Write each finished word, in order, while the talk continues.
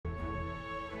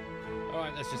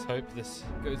Alright, let's just hope this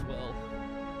goes well.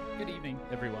 Good evening,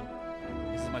 everyone.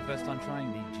 This is my first time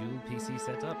trying the dual PC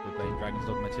setup. We're playing Dragon's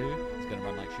Dogma 2. It's going to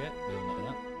run like shit. We all know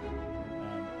that.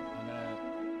 I'm going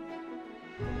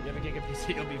to... You have a gig of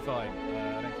PC, you'll be fine.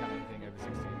 I don't count anything over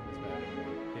 16. It's bad anyway.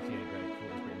 58 great.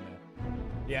 40 is pretty there.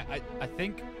 Yeah, I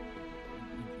think...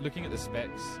 Looking at the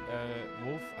specs,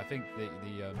 Wolf, I think the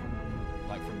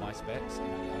like from my specs, I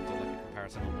did like a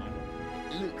comparison online.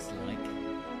 Looks like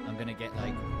I'm gonna get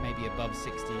like maybe above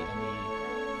 60 in the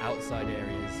outside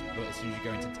areas, but as soon as you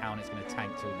go into town, it's gonna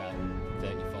tank to about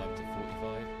 35 to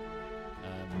 45.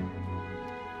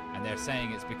 And they're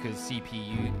saying it's because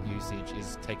CPU usage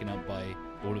is taken up by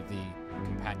all of the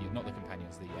not the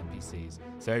companions, the NPCs.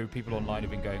 So people online have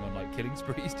been going on like killing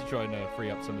sprees to try and free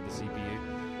up some of the CPU.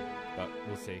 But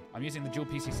we'll see. I'm using the dual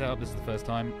PC setup. This is the first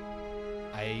time.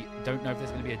 I don't know if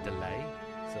there's going to be a delay,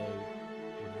 so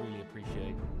would really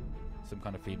appreciate some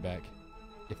kind of feedback.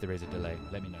 If there is a delay,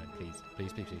 let me know, please.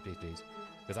 Please, please, please, please, please.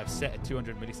 Because I've set a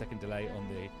 200 millisecond delay on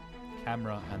the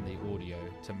camera and the audio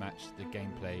to match the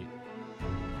gameplay.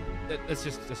 Let's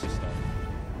just start.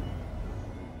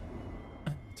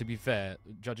 To be fair,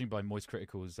 judging by Moist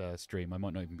Critical's stream, I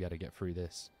might not even be able to get through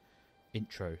this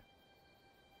intro.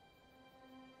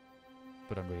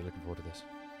 But I'm really looking forward to this.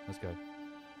 Let's go.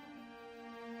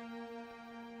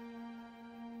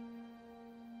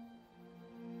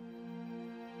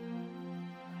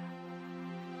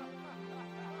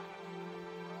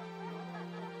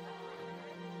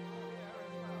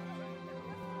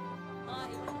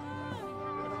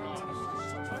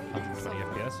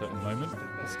 FPS at the moment.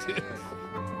 Let's do it.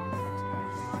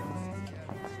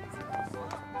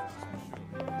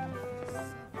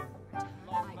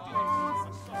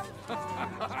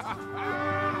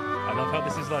 I love how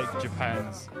this is like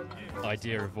Japan's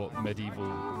idea of what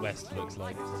medieval West looks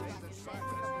like.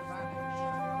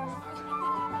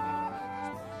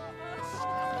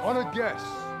 Honored guests,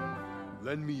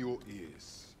 lend me your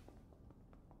ears.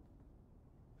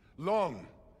 Long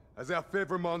has our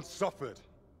Fevrimon suffered,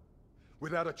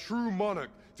 without a true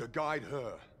monarch to guide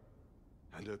her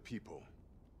and her people.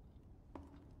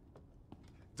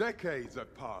 Decades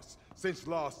have passed since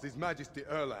last His Majesty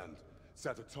Erland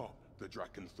sat atop the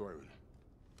Draken throne.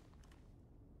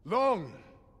 Long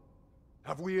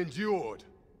have we endured,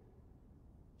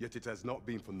 yet it has not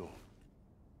been for naught.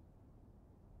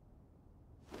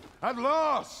 At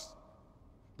last,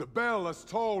 the bell has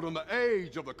tolled on the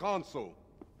age of the Council.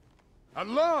 At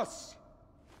last,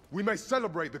 we may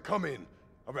celebrate the coming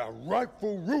of our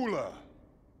rightful ruler.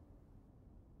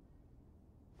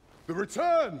 The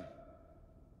return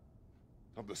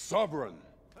of the Sovereign.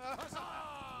 I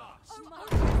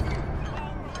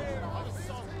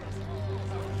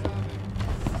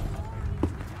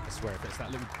swear, if it's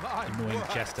that little annoying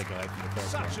jester guy from the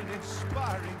first Such an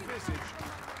inspiring visage.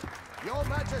 Your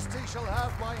Majesty shall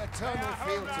have my eternal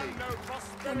fealty.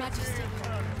 Your Majesty,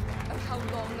 oh how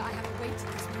long I have awaited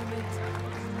this moment.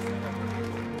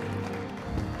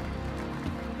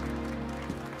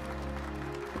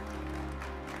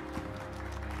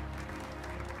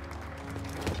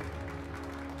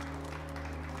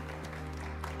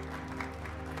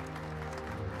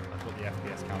 I've got the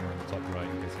FPS counter on the top right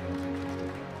in case anyone's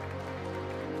interested.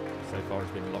 So far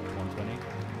it's been locked 120.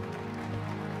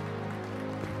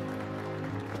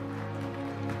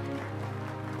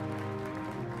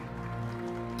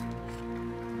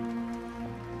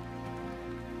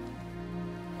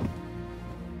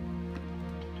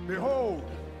 Behold,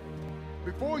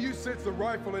 before you sits the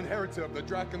rightful inheritor of the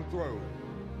Draken throne,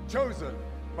 chosen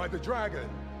by the dragon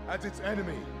as its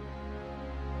enemy.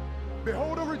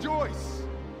 Behold and rejoice!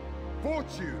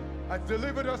 Fortune has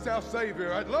delivered us our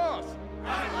savior at last!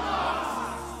 At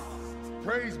last!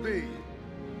 Praise be,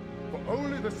 for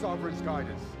only the Sovereign's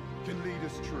guidance can lead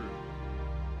us true.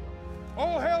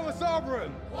 All hail the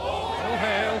Sovereign! All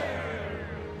hail!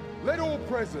 Let all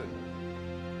present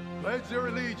pledge their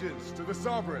allegiance to the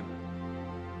Sovereign.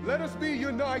 Let us be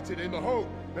united in the hope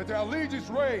that our liege's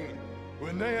reign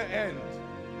will ne'er end.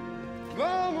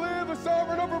 Long live the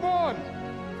Sovereign of Vermont!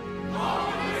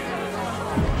 Long live the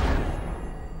Sovereign!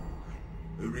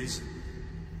 Arisen,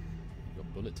 You've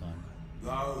got bullet time.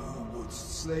 thou who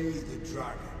wouldst slay the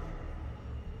dragon.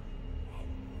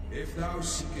 If thou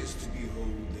seekest to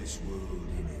behold this world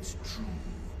in its true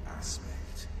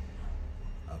aspect,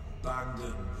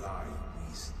 abandon thy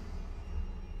reason.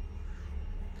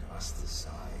 Cast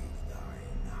aside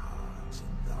thine heart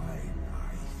and thy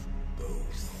life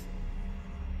both.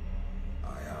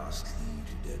 I ask thee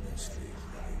to demonstrate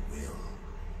thy will,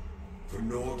 for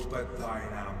naught but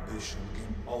thine ambition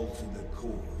can alter the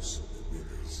course of the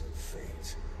rivers of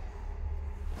fate.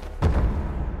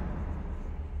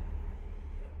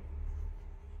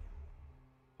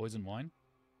 Poison wine?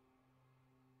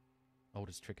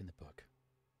 Oldest trick in the book.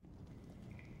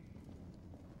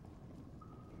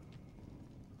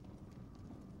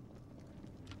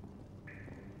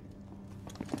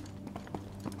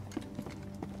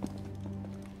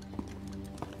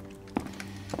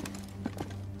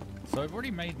 So I've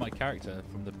already made my character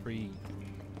from the pre...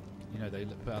 You know, they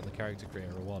put out the character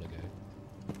creator a while ago.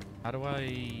 How do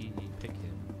I pick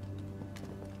him?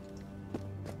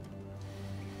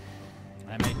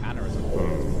 I made Anna as a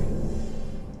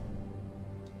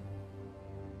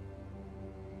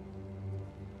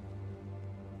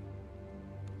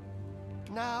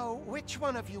Now, which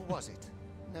one of you was it?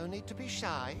 No need to be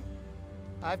shy.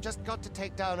 I've just got to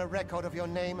take down a record of your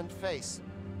name and face.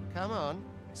 Come on,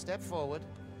 step forward.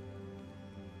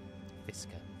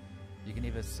 Fisker. You can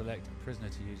either select a prisoner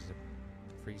to use as a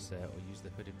preset or use the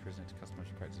hooded prisoner to customize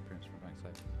your character's appearance from a blank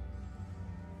slate.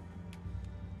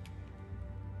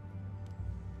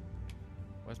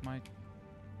 Where's my...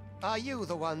 Are you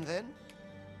the one then?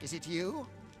 Is it you?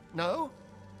 No?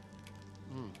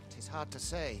 Tis hard to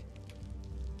say.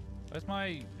 Where's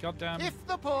my goddamn... If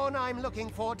the pawn I'm looking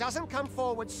for doesn't come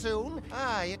forward soon,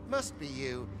 it must be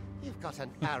you. You've got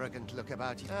an arrogant look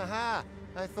about you. Aha!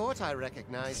 I thought I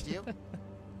recognized you.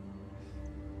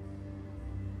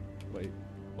 Wait,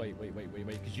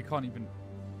 because you can't even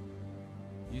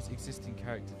use existing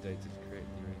character data to create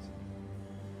the race.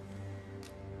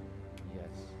 Yes.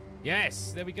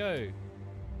 Yes! There we go!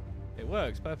 It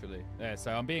works perfectly. Yeah,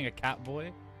 so I'm being a cat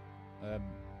boy.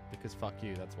 Because fuck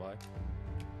you, that's why.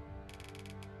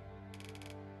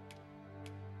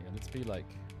 Yeah, let's be like...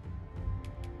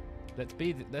 Let's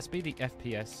be the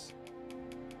FPS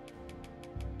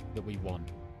that we want.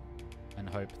 And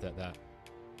hope that that...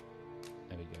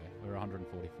 There we go. We're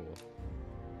 144.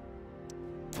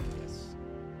 Yes.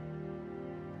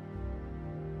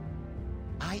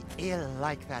 I ill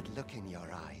like that look in your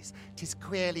eyes. 'Tis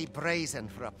queerly brazen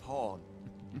for a pawn.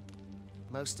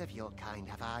 Most of your kind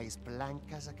have eyes blank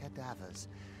as a cadaver's.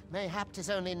 Mayhap 'tis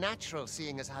only natural,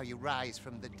 seeing as how you rise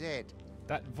from the dead.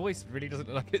 That voice really doesn't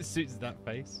look like it suits that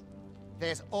face.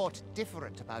 There's aught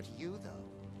different about you, though.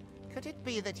 Could it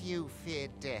be that you fear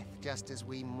death just as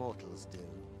we mortals do?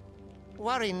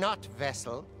 Worry not,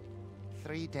 vessel.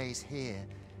 3 days here,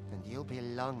 and you'll be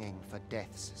longing for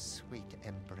death's sweet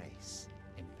embrace.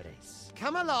 Embrace.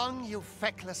 Come along, you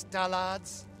feckless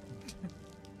dullards.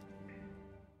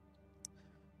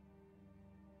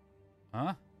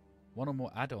 Huh? One or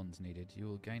more add-ons needed. You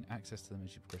will gain access to them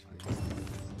as you progress through the game.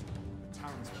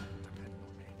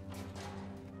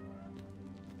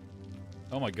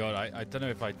 Oh my god, I don't know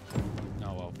if I...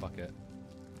 Oh well, fuck it.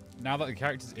 Now that the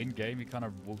character's in-game, he kind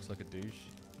of walks like a douche.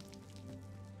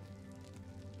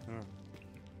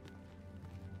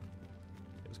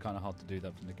 It was kind of hard to do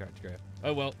that from the character creator.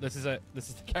 Oh well, this is the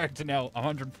character now. I'm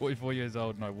 144 years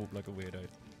old and I walk like a weirdo.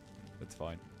 That's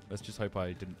fine. Let's just hope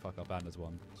I didn't fuck up Anna's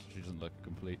one. She doesn't look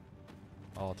complete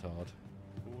artard.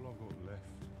 All I've got left,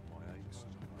 my aches.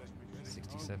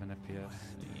 67 FPS.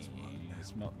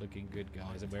 It's not looking good,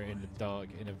 guys. And we're in the dark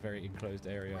in a very enclosed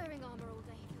area. Wearing armor all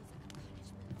day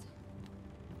feels like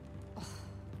a punishment.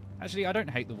 Actually, I don't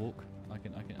hate the walk. I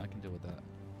can deal with that.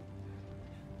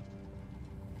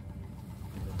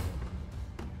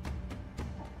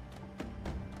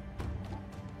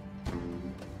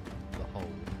 The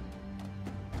hole.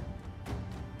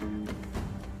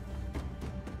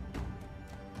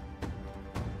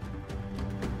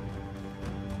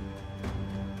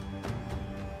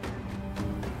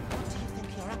 What do you think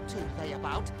you're up to,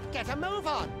 layabout? Get a move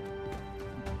on!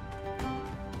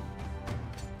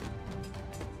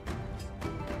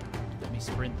 Let me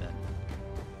sprint then.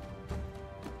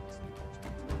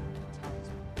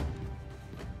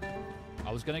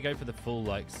 I was gonna go for the full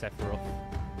like Sephiroth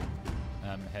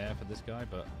hair for this guy,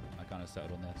 but I kind of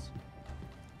settled on this.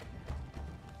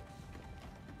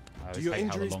 I always your hate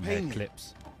how the injuries long hair pain you?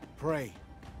 clips. Pray,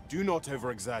 do not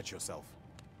overexert yourself.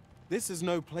 This is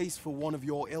no place for one of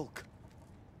your ilk.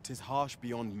 'Tis harsh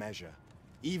beyond measure.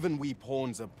 Even we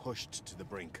pawns are pushed to the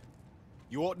brink.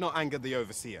 You ought not anger the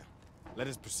overseer. Let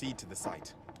us proceed to the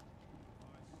site.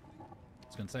 I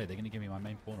was gonna say they're gonna give me my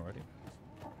main pawn already.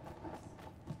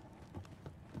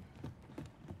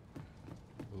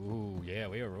 Ooh, yeah,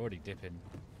 we are already dipping.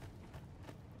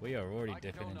 We are already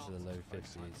dipping into the low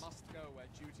 50s.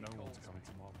 No one's coming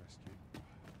to my rescue.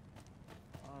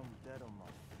 I'm dead on my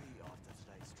feet after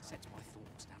today's trip. Sets my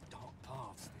thoughts down dark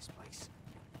paths, this place.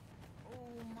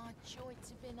 Oh, my joints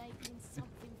have been aching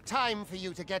something. Time for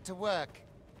you to get to work.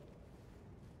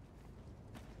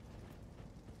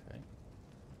 Okay.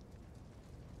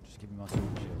 Just give me my sword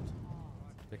and shield.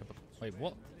 Pick up a... Wait,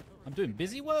 what? I'm doing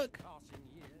busy work?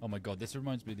 Oh my god, this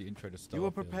reminds me of the intro to Starfield. You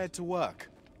are prepared to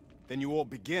work. Then you ought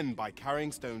begin by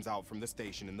carrying stones out from the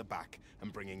station in the back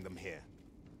and bringing them here.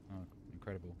 Oh,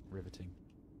 incredible. Riveting.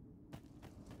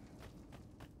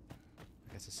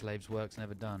 I guess a slave's work's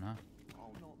never done, huh?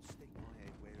 I'll not stick my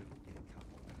head where it'll get cut.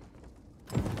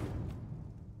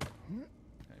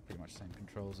 Okay, pretty much same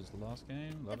controls as the last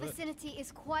game. Love The it. vicinity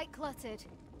is quite cluttered.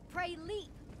 Pray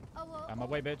leap. On my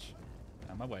way, bitch.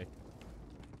 On my way.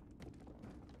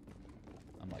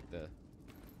 I'm like the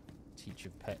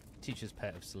teacher's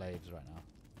pet of slaves right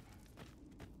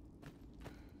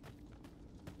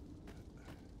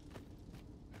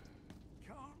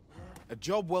now. A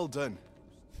job well done.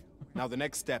 Now the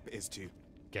next step is to...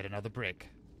 Get another brick.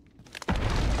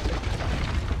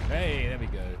 Hey, there we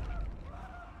go.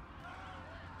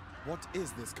 What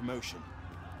is this commotion?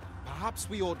 Perhaps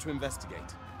we ought to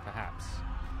investigate. Perhaps.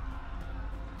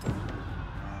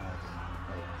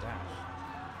 Dash.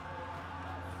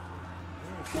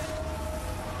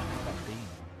 That beam.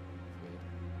 Weird.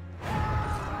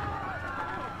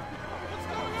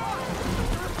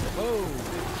 Whoa!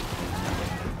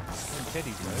 Some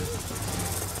teddies, bro.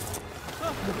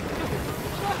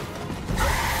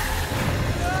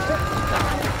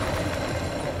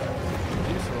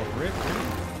 These are all ripped.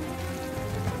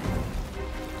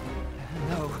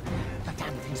 No, the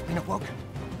damn thing's been awoken.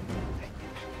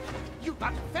 You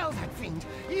but fell that fiend,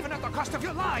 even at the cost of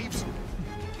your lives!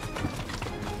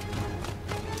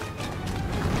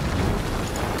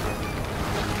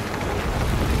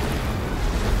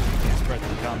 Spread the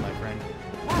calm, my friend.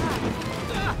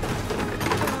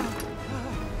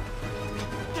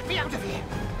 Get me out of here!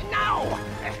 Now!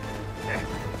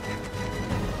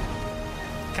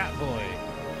 Catboy.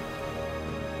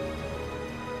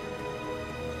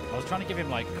 I was trying to give him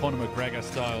like Conor McGregor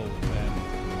style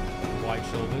wide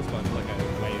shoulders, but like a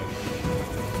way of.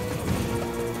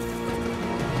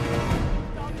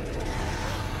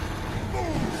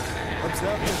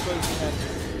 Observe your both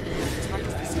carefully. Attack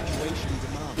the situation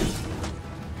demands.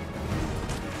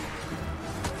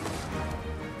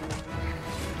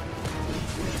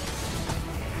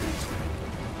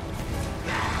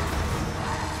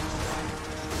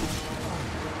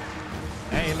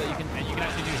 Hey, look, you can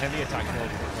actually do heavy attacks while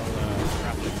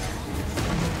grappling.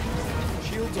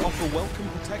 Shields offer welcome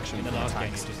protection In the from last game,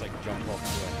 attacks. you just like jump off to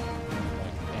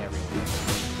like aerial.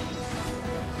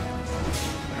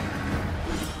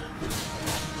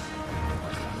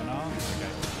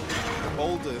 Okay.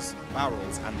 Boulders,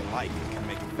 barrels, and the like can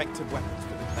make effective weapons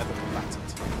for the clever combatant.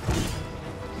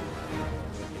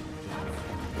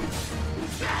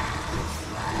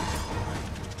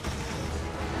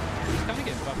 He's kind of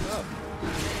getting fucked up.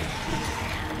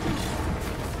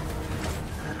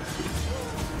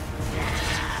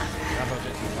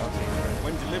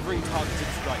 When delivering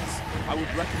targeted strikes, I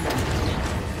would recommend...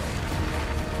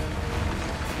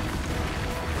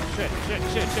 Shit,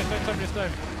 don't touch this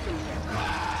stone.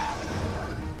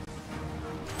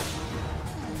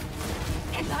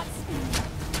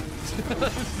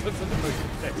 That's the most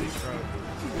pathetic throw.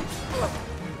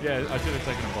 Yeah, I should have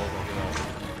taken a bolt over that.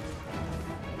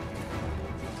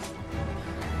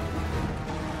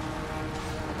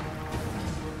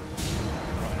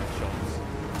 Right, shots.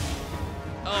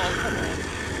 Oh, come on.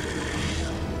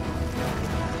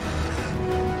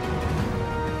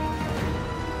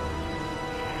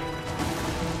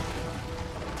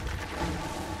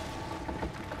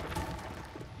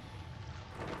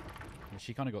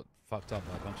 She kind of got fucked up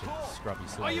by a bunch of scrubby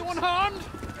slaves. Are you unharmed?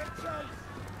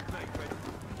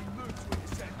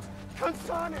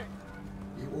 Consign it!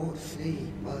 You ought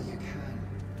flee while you can.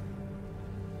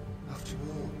 After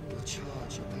all, your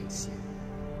charge awaits you.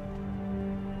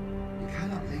 You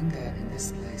cannot linger in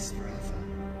this place forever.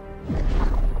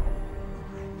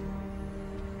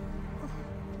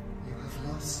 You have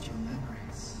lost your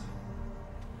memories.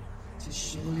 'Tis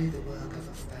surely the work of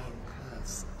a fell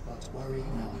curse, but worry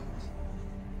not.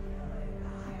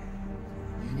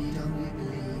 You need only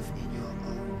believe in your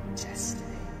own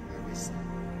destiny, Arisen.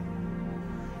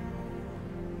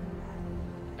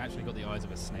 Actually got the eyes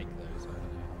of a snake though, so I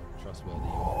don't know how trustworthy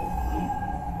you are.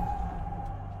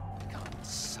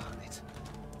 Consign it.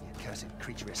 The accursed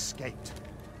creature escaped.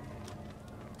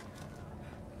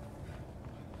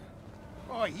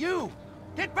 Oh, you!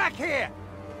 Get back here!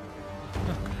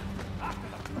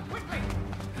 Quickly!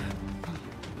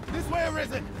 This way,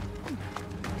 Arisen!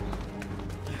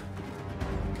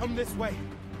 Come this way.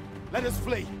 Let us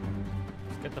flee.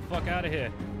 Let's get the fuck out of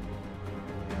here.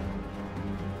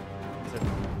 To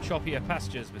choppier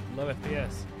pastures with low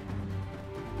FPS.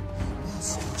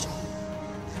 Lost your job.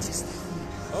 That is the only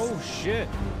path. Oh shit!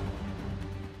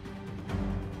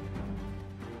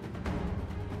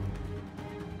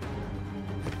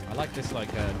 like this,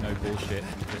 like, no bullshit,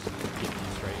 just get you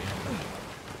straight in.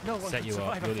 No one Set could you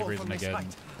up, survive a you're the fall reason from this again.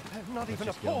 height. Not Let's even a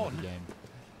just get on with pawn. the game.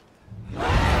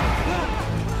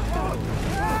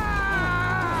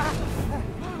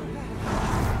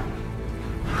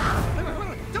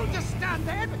 Don't just stand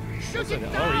there! Shoot Also, it the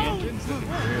down! Ori engine's looking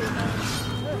real nice.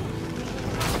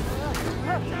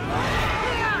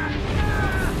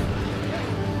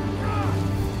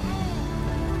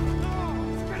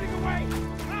 It's getting away!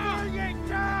 Bring it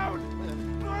down!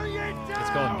 Bring it down!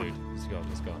 It's gone, dude. It's gone,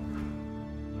 it's gone.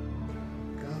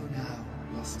 Go now,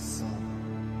 lost soul.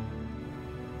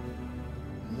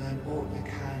 Learn all you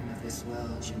can of this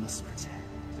world you must protect.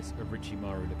 This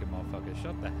Orochimaru looking motherfucker.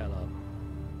 Shut the hell up.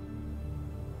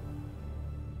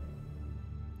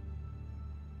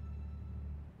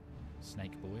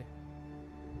 Snake boy.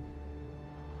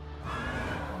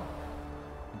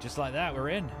 And just like that, we're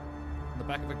in. On the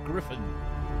back of a griffin.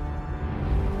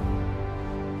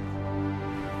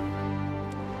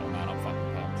 Oh man, I'm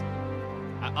fucking pumped.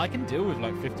 I can deal with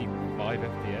like 55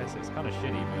 FPS. It's kind of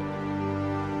shitty, but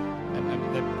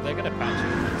they're gonna patch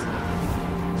it.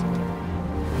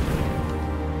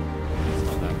 It's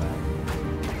not that bad.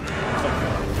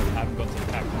 I haven't got to the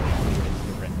capcom. It's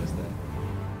horrendous there.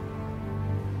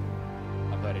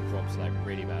 I've heard it drops like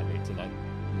really badly to like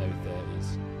low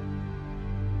 30s.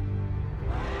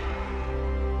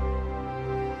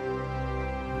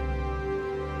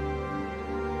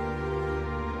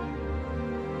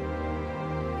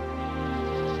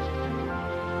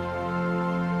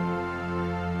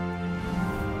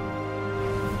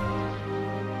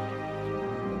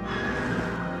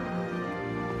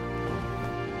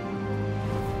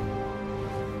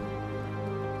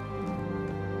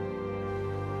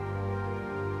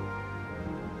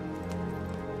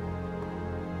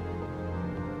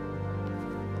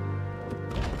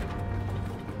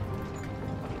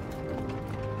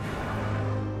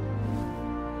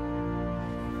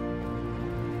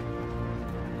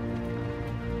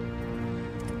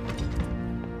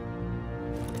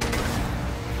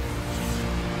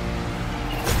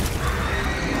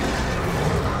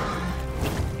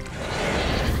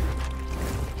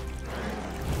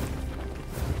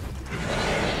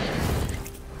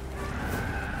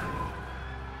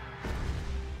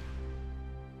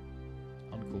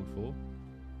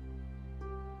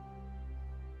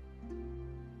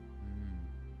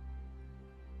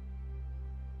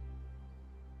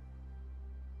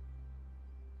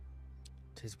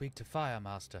 Tis weak to fire,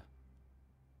 master.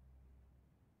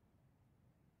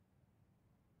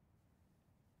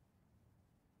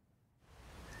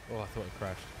 Oh, I thought it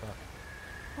crashed. Fuck.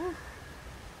 Don't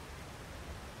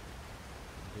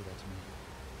do that to me.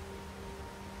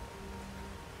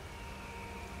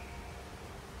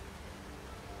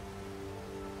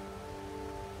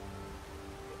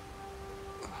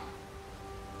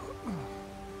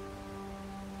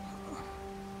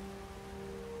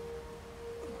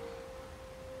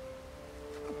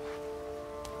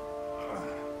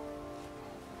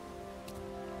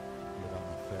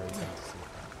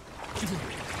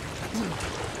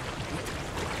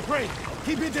 Pray,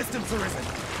 keep your distance, Arisen.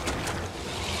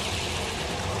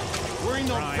 Worry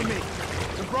not for me.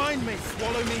 The brine may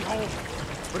swallow me whole,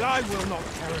 but I will not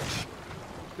perish.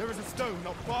 There is a stone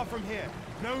not far from here,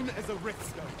 known as a rift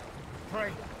stone.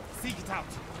 Pray, seek it out.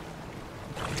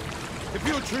 If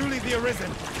you're truly the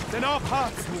Arisen, then our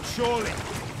paths will surely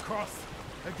cross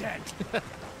again.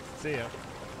 See ya.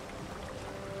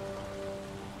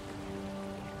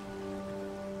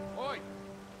 Oi!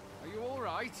 Are you all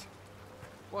right?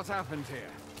 What happened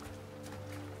here?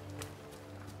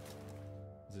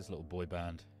 There's this little boy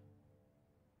band.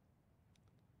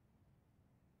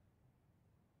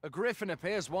 A griffin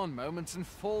appears one moment and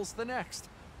falls the next.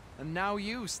 And now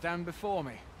you stand before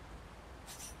me.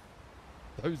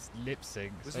 Those lip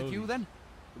syncs. Was it you then?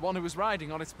 The one who was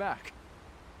riding on its back?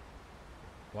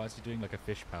 Why is he doing like a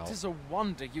fish pal? It is a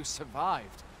wonder you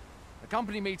survived.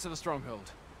 Accompany me to the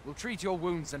stronghold. We'll treat your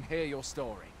wounds and hear your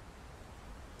story.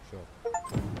 Sure. Ooh,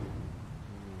 51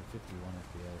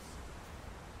 FPS.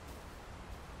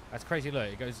 That's crazy.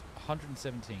 Look, it goes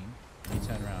 117 when you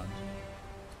turn around.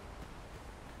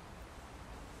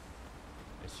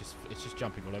 It's just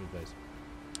jumping all over the place.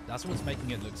 That's what's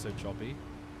making it look so choppy.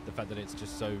 The fact that it's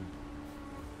just so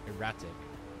erratic.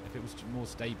 If it was more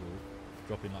stable,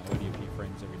 dropping like only a few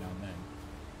frames every now and then,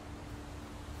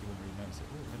 you wouldn't really notice it.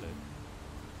 Oh, hello.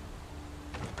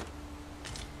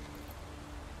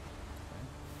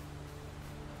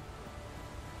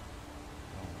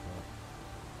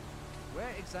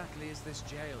 Where exactly is this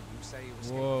jail you say you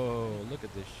escaped? Whoa, look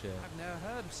at this shit. I've never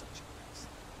heard of such a place.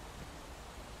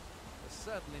 There's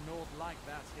certainly naught like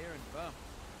that here in Burma.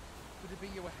 Would it be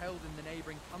you were held in the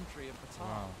neighbouring country of Batar?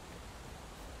 Wow.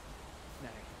 Nay,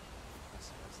 I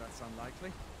suppose that's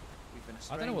unlikely. We've been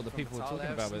I don't know what the estranged people were from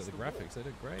talking Batar about with since the war. graphics. They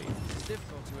look great. It's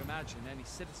difficult to imagine any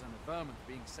citizen of Vermont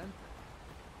being sent there.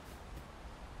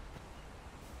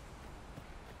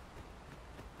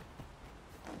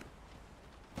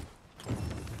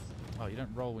 Oh, you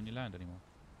don't roll when you land anymore.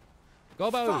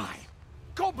 Gobbo! Fine!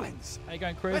 Goblins! How you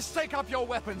going, Chris? Let's take up your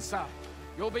weapons, sir.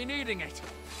 You'll be needing it.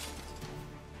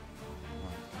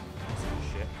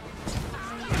 Shit.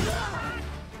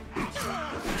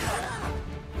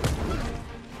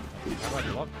 How about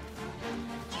the lock?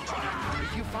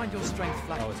 If you find your strength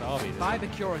flat, Oh, it's Arby. buy the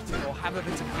curative or have a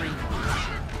bit of green.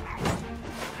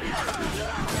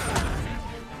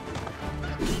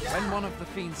 When one of the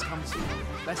fiends comes here,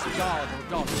 best guard or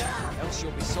dodge, else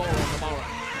you'll be sore on the morrow.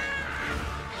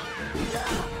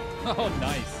 Oh,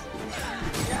 nice.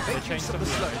 Make use of the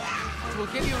slope. It will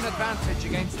give you an advantage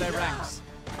against their ranks.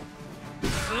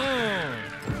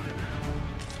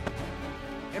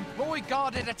 Employ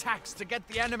guarded attacks to get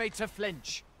the enemy to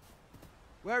flinch.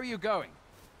 Where are you going?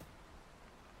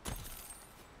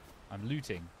 I'm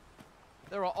looting.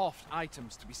 There are oft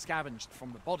items to be scavenged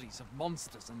from the bodies of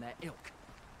monsters and their ilk.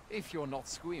 If you're not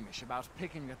squeamish about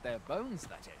picking at their bones,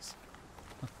 that is.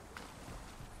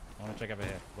 I want to check over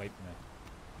here. Wait for me.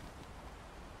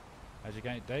 How's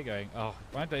your day going? Oh,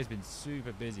 my day's been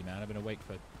super busy, man. I've been awake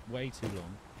for way too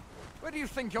long. Where do you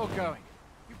think you're going?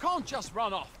 You can't just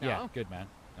run off now. Yeah, good, man.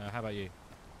 How about you?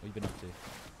 What have you been up to?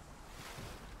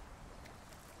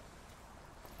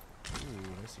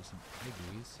 Ooh, let's see some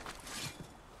piggies.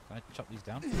 Can I chop these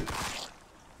down? Yes,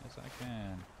 I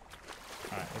can.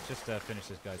 Alright, let's just finish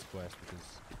this guy's quest because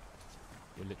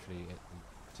we're literally at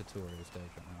the tutorial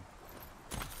stage right now.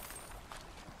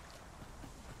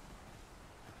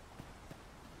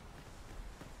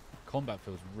 Combat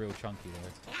feels real chunky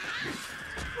though.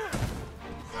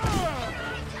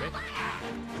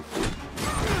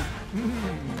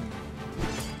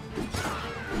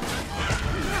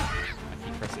 I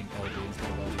keep pressing LB instead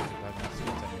of LB because I haven't actually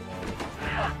taken a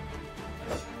while.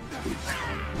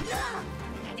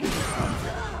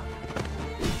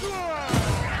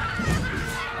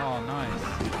 Oh, nice.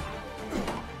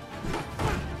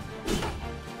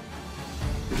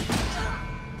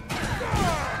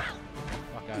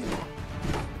 Fuck out of here.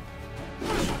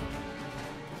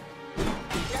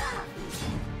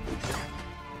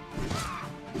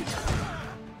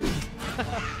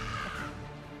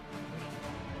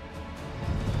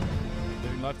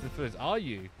 Doing life to the first. Are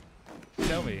you?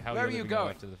 Tell me how Where you're are you living going?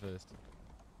 life to the first.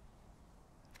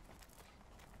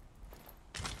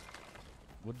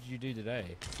 What did you do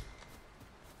today?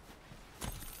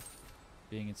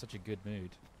 Being in such a good mood.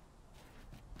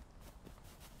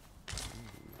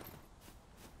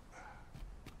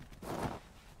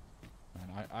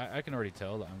 Man, I can already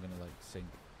tell that I'm gonna like sink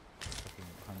fucking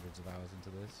hundreds of hours into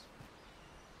this.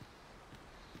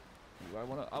 Ooh,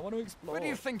 I wanna explore. Where do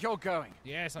you think you're going?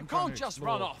 Yes, I'm You trying can't to just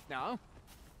explore. run off now.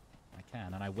 I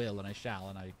can, and I will, and I shall,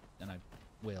 and I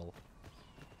will.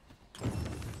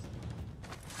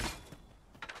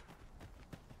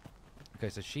 Okay,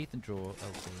 so sheath and draw,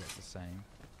 LC, that's the same.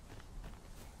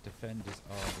 Defend is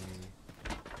RB.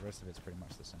 The rest of it's pretty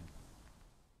much the same.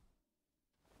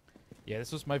 Yeah,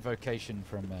 this was my vocation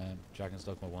from Dragon's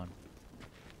Dogma 1.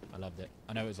 I loved it.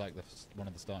 I know it was like one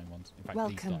of the starting ones. In fact, the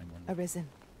Welcome, starting one. Arisen.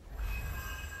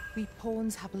 We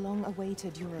pawns have long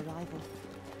awaited your arrival.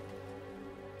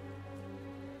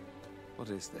 What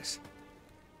is this?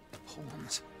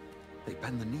 Pawns. They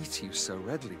bend the knee to you so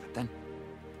readily, but then...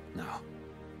 No.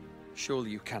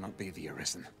 Surely you cannot be the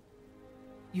Arisen.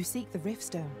 You seek the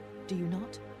Riftstone, do you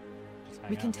not? Just hang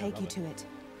We out can here, take you love to it.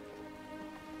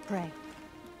 Pray.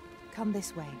 Come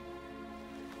this way.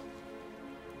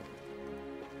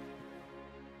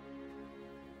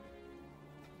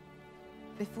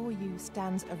 Before you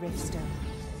stands a Riftstone.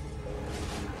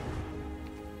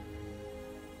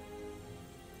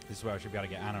 This is where I should be able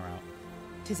to get Anna out.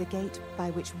 'Tis a gate by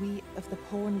which we of the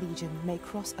Pawn Legion may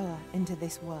cross o'er into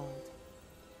this world.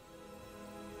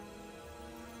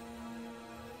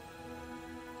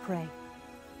 Pray,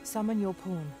 summon your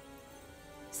pawn.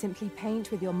 Simply paint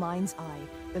with your mind's eye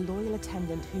the loyal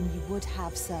attendant whom you would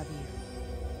have serve you.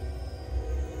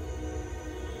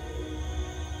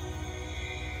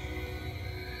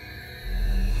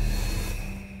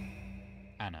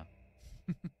 Anna.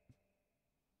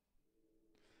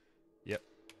 Yep.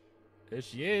 There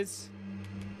she is.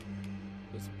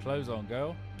 Put some clothes on,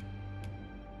 girl.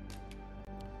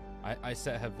 I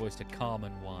set her voice to calm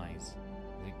and wise.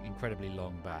 Incredibly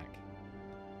long back.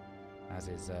 As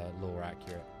is lore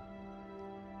accurate.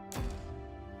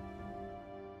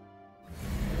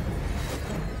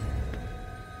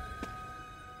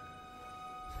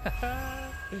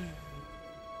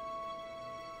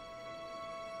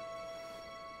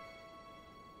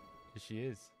 She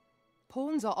is.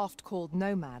 Pawns are oft called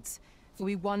nomads, for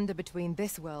we wander between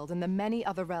this world and the many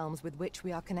other realms with which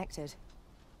we are connected.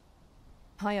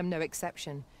 I am no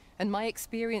exception, and my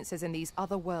experiences in these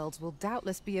other worlds will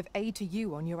doubtless be of aid to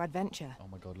you on your adventure. Oh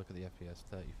my god, look at the FPS,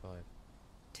 35.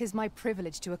 'Tis my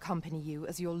privilege to accompany you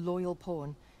as your loyal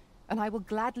pawn, and I will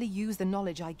gladly use the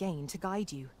knowledge I gain to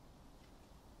guide you.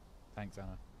 Thanks,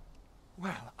 Anna.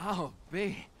 Well, I'll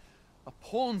be. A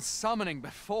pawn summoning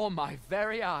before my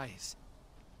very eyes.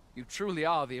 You truly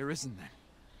are the Arisen, then.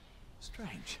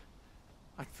 Strange.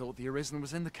 I thought the Arisen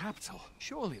was in the capital.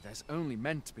 Surely there's only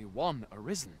meant to be one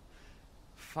Arisen.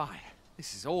 Fine.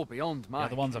 This is all beyond my... Yeah,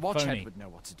 the ones are Watchhead phony. would know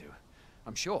what to do.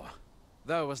 I'm sure.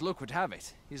 Though, as Luke would have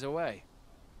it, he's away.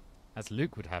 As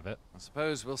Luke would have it. I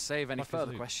suppose we'll save any Fuck is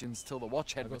further Luke? questions till the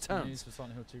Watchhead I've got some news returns. for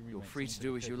Silent Hill 2 You're remakes. free to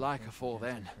do as you like afore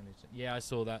then. Yeah, I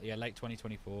saw that. Yeah, late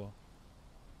 2024.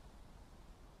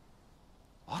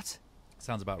 What?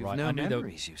 Sounds about You've right. no I knew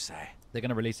memories, you say? they're going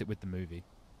to release it with the movie.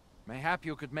 Mayhap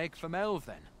you could make for Melve,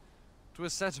 then.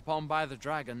 'Twas set upon by the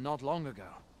dragon not long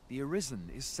ago. The Arisen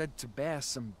is said to bear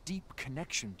some deep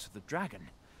connection to the dragon.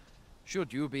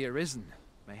 Should you be Arisen,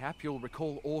 mayhap you'll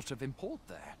recall aught of import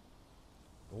there.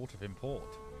 Aught of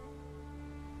import?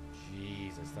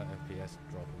 Jesus, that FPS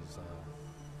drop is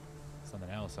something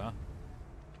else, huh?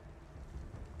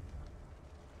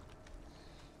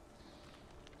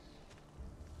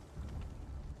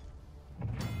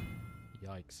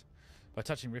 Yikes. By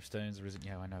touching riftstones, Arisen...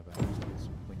 Yeah, I know about riftstones.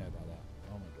 We know about that.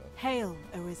 Oh my god. Hail,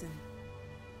 Arisen.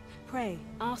 Pray,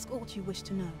 ask aught you wish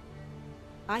to know.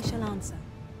 I shall answer,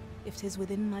 if 'tis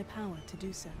within my power to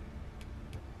do so.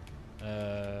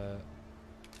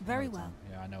 Very well.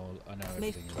 Yeah, I know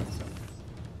everything about this.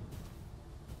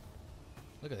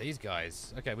 Look at these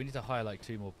guys. Okay, we need to hire like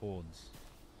 2 more pawns.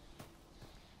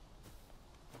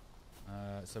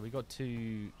 So we got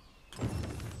 2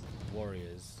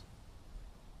 warriors.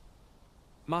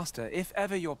 Master, if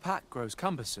ever your pack grows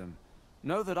cumbersome,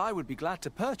 know that I would be glad to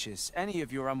purchase any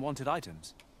of your unwanted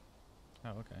items. Oh,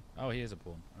 okay. Oh, he is a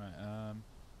pawn. Right.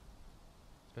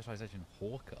 Specialization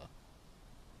hawker.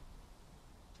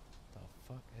 The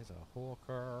fuck is a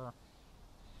hawker?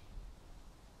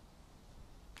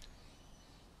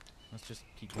 Let's just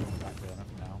keep going back there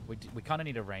for now. We kind of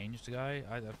need a ranged guy.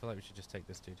 I feel like we should just take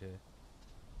this dude here.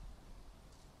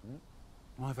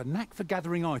 I've a knack for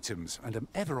gathering items and am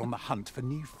ever on the hunt for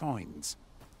new finds.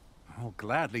 I'll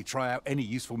gladly try out any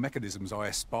useful mechanisms I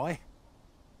espy.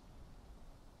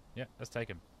 Yeah, let's take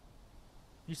him.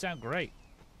 You sound great.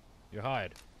 You're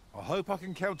hired. I hope I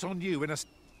can count on you in a...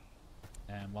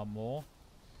 And one more.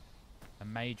 A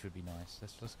mage would be nice.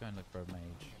 Let's go and look for a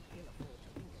mage.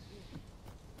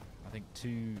 I think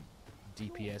 2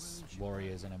 DPS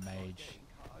warriors and a mage.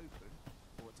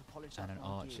 And an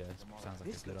archer. Sounds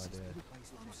like a good idea.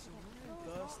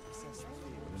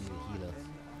 We need a healer.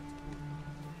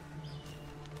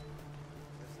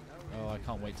 Oh, I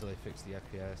can't wait till they fix the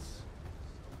FPS.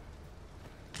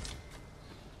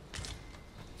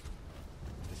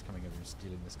 Just coming over and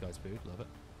stealing this guy's food. Love it.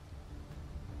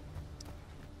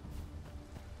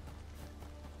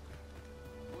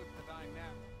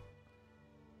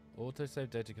 Autosave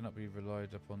data cannot be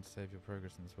relied upon to save your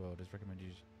progress in this world. It's recommended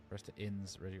you rest to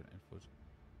inns regular input.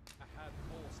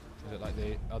 Is it like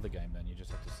the other game then? You just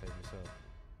have to save yourself.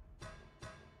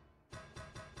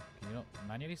 Can you not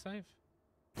manually save?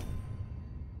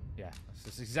 Yeah,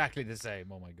 it's exactly the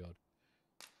same. Oh my god.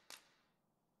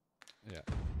 Yeah.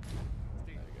 There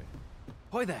we go.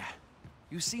 Hoy there.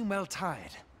 You seem well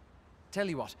tired. Tell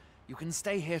you what, you can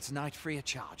stay here tonight free of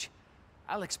charge.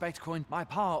 I'll expect coin. My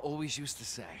pa always used to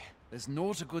say, there's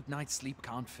naught a good night's sleep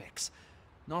can't fix.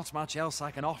 Not much else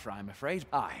I can offer, I'm afraid.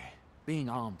 Aye, being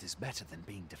armed is better than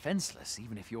being defenseless,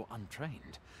 even if you're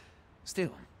untrained.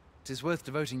 Still, 'tis worth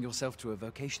devoting yourself to a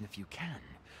vocation if you can.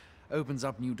 Opens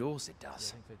up new doors, it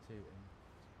does. Yeah, I think so too.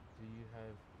 Do you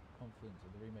have confidence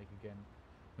in the remake again?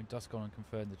 When Dusk Gone and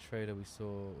confirmed the trailer we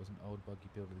saw was an old buggy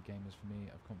build of the game is for me.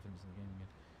 I have confidence in the game again.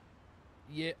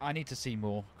 Yeah, I need to see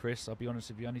more, Chris. I'll be honest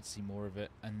with you. I need to see more of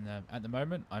it. And at the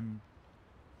moment, I'm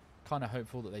kind of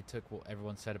hopeful that they took what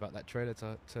everyone said about that trailer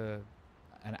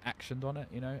and actioned on it,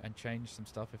 you know, and changed some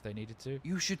stuff if they needed to.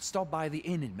 You should stop by the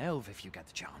inn in Melve if you get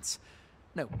the chance.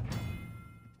 No.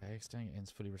 Okay, staying at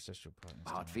inn's fully residential partners.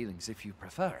 Hard feelings if you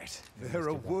prefer it. There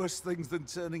are worse things than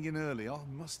turning in early, I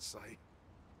must say.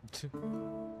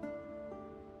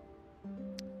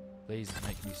 Please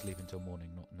make me sleep until morning,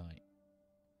 not night.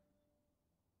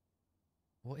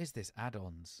 What is this?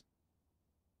 Add-ons.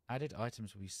 Added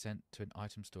items will be sent to an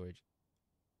item storage.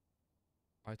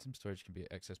 Item storage can be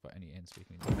accessed by any inn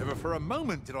speaking. Never for a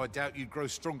moment did I doubt you'd grow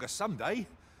stronger someday.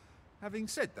 Having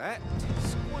said that,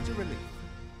 it's quite a relief.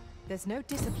 There's no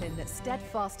discipline that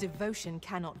steadfast devotion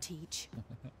cannot teach.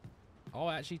 Oh,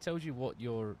 I actually told you what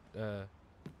your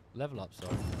level ups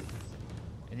are.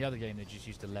 In the other game, they just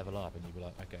used to level up, and you'd be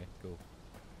like, okay, cool.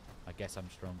 I guess I'm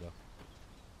stronger,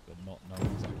 but not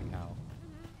knowing exactly how.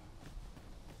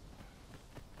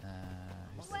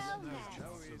 Well met.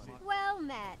 Well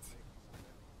met.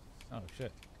 Oh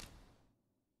shit.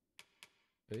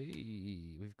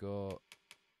 Hey, we've got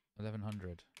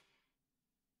 1100.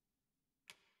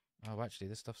 Oh, actually,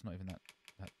 this stuff's not even that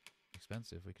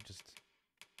expensive. We could just.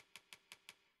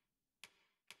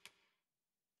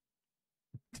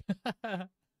 Look at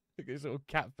this little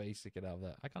cat face sticking out of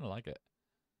there. I kind of like it.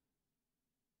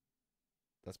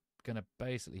 That's gonna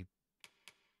basically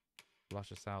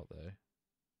flush us out, though.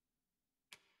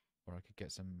 Or I could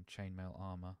get some chainmail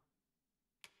armor.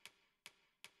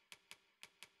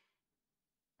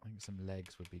 I think some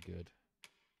legs would be good.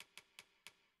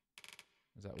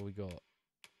 Is that what we got?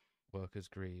 Workers'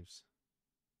 Greaves.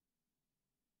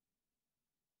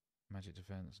 Magic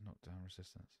defense, knockdown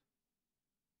resistance.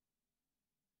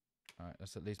 Alright,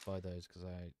 let's at least buy those because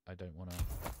I don't want to.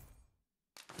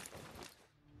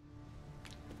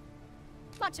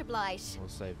 Much obliged. We'll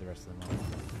save the rest of the money.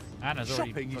 Anna's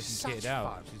already fucking kitted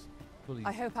out. She's fully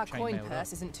I hope our coin chainmailed purse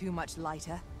up. isn't too much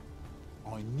lighter.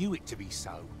 I knew it to be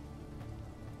so.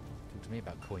 Talk to me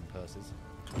about coin purses.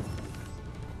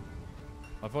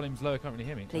 My volume's low, I can't really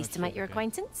hear me. Pleased to make your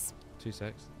acquaintance. 2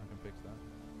 secs, I can fix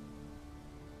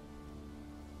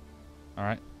that.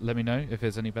 Alright, let me know if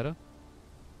it's any better.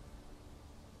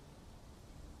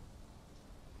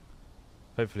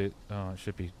 Hopefully, oh, it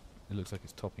should be. It looks like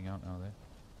it's topping out now there.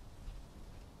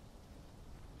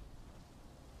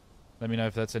 Let me know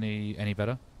if that's any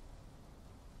better.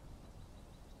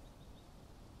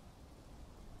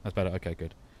 That's better. Okay,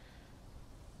 good.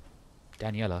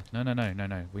 Daniela,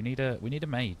 no. We need a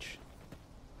mage.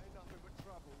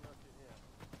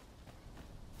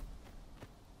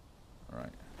 All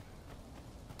right.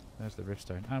 There's the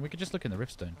riftstone. And we could just look in the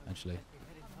riftstone actually.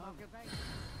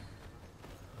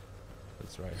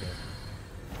 That's right here.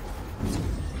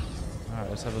 Alright,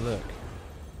 let's have a look.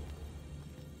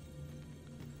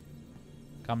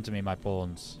 Come to me, my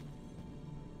pawns.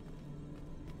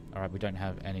 Alright, we don't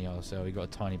have any RC. We got a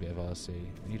tiny bit of RC.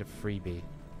 We need a freebie.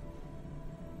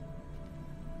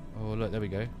 Oh, look, there we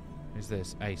go. Who's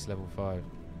this? Ace, level 5.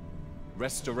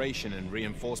 Restoration and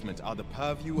reinforcement are the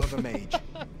purview of a mage.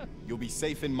 You'll be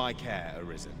safe in my care,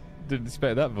 Arisen. Didn't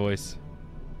expect that voice.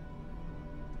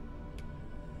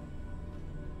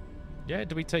 Yeah,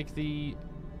 do we take the...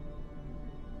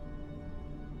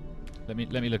 Let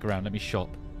me look around. Let me shop.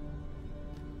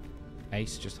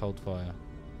 Ace, just hold fire.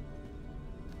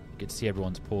 You get to see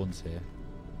everyone's pawns here.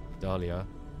 Dahlia.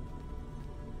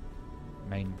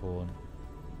 Main pawn.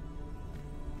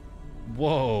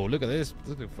 Whoa, look at this.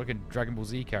 Look at a fucking Dragon Ball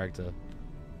Z character.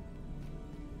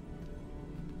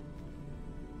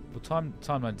 What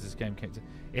timeline does this game came to?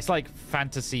 It's like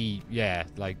fantasy, yeah,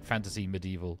 like fantasy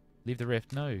medieval. Leave the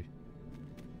rift? No.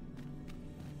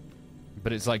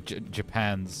 But it's like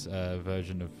Japan's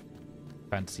version of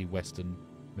fantasy western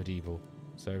medieval.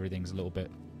 So everything's a little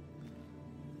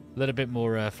bit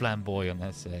more flamboyant,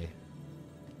 let's say.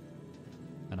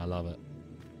 And I love it.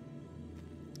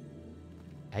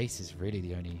 Ace is really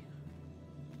the only...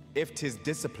 If 'tis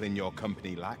discipline your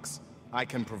company lacks, I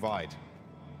can provide.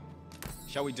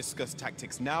 Shall we discuss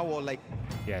tactics now or later?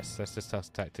 Yes, let's discuss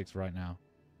tactics right now.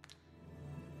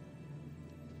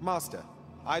 Master,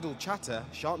 idle chatter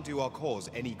shan't do our cause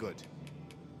any good.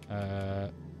 Oh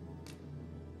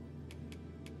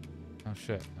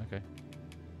shit, okay.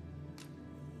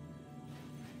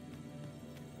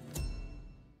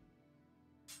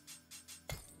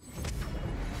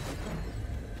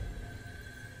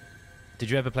 Did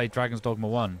you ever play Dragon's Dogma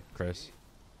 1, Chris?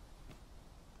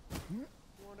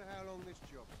 Wonder how long this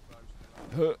job's supposed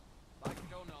to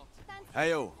last.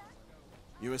 Hail!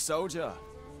 You a soldier?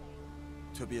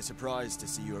 Twould be a surprise to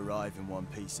see you arrive in one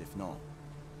piece, if not.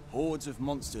 Hordes of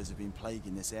monsters have been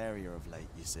plaguing this area of late,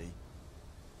 you see.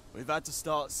 We've had to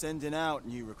start sending out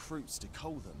new recruits to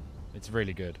cull them. It's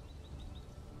really good.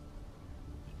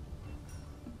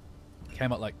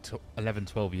 Came out like 11,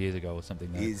 12 years ago or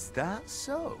something. There. Is that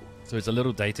so? So it's a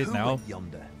little dated Who now. went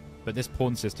yonder? But this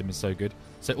pawn system is so good.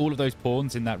 So all of those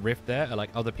pawns in that rift there are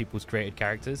like other people's created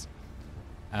characters.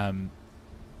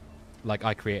 Like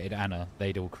I created Anna,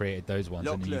 they'd all created those ones,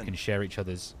 and you can share each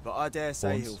other's. But I dare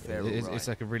say pawns. he'll fare It's all right.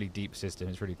 like a really deep system.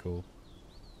 It's really cool.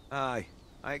 Aye,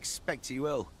 I expect he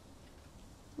will.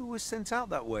 Who was sent out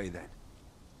that way then?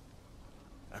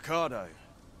 Ocado.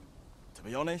 To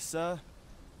be honest, sir,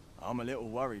 I'm a little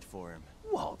worried for him.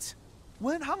 What?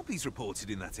 Weren't harpies reported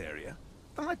in that area?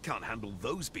 I can't handle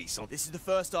those beasts on... This is the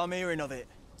first I'm hearing of it.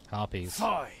 Harpies.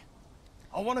 Fie.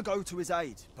 I want to go to his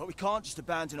aid, but we can't just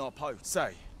abandon our post.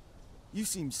 Say, you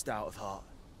seem stout of heart.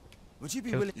 Would you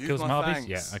be willing to use Kills my harpies? fangs?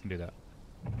 Yeah, I can do that.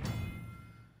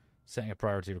 Setting a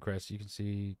priority request. You can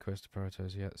see quest to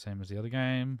prioritize. Yeah, same as the other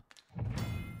game.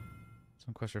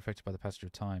 Some quests are affected by the passage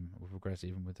of time. Will progress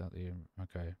even without the...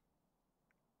 Okay.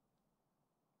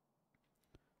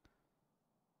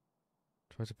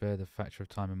 Try to bear the factor of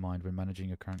time in mind when managing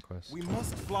your current quest. We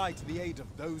must fly to the aid of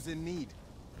those in need.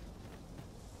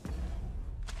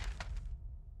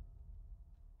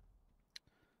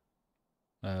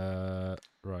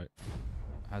 Right.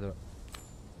 How do I...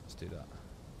 Let's do that.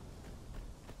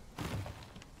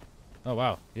 Oh,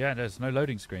 wow. Yeah, there's no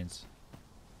loading screens.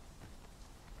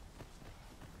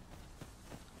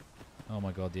 Oh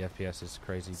my god, the FPS is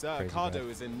crazy. Sir, crazy Ocado bad.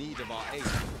 is in need of our aid.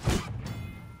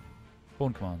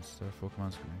 Spawn commands. There are 4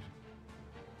 commands.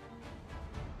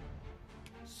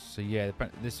 So yeah,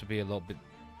 this will be a lot bit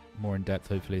more in depth,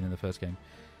 hopefully, than the first game.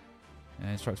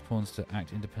 Instructs pawns to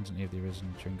act independently of the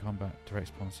arisen during combat.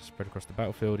 Directs pawns to spread across the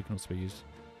battlefield. It can also be used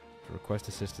to request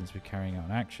assistance with carrying out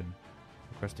an action.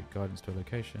 Requested guidance to a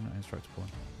location. Instructs pawn.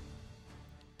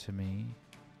 To me.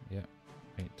 Yeah.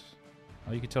 Wait.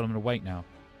 Oh, you can tell them to wait now.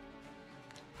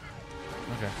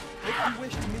 Okay. If you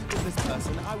wish to meet with this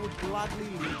person, I would gladly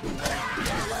lead you.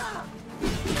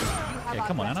 Yeah,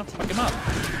 come on, Anna. Fuck him up.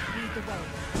 Lead the way.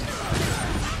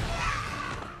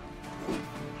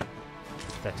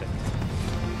 That's it.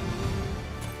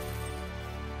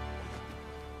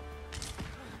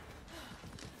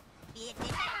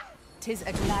 Tis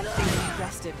a glad thing we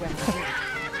rested when we did.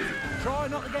 Try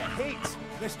not to get hit,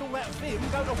 lest all that vim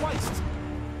go to waste.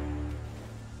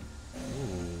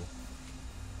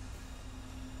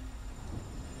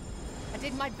 I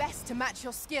did my best to match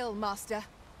your skill, Master.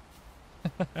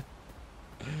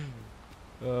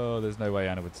 Oh, there's no way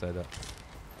Anna would say that.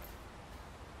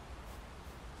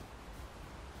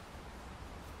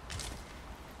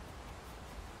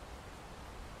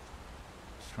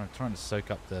 Just trying to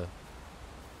soak up the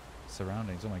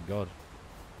surroundings. Oh my god.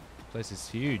 This place is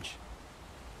huge.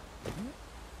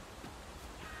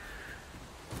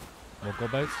 More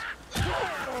gobots?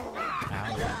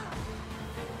 Ow.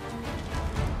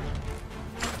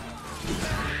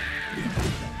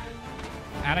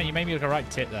 Anna, you made me look a right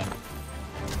tit then.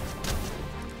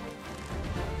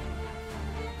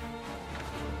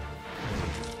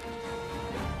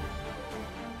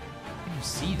 Can you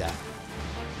see that?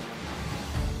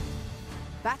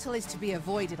 Battle is to be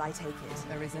avoided, I take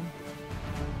it, Arisen.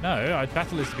 No,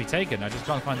 battle is to be taken. I just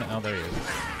can't find that. Oh, there he is.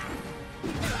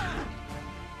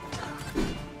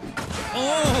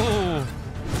 Oh!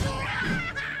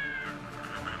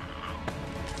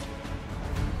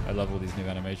 I love all these new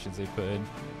animations they put in.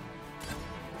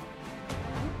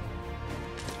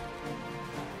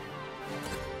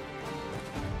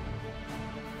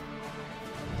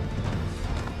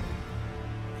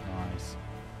 Nice.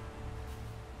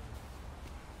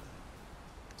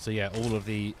 So yeah, all of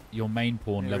your main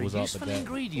pawn levels up, but all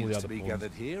the other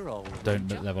pawns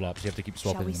don't level up. So you have to keep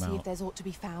swapping them out. Shall we see if there's aught to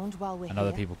be found while we're and here?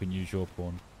 other people can use your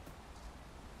pawn.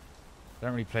 I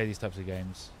don't really play these types of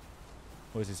games.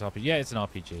 What is this RPG? Yeah, it's an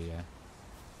RPG, yeah.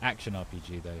 Action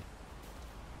RPG, though.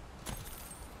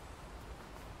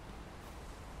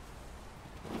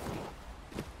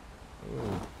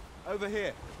 Ooh. Over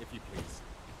here, if you please.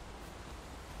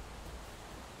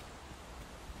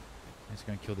 I'm just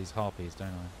going to kill these harpies, don't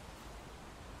I?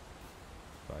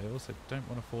 But I also don't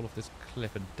want to fall off this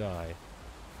cliff and die.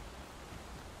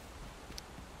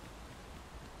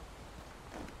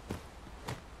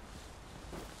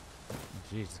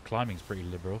 Jeez, the climbing's pretty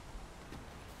liberal.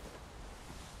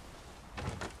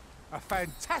 A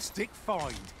fantastic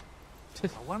find. I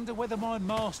wonder whether my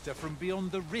master from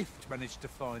beyond the rift managed to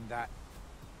find that.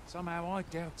 Somehow I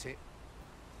doubt it.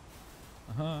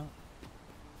 Uh-huh.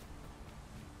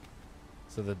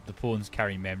 So the pawns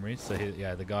carry memories. So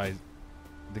yeah, the guy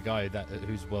that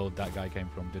whose world that guy came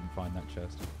from didn't find that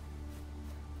chest.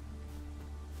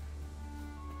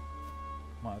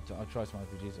 I'll try some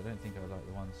RPGs. I don't think I like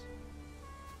the ones.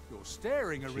 You're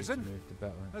staring, Arisen.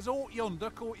 Has aught yonder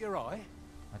caught your eye?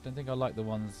 I don't think I like the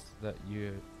ones that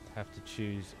you have to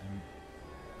choose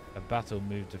a battle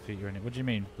move to defeat your enemy. What do you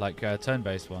mean? Like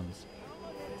turn-based ones?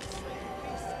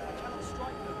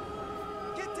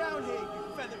 Get down here, you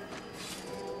feather.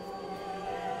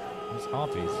 These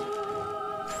harpies.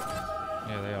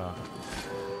 Yeah, they are.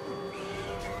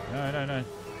 No.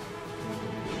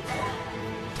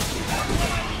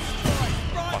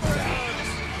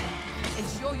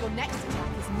 sure your next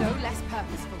attack is no less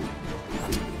purposeful.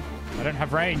 I don't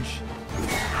have range.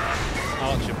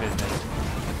 Archer business.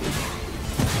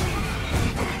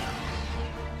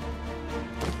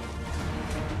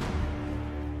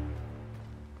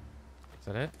 Is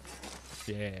that it?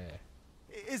 Yeah.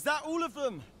 Is that all of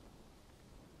them?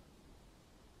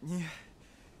 Yeah,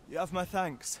 you have my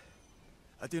thanks.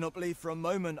 I do not believe for a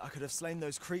moment I could have slain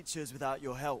those creatures without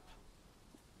your help.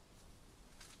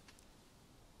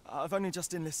 I've only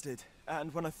just enlisted,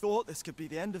 and when I thought this could be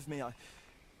the end of me, I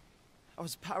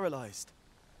was paralyzed.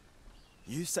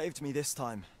 You saved me this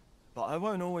time, but I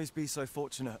won't always be so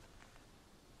fortunate.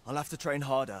 I'll have to train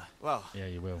harder. Well, yeah,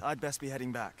 you will. I'd best be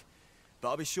heading back, but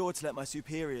I'll be sure to let my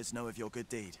superiors know of your good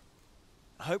deed.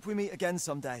 I hope we meet again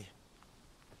someday.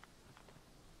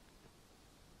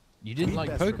 You didn't like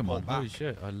Pokemon? Holy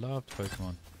shit, I loved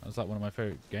Pokemon. That was like one of my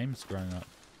favorite games growing up.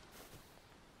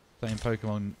 Playing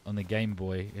Pokemon on the Game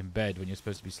Boy in bed when you're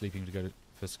supposed to be sleeping to go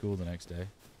for school the next day.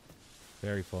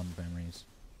 Very fond memories.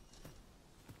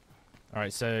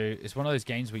 Alright, so it's one of those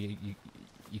games where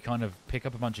you kind of pick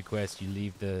up a bunch of quests, you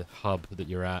leave the hub that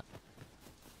you're at.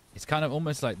 It's kind of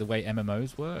almost like the way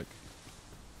MMOs work,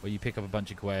 where you pick up a bunch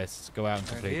of quests, go out and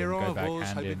complete them, go back,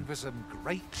 hand in. Hoping for some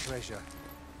great treasure.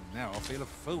 Now I feel a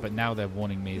fool. But now they're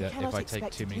warning me that if I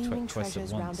take too many quests at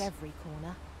once, every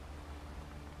corner.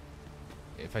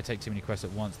 if I take too many quests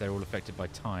at once, they're all affected by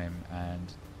time,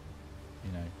 and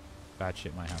you know, bad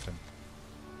shit might happen.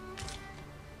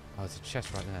 Oh, there's a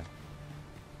chest right there.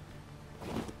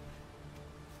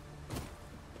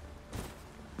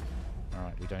 All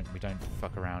right, we don't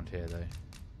fuck around here though.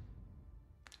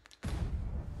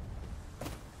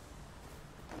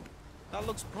 That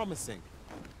looks promising.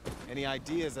 Any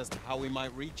ideas as to how we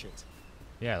might reach it?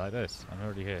 Yeah, like this. I'm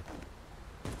already here.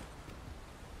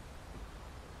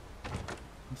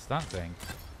 What's that thing?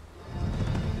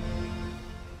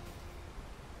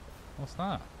 What's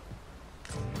that?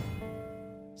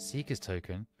 Seeker's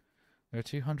token. There are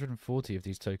 240 of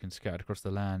these tokens scattered across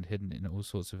the land, hidden in all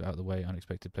sorts of out-of-the-way,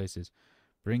 unexpected places.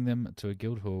 Bring them to a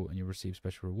guild hall and you'll receive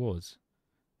special rewards.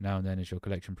 Now and then as your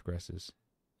collection progresses.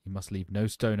 You must leave no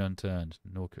stone unturned.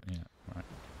 Nor yeah, right.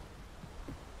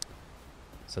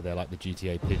 So they're like the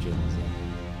GTA pigeons.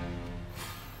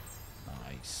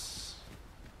 Nice.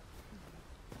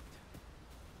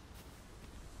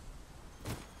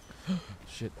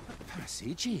 Shit. A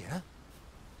passage here?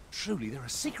 Truly, there are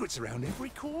secrets around every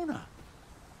corner.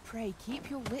 Pray, keep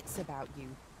your wits about you.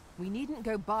 We needn't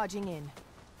go barging in.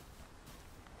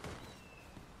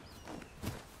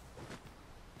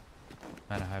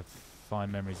 And I have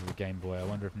fine memories of the Game Boy. I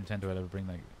wonder if Nintendo will ever bring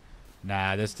that.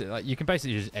 Nah, there's like you can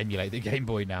basically just emulate the Game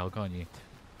Boy now, can't you?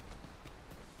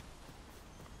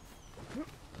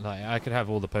 Like I could have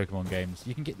all the Pokemon games.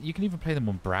 You can even play them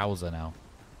on browser now.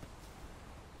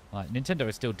 Like Nintendo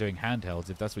is still doing handhelds,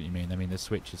 if that's what you mean. I mean, the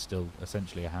Switch is still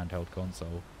essentially a handheld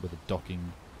console with a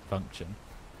docking function.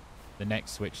 The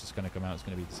next Switch that's going to come out is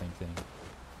going to be the same thing.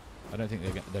 I don't think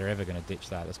they're ever going to ditch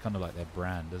that. That's kind of like their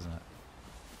brand, isn't it?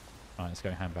 Alright, let's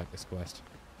go hand back this quest.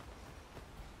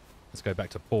 Let's go back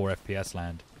to poor FPS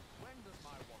land.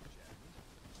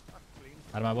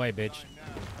 Out of my way, bitch.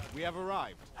 We have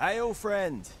arrived. Hail,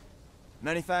 friend.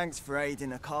 Many thanks for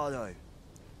aiding Ocado.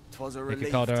 'Twas a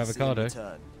relief Ocado, to see him avocado.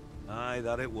 return. Aye,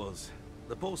 that it was.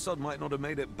 The poor sod might not have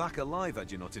made it back alive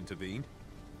had you not intervened.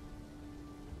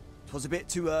 'Twas a bit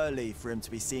too early for him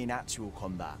to be seeing actual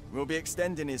combat. We'll be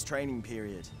extending his training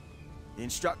period. The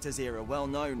instructors here are well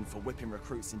known for whipping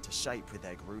recruits into shape with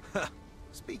their group.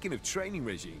 Speaking of training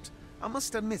regimes, I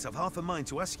must admit I've half a mind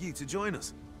to ask you to join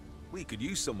us. We could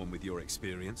use someone with your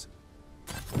experience.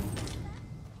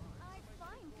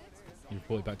 You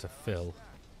brought it back to Phil.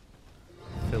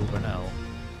 Phil Burnell.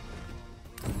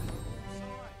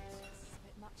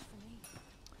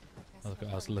 Oh, look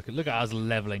at us! Look at us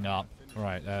leveling up.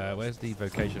 Right, where's the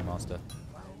vocation master?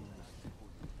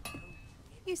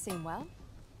 You seem well.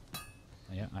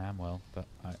 Yeah, I am well, but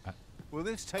I Will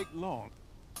this take long?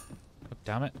 God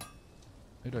damn it!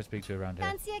 Who do I speak to around here?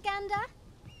 Fancy a gander?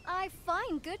 I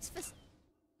find goods for...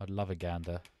 I'd love a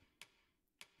gander.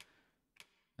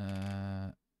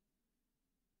 I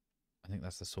think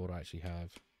that's the sword I actually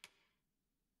have.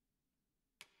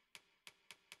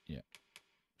 Yeah.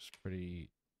 It's pretty...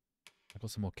 I've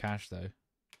got some more cash, though.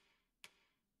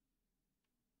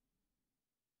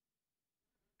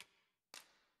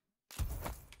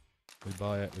 We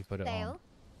buy it, we put it on.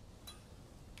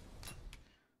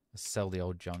 Let's sell the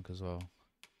old junk as well.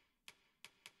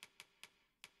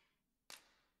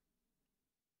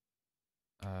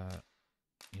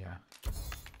 Yeah.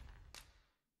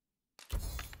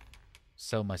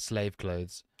 Sell my slave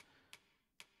clothes.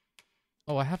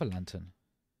 Oh, I have a lantern.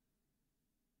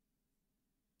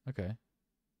 Okay.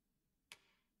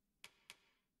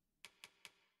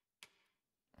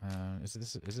 Is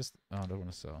this? Oh, I don't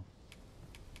want to sell.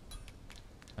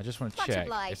 I just want to check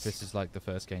if this is like the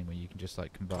first game where you can just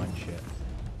like combine shit.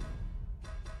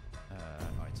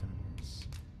 Items.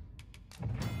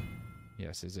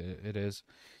 Yes, it is.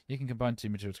 You can combine two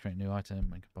materials to create a new item.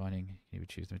 When combining, you would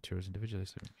choose the materials individually.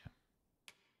 So, yeah.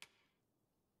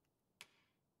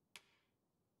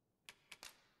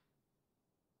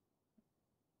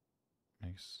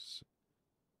 Makes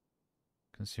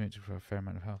consume it for a fair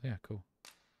amount of health. Yeah, cool.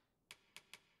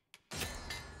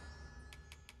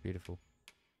 Beautiful.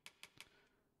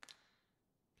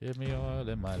 Give me oil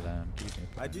in my lamp.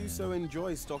 I do so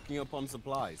enjoy stocking up on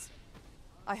supplies.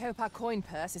 I hope our coin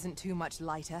purse isn't too much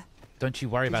lighter. Don't you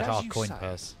worry about our coin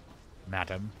purse,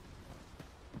 madam.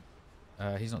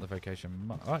 He's not the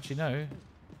vocation. Oh, actually, no.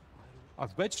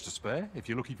 I've beds to spare if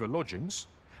you're looking for lodgings.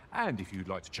 And if you'd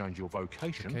like to change your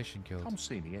vocation guild. Come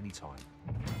see me anytime.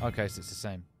 Okay, so it's the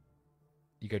same.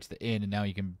 You go to the inn and now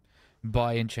you can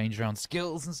buy and change around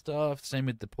skills and stuff. Same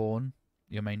with the pawn,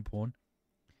 your main pawn.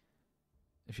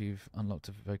 If you've unlocked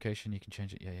a vocation, you can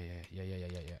change it.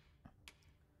 Yeah.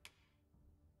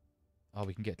 Oh,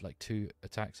 we can get like 2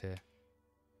 attacks here.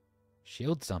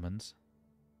 Shield summons.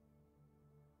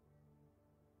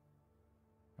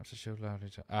 What's a shield loudly?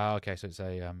 Ah, okay, so it's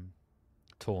a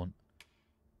taunt.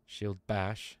 Shield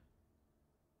bash.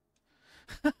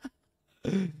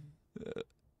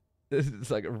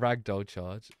 It's like a ragdoll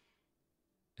charge.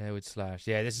 Airwood slash.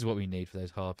 Yeah, this is what we need for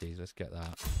those harpies. Let's get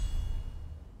that.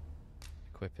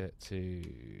 Equip it to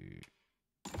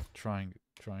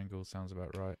triangle. Sounds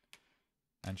about right.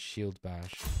 And shield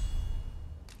bash.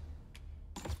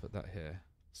 Let's put that here.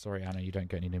 Sorry, Anna, you don't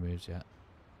get any new moves yet.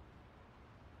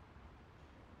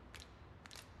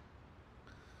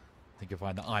 I think you'll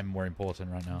find that I'm more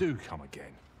important right now. Do come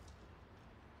again.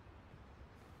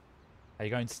 How you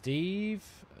going, Steve?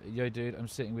 Yo, dude, I'm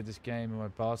sitting with this game in my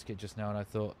basket just now, and I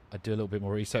thought I'd do a little bit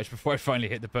more research before I finally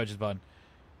hit the purchase button.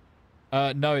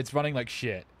 No, it's running like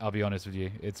shit, I'll be honest with you.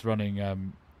 It's running,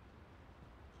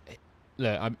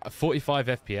 look, I'm 45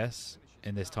 FPS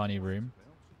in this tiny room.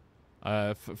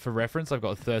 For reference, I've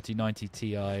got a 3090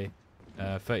 Ti,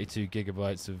 32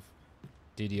 gigabytes of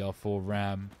DDR4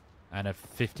 RAM, and a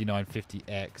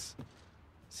 5950X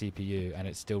CPU, and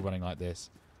it's still running like this.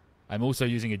 I'm also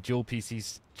using a dual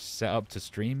PC setup to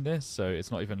stream this, so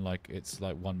it's not even like it's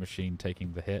like one machine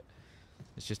taking the hit.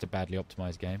 It's just a badly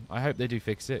optimized game. I hope they do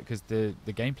fix it, because the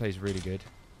gameplay is really good.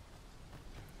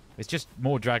 It's just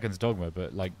more Dragon's Dogma,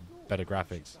 but like better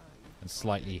graphics and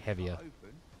slightly heavier.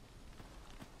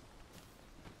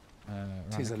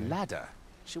 Tis a ladder.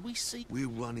 Shall we see? We're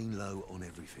running low on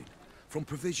everything, from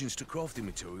provisions to crafting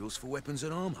materials for weapons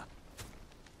and armor.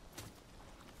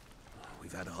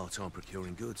 We've had a hard time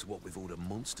procuring goods, what with all the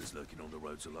monsters lurking on the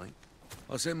roads of late.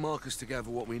 I sent Marcus to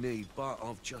gather what we need, but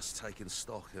I've just taken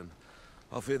stock, and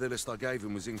I fear the list I gave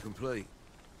him was incomplete.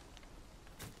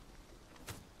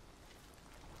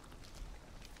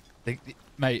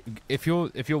 Mate, if you're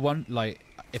one, like,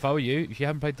 if I were you, if you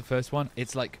haven't played the first one,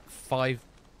 it's like $5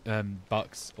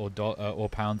 or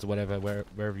pounds or whatever,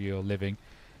 wherever you're living.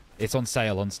 It's on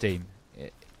sale on Steam.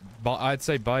 But I'd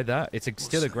say buy that. It's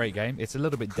still a great game. It's a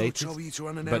little bit dated,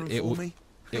 but it will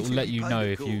let you know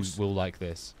if you will like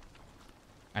this.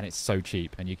 And it's so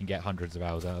cheap, and you can get hundreds of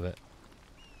hours out of it.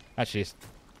 Actually,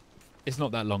 it's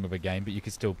not that long of a game, but you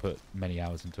can still put many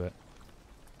hours into it.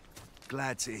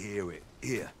 Glad to hear it.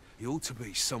 Here, he ought to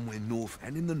be somewhere north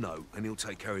and in the know, and he'll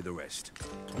take care of the rest.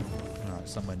 Alright,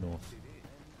 somewhere north.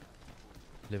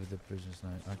 Live with the prisoner's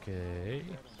note. Okay.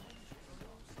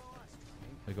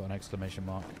 We got an exclamation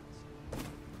mark.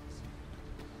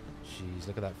 Jeez,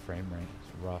 look at that frame rate. It's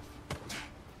rough.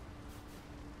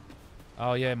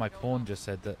 Oh yeah, my pawn just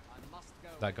said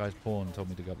that guy's pawn told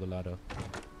me to go up the ladder.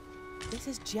 This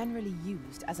is generally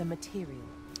used as a material.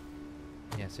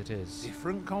 Yes, it is.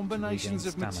 Different combinations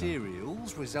of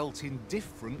materials result in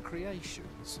different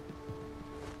creations.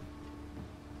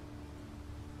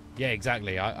 Yeah,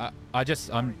 exactly.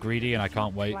 I'm greedy and I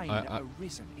can't wait. I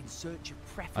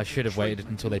should have waited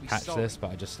until they patched this,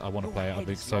 but I want to play it.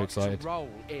 I'm so excited.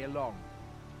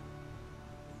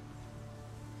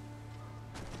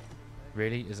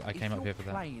 Really? I came up here for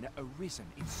that. Arisen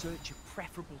in search of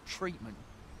preferable treatment.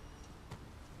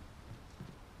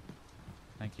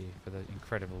 Thank you for the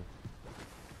incredible.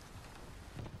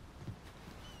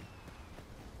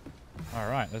 All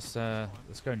right, let's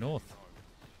go north.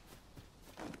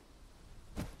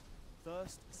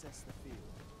 First, assess the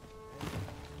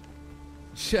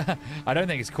field. I don't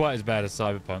think it's quite as bad as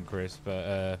Cyberpunk, Chris,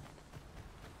 but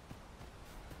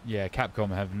Yeah, Capcom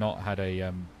have not had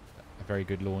a very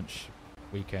good launch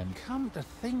weekend. Come to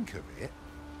think of it,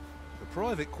 the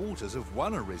private quarters of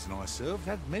one arisen I served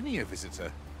had many a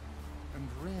visitor, and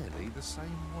rarely the same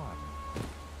one.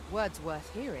 Words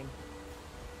worth hearing.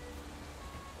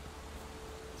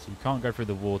 So you can't go through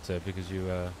the water because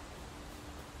you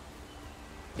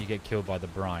get killed by the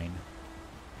brine.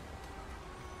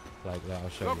 Like that, I'll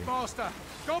show you. Master,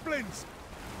 goblins!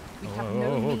 We have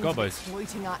no means of gobos.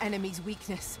 exploiting our enemy's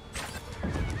weakness.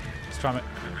 Let's try it.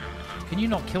 Can you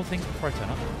not kill things before I turn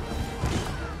up?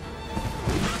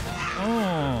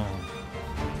 Oh.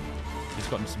 He's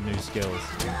gotten some new skills.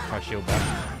 Try shield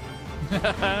bash.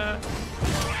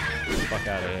 Fuck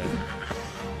out of here.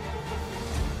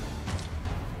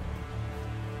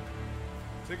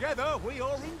 Together we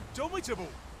are indomitable.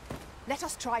 Let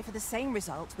us try for the same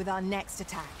result with our next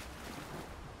attack.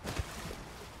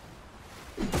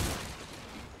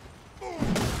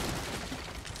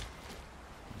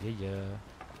 Yeah.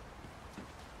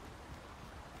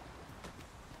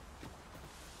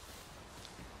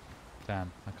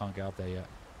 Damn, I can't get up there yet.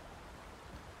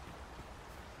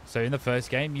 So in the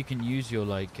first game, you can use your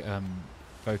like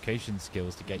vocation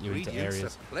skills to get you into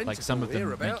areas. Like some of them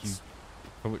make you.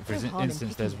 For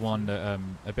instance, there's one that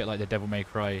a bit like the Devil May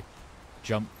Cry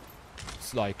jump.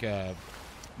 It's like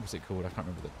what's it called? I can't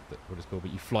remember what it's called.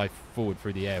 But you fly forward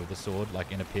through the air with a sword,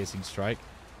 like in a piercing strike.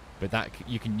 But that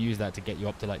you can use that to get you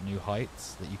up to like new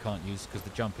heights that you can't use because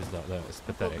the jump is like that. It's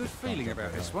pathetic. I've got a good feeling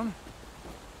about this one.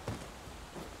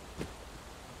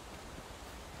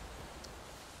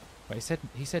 But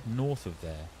he said north of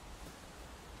there.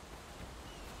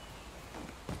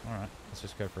 All right, let's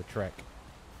just go for a trek.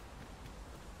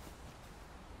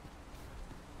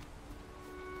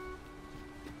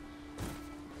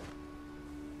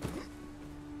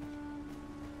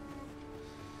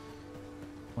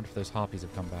 Wonder if those harpies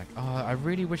have come back. Oh, I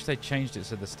really wish they changed it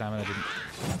so the stamina didn't.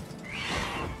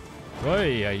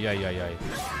 Oi, ay.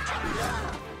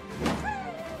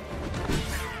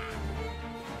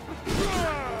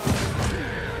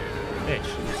 Bitch.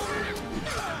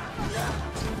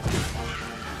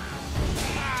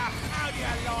 How do you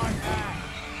like that?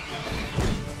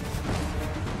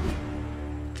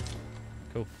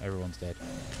 Cool, everyone's dead.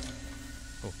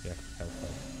 Oh, yeah, health.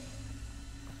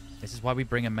 This is why we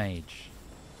bring a mage.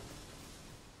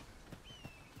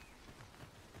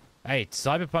 Hey,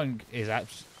 Cyberpunk is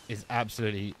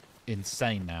absolutely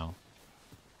insane now.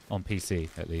 On PC,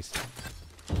 at least.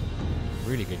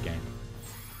 Really good game.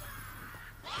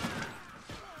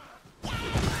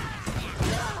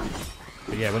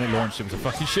 But yeah, when it launched, it was a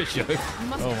fucking shit show.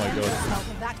 Oh my god.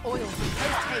 That oil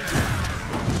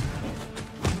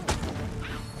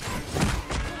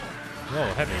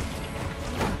Whoa, heavy.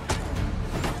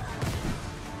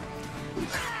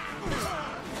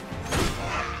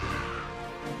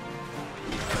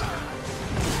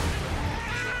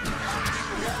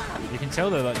 You can tell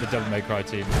that like the Devil May Cry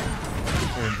team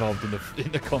are involved in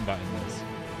the combat in this.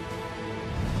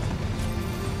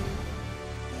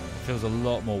 It feels a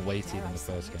lot more weighty than the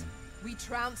first game. We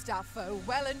trounced our foe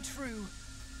well and true.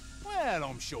 Well,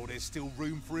 I'm sure there's still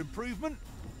room for improvement.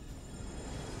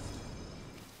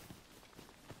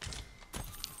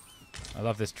 I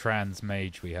love this trans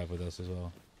mage we have with us as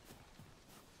well.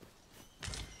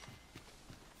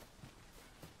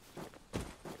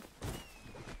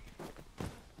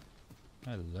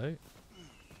 Hello.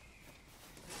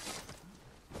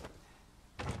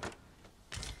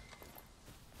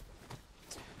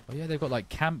 Oh yeah, they've got like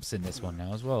camps in this one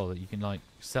now as well that you can like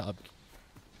set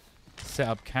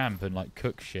up camp and like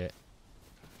cook shit.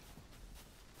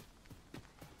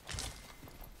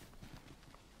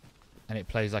 And it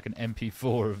plays like an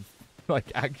MP4 of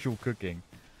like actual cooking.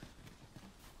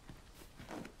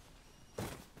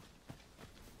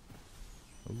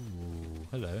 Ooh,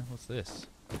 hello, what's this?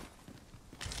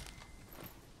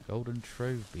 Golden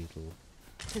Trove Beetle.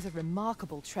 'Tis a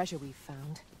remarkable treasure we've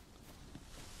found.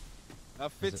 A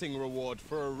fitting reward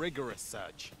for a rigorous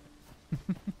search.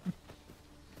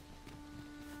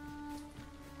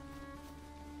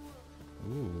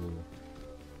 Ooh.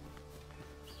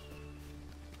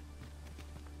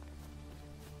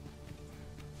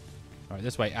 Alright,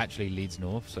 this way actually leads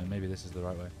north, so maybe this is the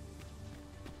right way.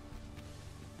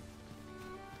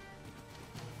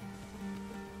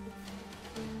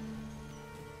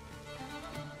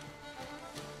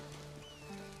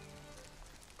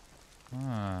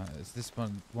 Ah, is this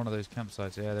one of those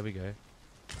campsites? Yeah, there we go.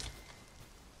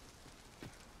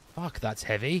 Fuck, that's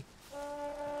heavy.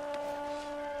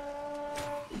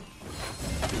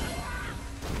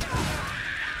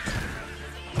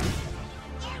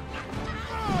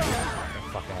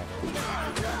 Fuck out of here.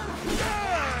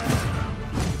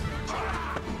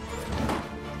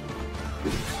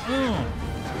 So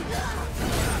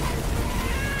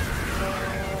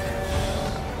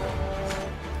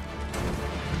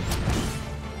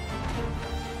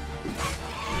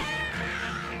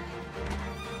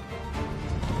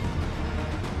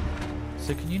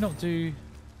can you not do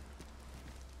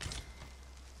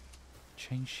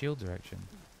change shield direction?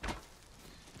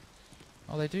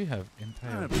 Oh, they do have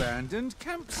impale. An abandoned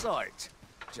campsite,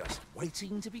 just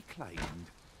waiting to be claimed.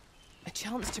 A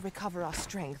chance to recover our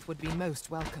strength would be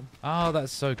most welcome. Oh,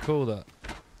 that's so cool.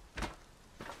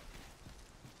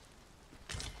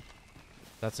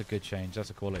 That's a good change. That's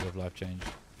a quality of life change.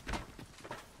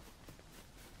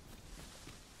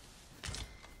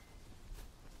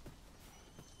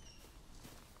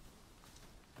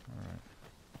 Alright.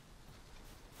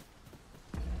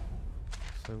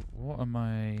 So what are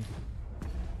my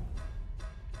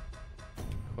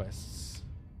quests?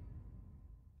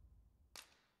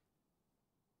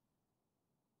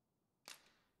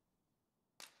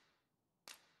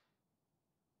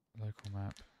 Local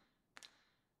map.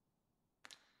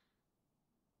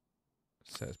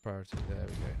 Set as priority. There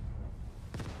we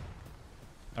go.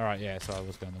 Alright, yeah, so I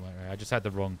was going the right way. I just had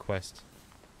the wrong quest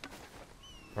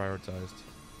prioritized.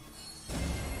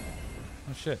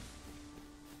 Oh shit.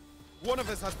 One of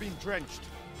us has been drenched.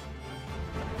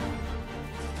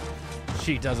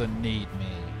 She doesn't need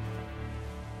me.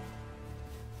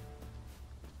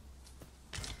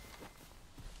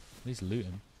 At least loot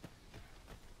him.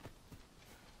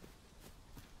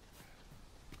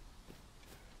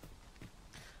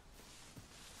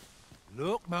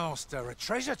 Look, Master, a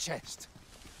treasure chest.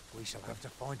 We shall have to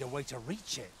find a way to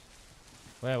reach it.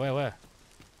 Where? Holy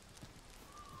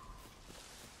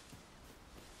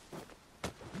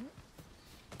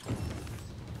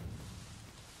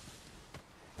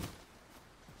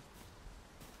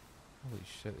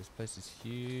shit, this place is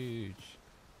huge.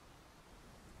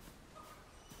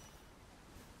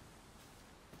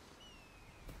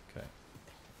 Okay.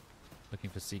 Looking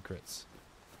for secrets.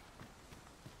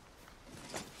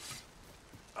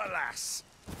 Alas,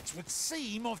 it would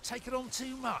seem I've taken on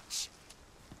too much.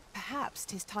 Perhaps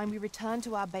 'tis time we returned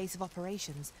to our base of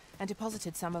operations and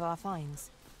deposited some of our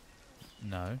finds.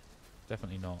 No,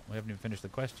 definitely not. We haven't even finished the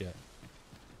quest yet.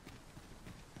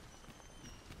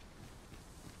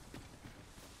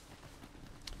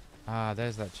 Ah,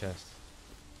 there's that chest.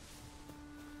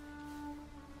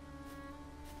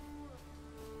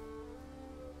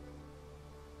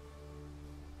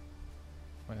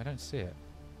 Wait, I don't see it.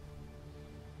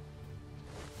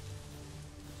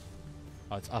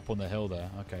 Oh, it's up on the hill there.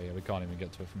 Okay, yeah, we can't even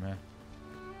get to it from here.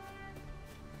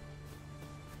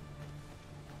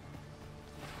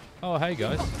 Oh, hey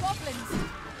guys. Goblins!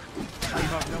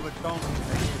 They've up no advantage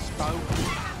against this foe.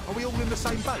 Are we all in the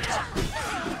same boat?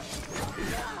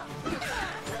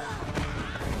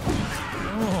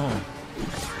 Oh.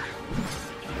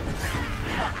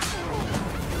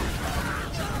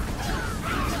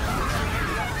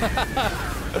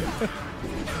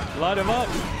 Light him up!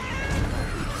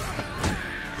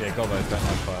 Yeah, Gobbo's don't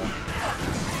have fire.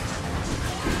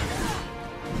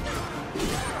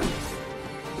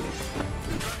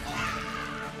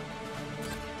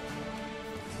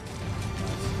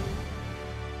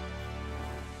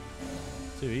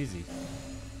 Too easy.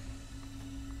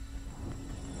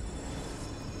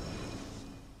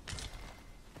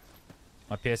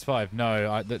 My PS5?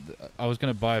 No, I was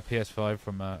going to buy a PS5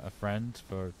 from a friend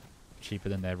for cheaper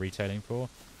than they're retailing for,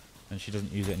 and she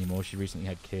doesn't use it anymore. She recently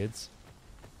had kids.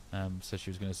 So she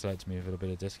was going to sell it to me with a little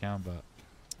bit of discount, but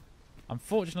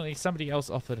unfortunately somebody else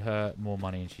offered her more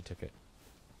money and she took it.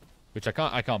 Which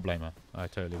I can't blame her. I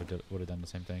totally would have done the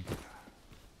same thing.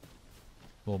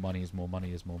 More money is more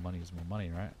money is more money is more money,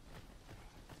 right?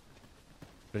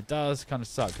 But it does kind of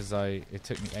suck because it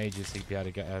took me ages to be able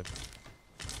to get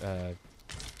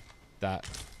that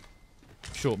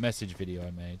short message video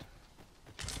I made,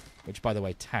 which by the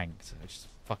way tanked, which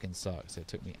fucking sucks. It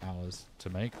took me hours to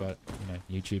make, but you know,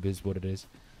 YouTube is what it is.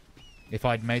 If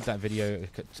I'd made that video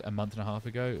a month and a half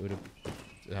ago, it would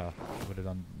have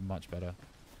done much better.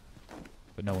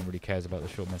 But no one really cares about the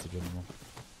short message anymore.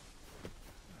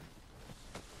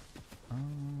 I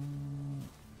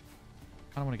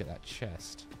kind of want to get that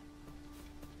chest.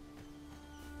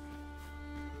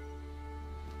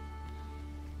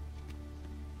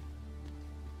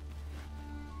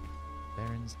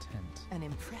 Baron's tent. An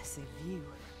impressive view.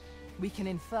 We can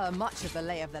infer much of the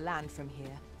lay of the land from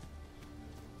here.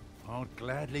 I'd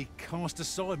gladly cast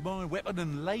aside my weapon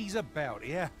and laze about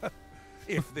here,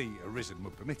 if the Arisen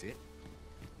would permit it.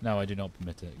 No, I do not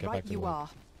permit it. Get right back to you work. are.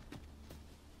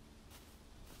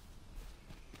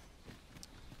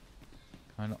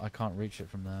 I can't reach it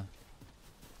from there.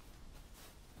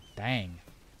 Dang.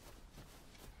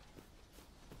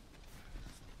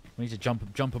 We need to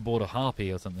jump aboard a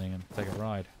harpy or something and take a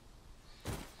ride.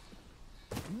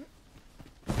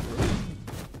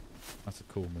 That's a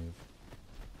cool move.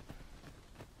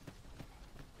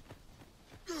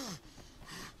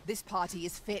 This party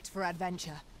is fit for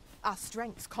adventure. Our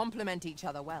strengths complement each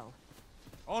other well.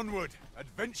 Onward!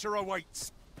 Adventure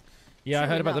awaits! Yeah, I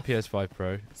True heard about the enough. PS5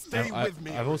 Pro. Stay with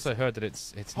me, I've also heard that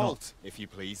it's Halt, not, if you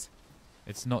please.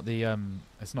 it's not the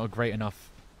it's not great enough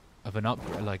of an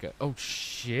upgrade. Like, oh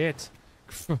shit,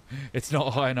 it's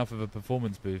not high enough of a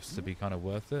performance boost to be kind of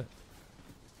worth it.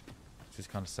 Which is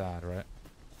kind of sad, right?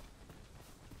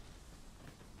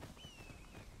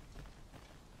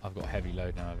 I've got heavy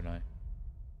load now, haven't I?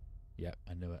 Yep,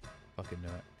 I knew it. Fucking knew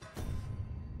it.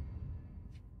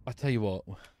 I tell you what,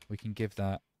 we can give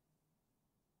that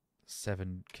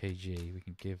 7 kg. We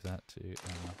can give that to. There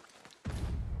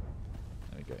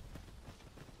we go.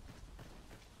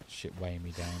 Shit weighing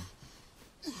me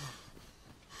down.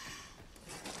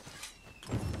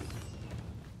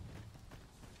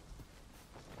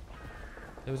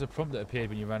 There was a prompt that appeared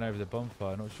when you ran over the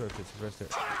bonfire. Not sure if it's addressed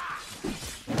it.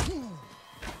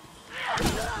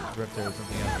 Reptile or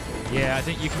something else. Yeah, I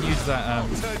think you can use that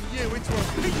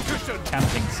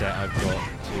camping set I've got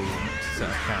to set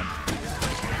up camp.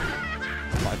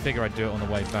 But I figure I'd do it on the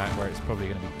way back where it's probably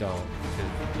going to be dark.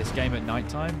 Because this game at night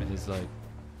time is like,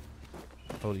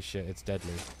 holy shit, it's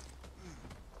deadly.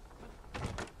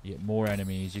 You get more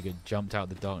enemies, you get jumped out of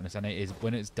the darkness, and it is,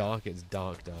 when it's dark, you know,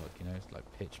 it's like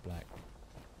pitch black.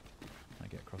 Can I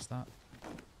get across that?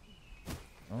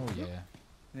 Oh yeah.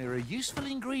 There are useful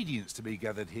ingredients to be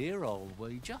gathered here, I'll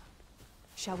wager.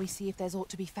 Shall we see if there's aught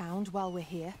to be found while we're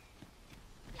here?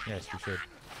 Yes, we should.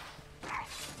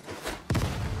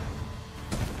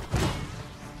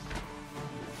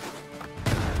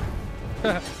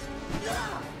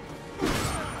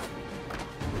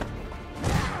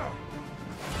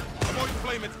 Avoid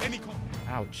flame at any cost.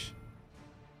 Ouch.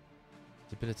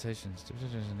 Debilitations.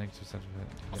 Debilitations negative side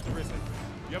effect. Master Risen,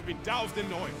 you have been doused in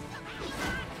oil.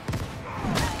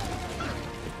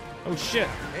 Oh shit!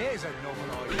 Here's a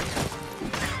novel idea.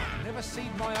 Never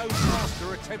seen my own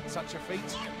master attempt such a feat.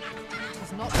 It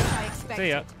was not what I expected. See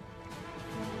ya.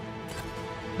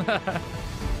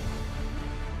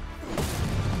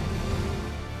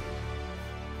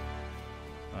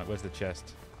 Alright, where's the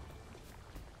chest?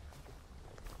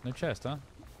 No chest, huh?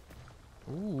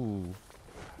 Ooh.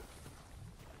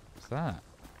 What's that?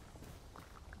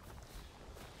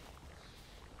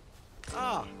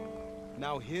 Ah,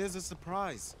 now here's a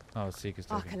surprise. Oh, Seeker's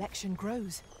Our token. collection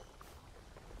grows.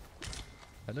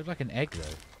 That looked like an egg,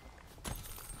 though.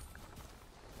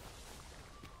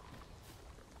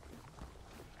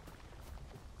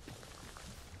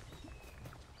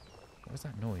 What was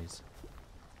that noise?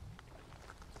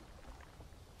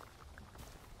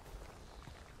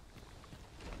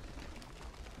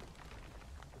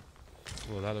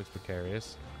 Well, that looks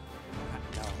precarious.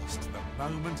 At last, the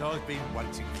moment I've been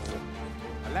waiting for.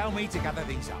 Allow me to gather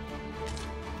these up.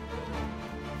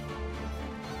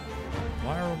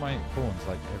 Why are all my pawns,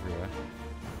 like, everywhere?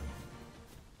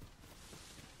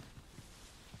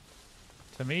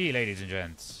 To me, ladies and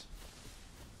gents.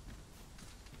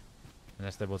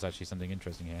 Unless there was actually something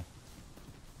interesting here.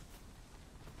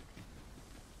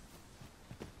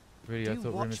 Really, I Do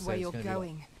thought watch where you're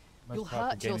going. You'll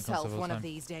hurt yourself one of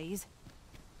these days.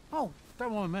 Oh,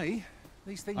 don't mind me.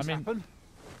 These things happen.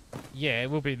 Yeah, it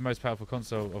will be the most powerful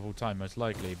console of all time, most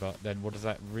likely. But then, what does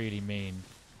that really mean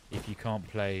if you can't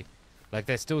play? Like,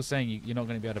 they're still saying you're not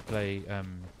going to be able to play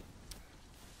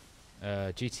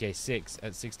GTA 6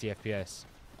 at 60 FPS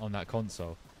on that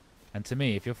console. And to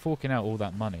me, if you're forking out all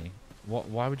that money,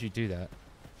 why would you do that?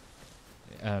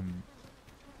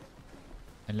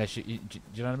 Unless do you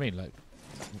know what I mean? Like,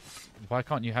 why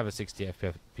can't you have a 60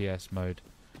 FPS mode?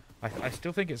 I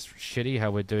still think it's shitty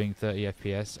how we're doing 30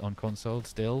 FPS on console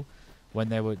still, when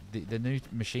there were the new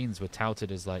machines were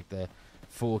touted as like the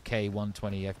 4K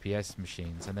 120 FPS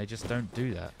machines, and they just don't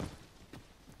do that.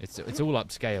 It's all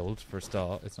upscaled for a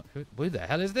start. It's not. Who the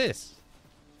hell is this?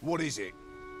 What is it?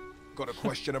 Got a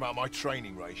question about my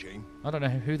training regime? I don't know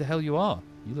who the hell you are.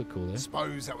 You look cool, though.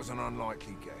 Suppose that was an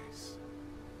unlikely guess.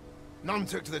 None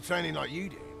took to the training like you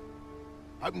did.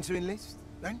 Hoping to enlist,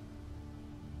 then?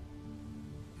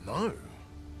 No.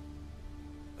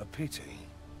 A pity.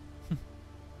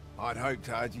 I'd hoped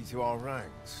to add you to our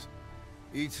ranks.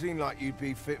 You'd seem like you'd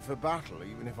be fit for battle,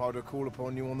 even if I were to call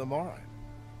upon you on the morrow.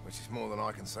 Which is more than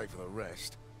I can say for the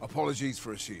rest. Apologies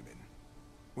for assuming.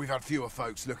 We've had fewer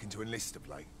folks looking to enlist of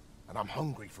late, and I'm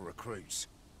hungry for recruits.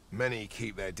 Many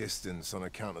keep their distance on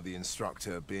account of the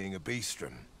instructor being a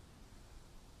beastron.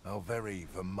 How very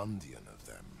Vermundian of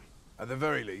them. At the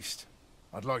very least,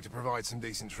 I'd like to provide some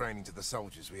decent training to the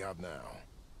soldiers we have now.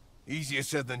 Easier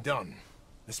said than done,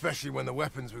 especially when the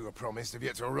weapons we were promised have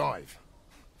yet to arrive.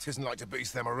 It isn't like to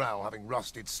boost their morale having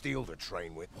rusted steel to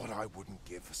train with. What I wouldn't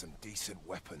give for some decent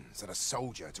weapons and a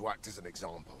soldier to act as an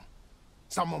example.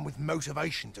 Someone with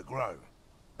motivation to grow.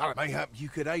 That mayhap you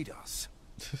could aid us.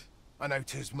 I know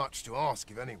 'tis much to ask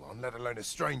of anyone, let alone a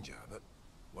stranger, but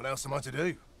what else am I to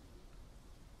do?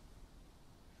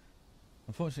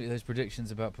 Unfortunately, those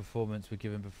predictions about performance were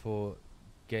given before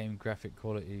game graphic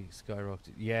quality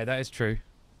skyrocketed. Yeah, that is true.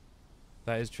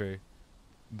 That is true.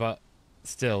 But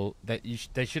still,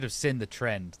 they should have seen the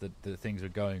trend that things were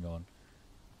going on.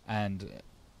 And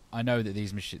I know that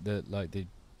these the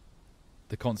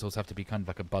consoles have to be kind of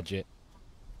like a budget,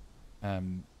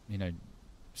 you know,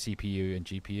 CPU and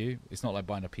GPU. It's not like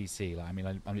buying a PC. Like, I mean,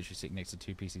 I'm literally sitting next to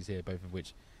two PCs here, both of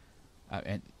which,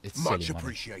 and it's much silly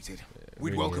appreciated. Money.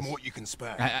 We'd Really welcome is. what you can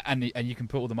spare. And you can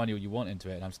put all the money you want into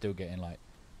it, and I'm still getting like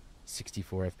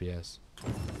 64 FPS.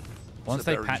 Once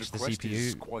they patch the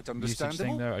CPU quite usage understandable.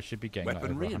 thing, though, I should be getting like, over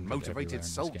Weaponry 100 and motivated everywhere in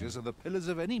this soldiers game. are the pillars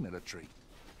of any military.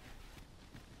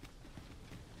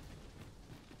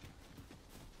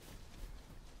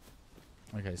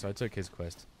 Okay, so I took his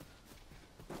quest.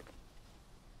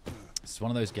 It's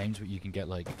one of those games where you can get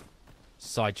like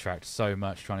sidetracked so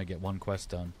much trying to get one quest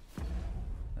done.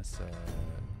 Let's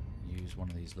use one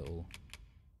of these little.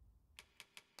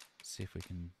 See if we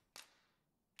can.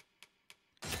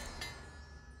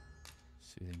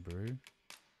 Soothing brew.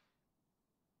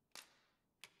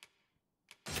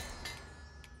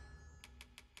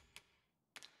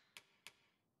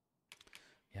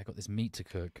 Yeah, I got this meat to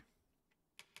cook.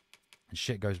 And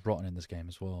shit goes rotten in this game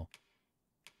as well.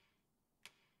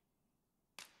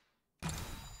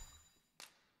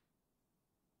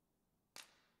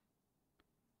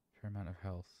 Fair amount of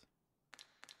health.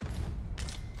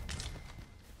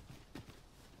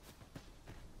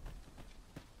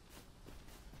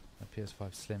 A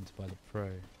PS5 Slim to buy the Pro.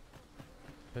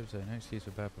 Hope so, no excuse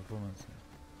for bad performance.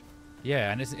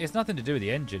 Yeah, and it's nothing to do with the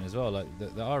engine as well. Like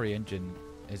the RE engine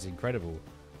is incredible.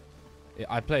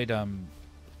 I played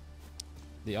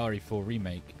the RE4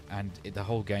 remake, and the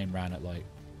whole game ran at like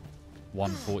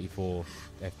 144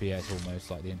 FPS almost,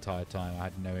 like the entire time. I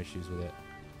had no issues with it.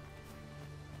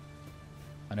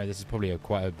 I know this is probably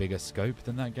quite a bigger scope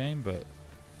than that game, but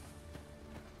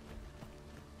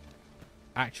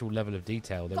actual level of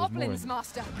detail, there Goblins, was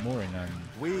Master. more in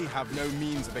We have no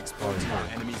means of exploiting our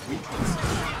enemy's weakness.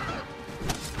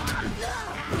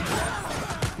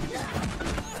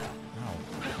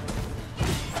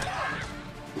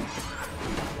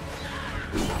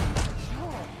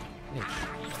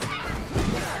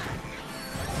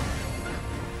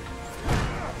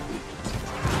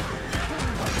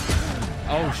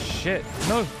 Oh shit!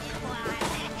 No!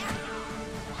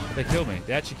 They killed me.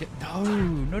 They actually killed. No!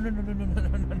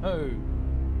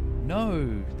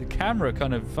 No! The camera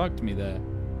kind of fucked me there.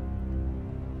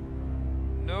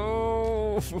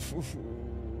 No!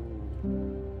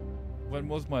 When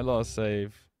was my last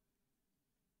save?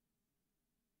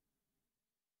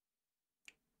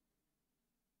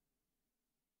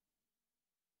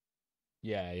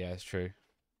 Yeah, it's true.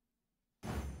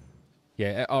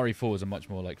 Yeah, RE4 is a much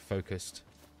more like focused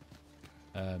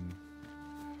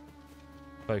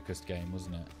game,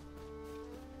 wasn't it?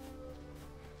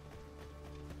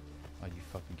 Are you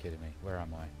fucking kidding me? Where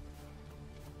am I?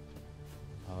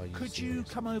 Are you Could serious? you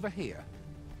come over here?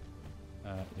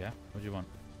 Yeah. What do you want?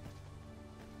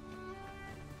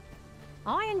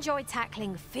 I enjoy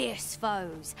tackling fierce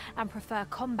foes and prefer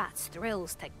combat's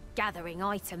thrills to gathering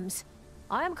items.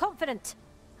 I am confident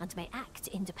and may act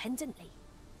independently.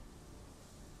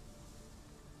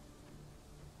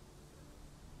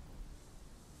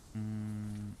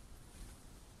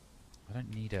 I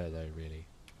don't need her though, really.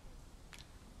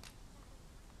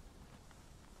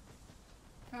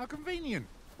 How convenient.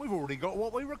 We've already got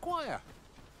what we require.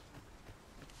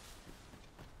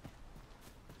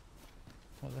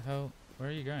 What the hell? Where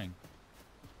are you going?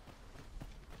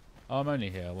 Oh, I'm only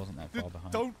here. I wasn't that far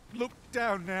behind. Don't look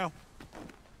down now.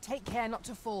 Take care not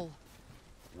to fall.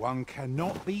 One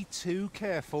cannot be too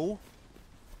careful.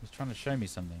 He was trying to show me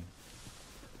something.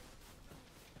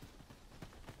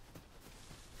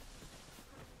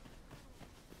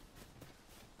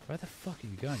 Where the fuck are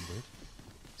you going,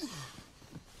 dude?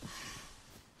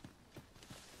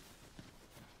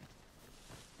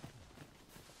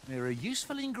 There are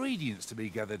useful ingredients to be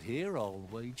gathered here, I'll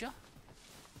wager.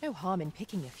 No harm in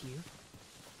picking a few.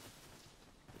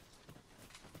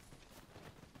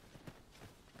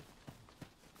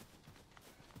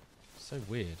 So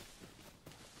weird.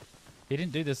 He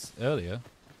didn't do this earlier.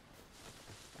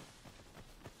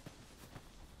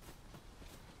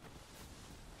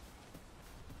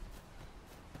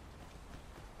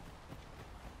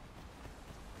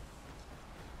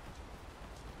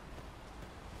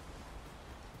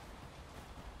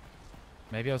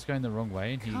 Maybe I was going the wrong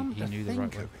way and he knew the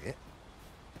right way. It,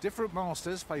 different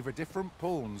masters favour different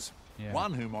pawns. Yeah.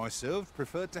 One whom I served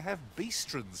preferred to have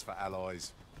beastrons for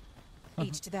allies.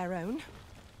 Each to their own.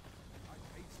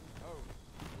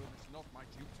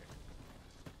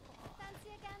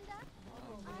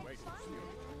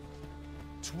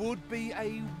 T'would be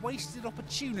a wasted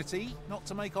opportunity not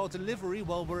to make our delivery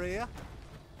while we're here.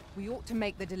 We ought to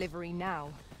make the delivery now,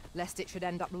 lest it should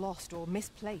end up lost or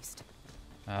misplaced.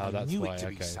 Oh, that's why,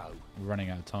 okay. We're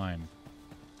running out of time.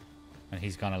 And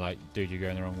he's kind of like, dude, you're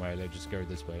going the wrong way, let's just go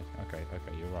this way. Okay,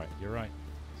 you're right.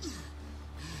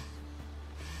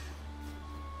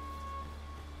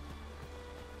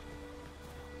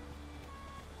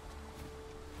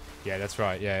 Yeah, that's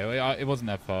right, yeah, it wasn't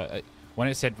that far. When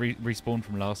it said respawn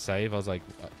from last save, I was like,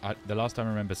 the last time I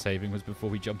remember saving was before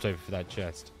we jumped over for that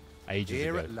chest. Ages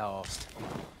ago. Here at last.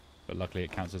 But luckily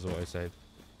it counts as autosave.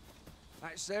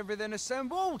 That's everything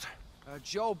assembled. A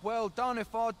job well done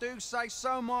if I do say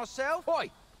so myself.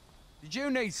 Oi! Did you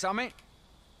need something?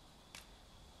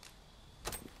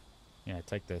 Yeah,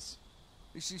 take this.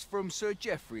 This is from Sir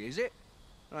Geoffrey, is it?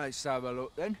 Let's have a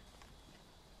look then.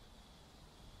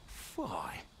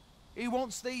 Why? He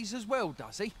wants these as well,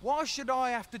 does he? Why should I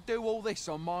have to do all this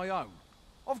on my own?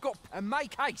 I've got... And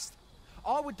make haste!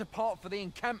 I would depart for the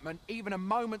encampment even a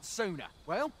moment sooner.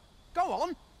 Well, go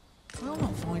on. We'll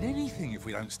not find anything if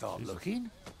we don't start looking.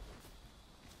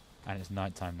 And it's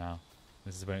night time now.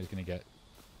 This is when it's going to get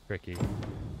tricky.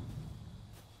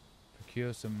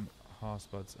 Procure some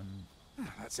harsbuds and...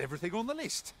 That's everything on the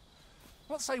list.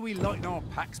 What say we lighten our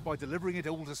packs by delivering it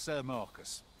all to Sir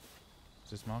Marcus?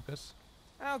 Is this Marcus?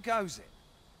 How goes it?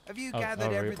 Have you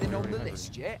gathered everything on the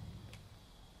list yet?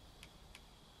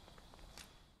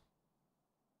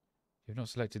 You've not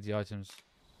selected the items.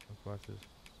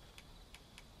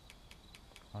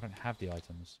 I don't have the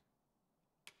items.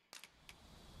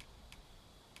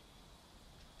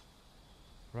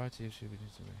 Variety of should be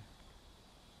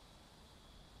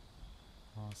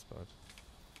Harspud.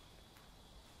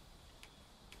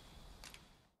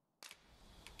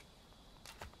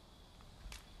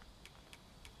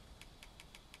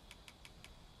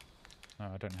 No,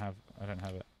 I don't have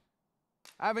it.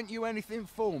 Haven't you anything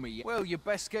for me yet? Well, you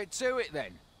best get to it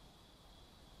then.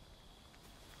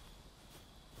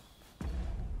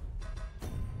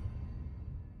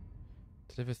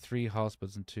 Deliver 3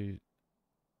 harsbuds and 2.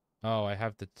 Oh, I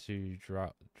have the 2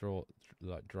 draft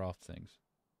things.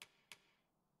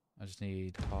 I just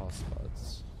need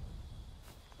harsbuds.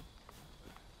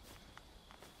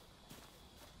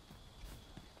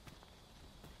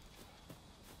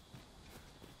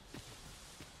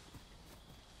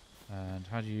 And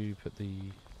how do you put the...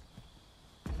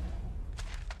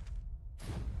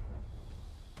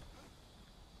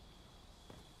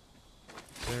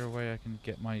 Is there a way I can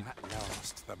get my... At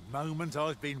last, the moment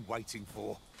I've been waiting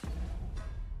for.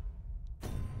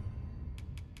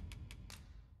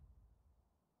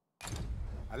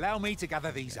 Allow me to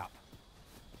gather these up.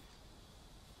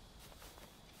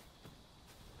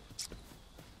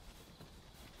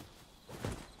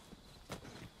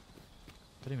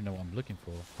 I don't even know what I'm looking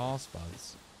for.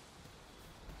 Harsbuds.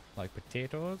 Like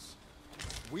potatoes?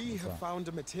 We have found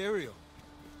a material.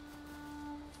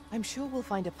 I'm sure we'll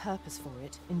find a purpose for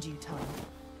it in due time.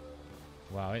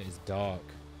 Wow, it is dark.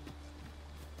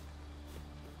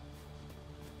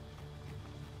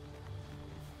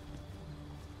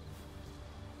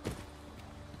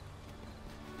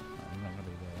 I'm not gonna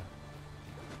be there.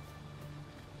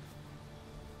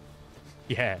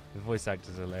 Yeah, the voice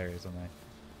actors are hilarious, aren't they?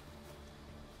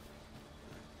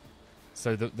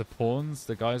 So the pawns,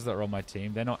 the guys that are on my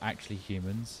team, they're not actually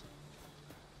humans.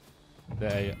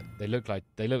 They look like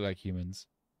humans.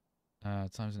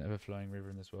 Time's an ever-flowing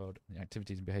river in this world. The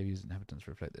activities and behaviours of inhabitants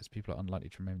reflect this. People are unlikely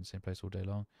to remain in the same place all day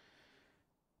long.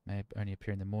 May only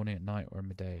appear in the morning, at night, or in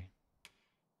midday.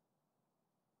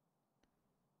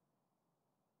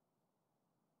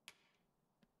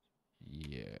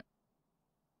 Yeah.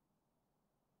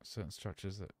 Certain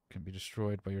structures that can be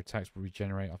destroyed by your attacks will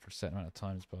regenerate after a certain amount of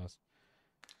time has passed.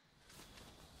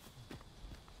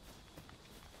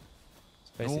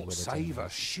 Naught save a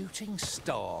shooting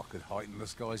star could heighten the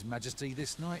sky's majesty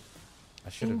this night. I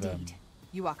should have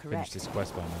you are correct. finished this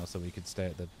quest by now so we could stay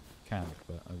at the camp,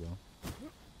 but oh well.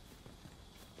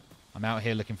 I'm out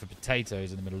here looking for potatoes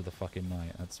in the middle of the fucking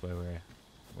night. That's where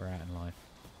we're at in life.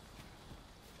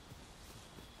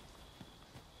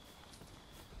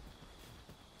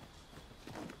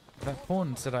 That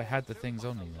pawn said I had the things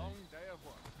on me, though.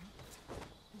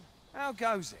 How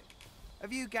goes it?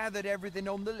 Have you gathered everything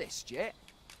on the list yet?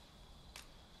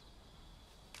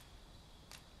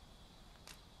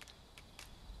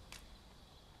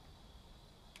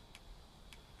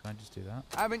 Can I just do that?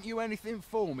 Haven't you anything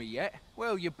for me yet?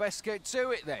 Well, you best get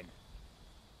to it then.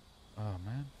 Oh,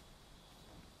 man.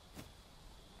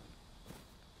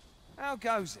 How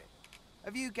goes it?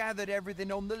 Have you gathered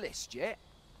everything on the list yet?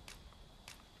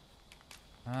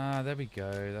 Ah, there we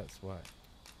go. That's why.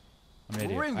 I'm an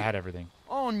idiot. Brilliant. I had everything.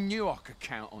 I knew I could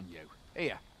count on you.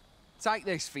 Here, take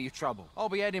this for your trouble. I'll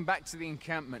be heading back to the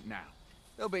encampment now.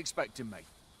 They'll be expecting me.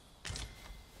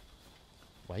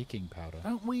 Waking powder.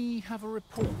 Don't we have a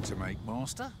report to make,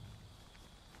 Master?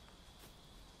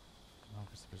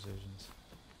 Marcus Precisions.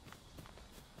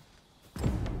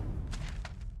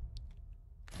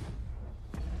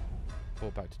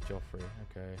 Report back to Joffrey.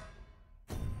 Okay.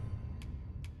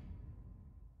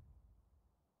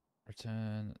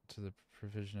 Return to the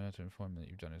provisioner to inform him that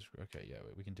you've done his... Okay, yeah,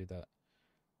 we can do that.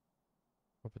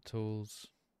 Proper tools.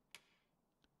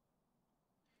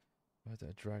 Whether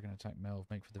a dragon attack Melv,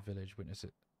 make for the village, witness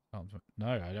it. Oh, no,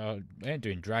 I ain't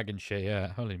doing dragon shit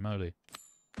yet. Holy moly.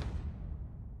 Should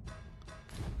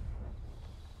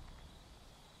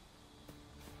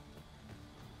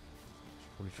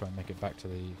probably try and make it back to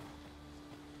the...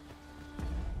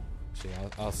 Actually,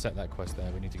 I'll set that quest there.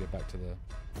 We need to get back to the...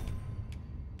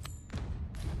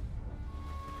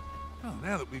 Oh,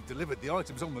 now that we've delivered the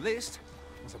items on the list,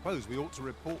 I suppose we ought to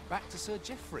report back to Sir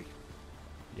Geoffrey.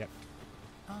 Yep.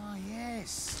 Ah,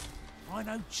 yes. I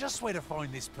know just where to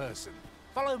find this person.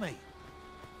 Follow me.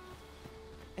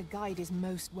 A guide is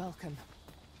most welcome.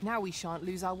 Now we shan't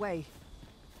lose our way.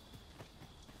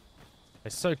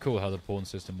 It's so cool how the pawn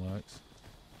system works.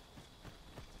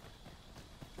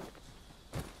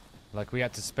 Like, we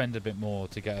had to spend a bit more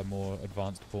to get a more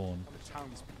advanced pawn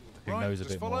who knows a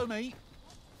bit more. Follow me.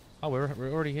 Oh, we're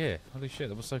already here. Holy shit,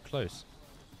 that was so close.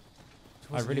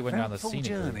 I really went down the scenic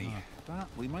journey, but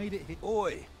we made it here.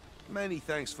 Oi, many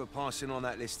thanks for passing on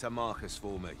that list to Marcus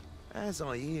for me. As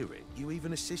I hear it, you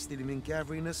even assisted him in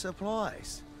gathering the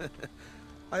supplies.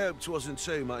 I hope 'twasn't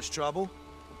too much trouble.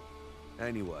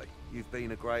 Anyway, you've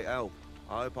been a great help.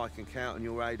 I hope I can count on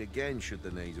your aid again should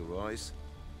the need arise.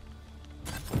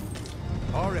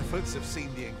 Our efforts have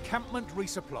seen the encampment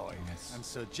resupplied, and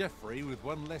Sir Geoffrey with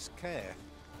one less care.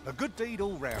 A good deed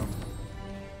all round.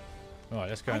 Alright,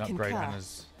 let's go and upgrade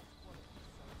Anna's.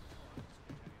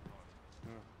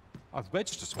 I've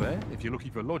beds to spare if you're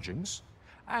looking for lodgings.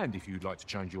 And if you'd like to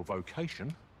change your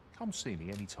vocation, come see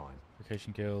me anytime.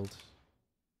 Vocation Guild.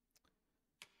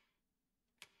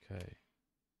 Okay.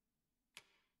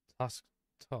 Toss.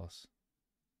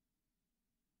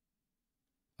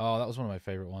 Oh, that was one of my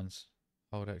favourite ones.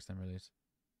 Hold X then release.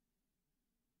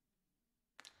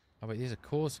 Oh wait, these are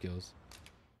core skills.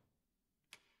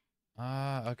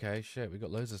 Ah, okay, shit. We've got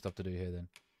loads of stuff to do here then.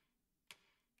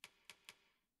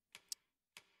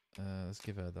 Let's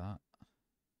give her that.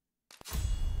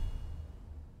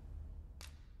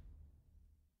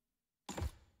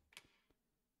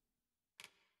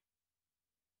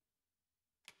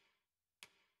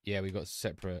 Yeah, we got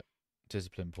separate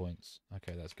discipline points.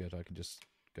 Okay, that's good. I can just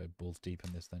go balls deep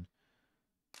in this then.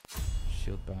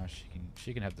 Shield bash.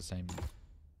 She can have the same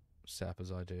setup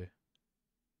as I do.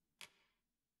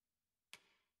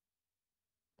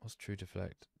 What's true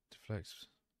deflect? Deflects.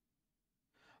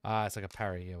 Ah, it's like a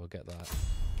parry. Yeah, we'll get that.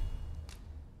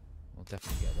 We'll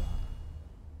definitely get that.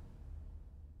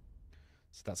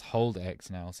 So that's hold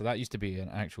X now. So that used to be an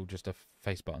actual just a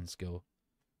face button skill.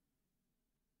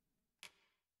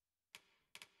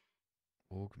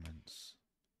 Augments.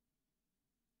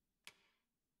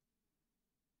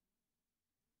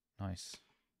 Nice.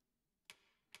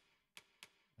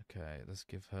 Okay, let's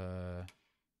give her...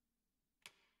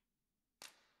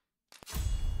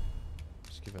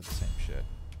 Just give her the same shit.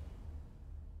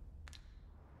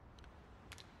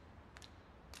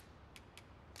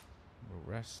 We'll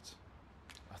rest.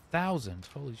 1,000?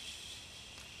 Holy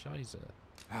shizer.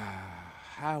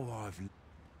 How I've...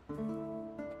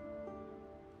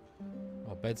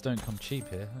 Oh, beds don't come cheap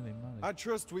here. Holy moly. I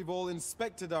trust we've all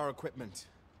inspected our equipment.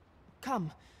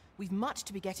 Come, we've much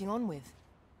to be getting on with.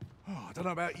 Oh, I don't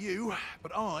know about you,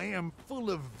 but I am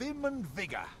full of vim and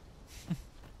vigour.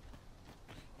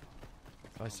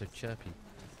 Guy's so chirpy.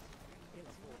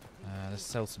 Let's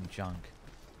sell some junk.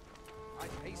 I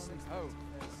hasten home.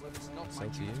 Well, it's not Sell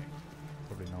to you?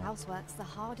 Probably not. Housework's the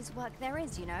hardest work there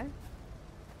is, you know.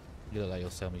 You look like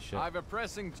you'll sell me shit. I've a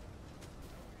pressing...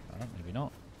 Maybe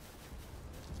not.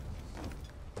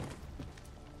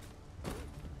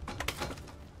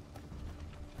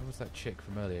 What was that chick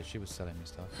from earlier. She was selling me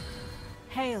stuff.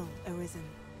 Hail, Arisen.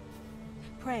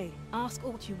 Pray, ask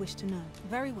aught you wish to know.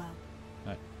 Very well.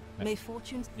 No. May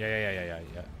fortunes... Yeah.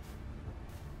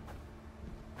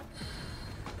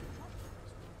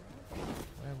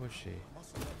 Where was she?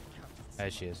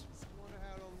 There she is.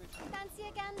 Fancy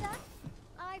a gander?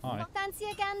 Hi. Fancy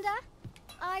a gander?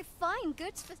 I find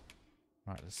goods for...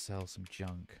 Right, let's sell some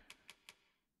junk.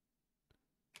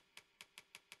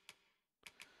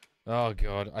 Oh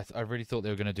god, I really thought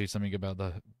they were going to do something about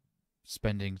the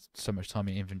spending so much time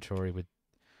in inventory with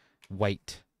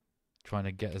weight, trying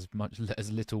to get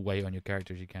as little weight on your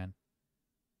character as you can.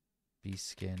 Beast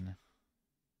skin.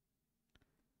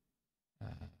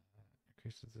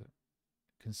 Increases the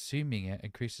consuming it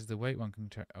increases the weight one can.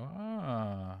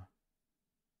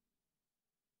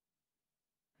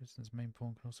 Person's main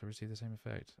pawn can also receive the same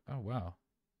effect. Oh wow.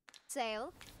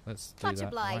 Sale. Let's do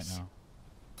that right now.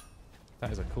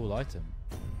 That is a cool item.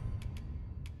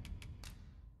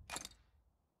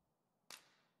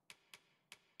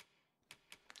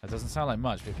 That doesn't sound like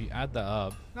much, but if you add that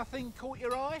up, Nothing caught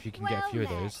your eye? if you can get a few of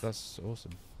those, that's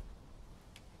awesome.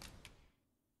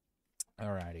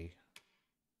 Alrighty.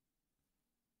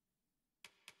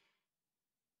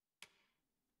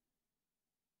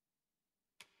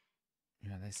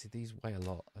 Yeah, they see these weigh a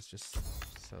lot. Let's just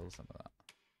sell some of that.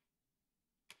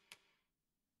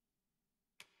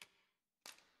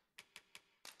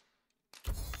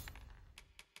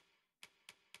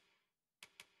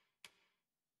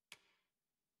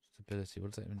 Stability,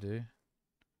 what does that even do?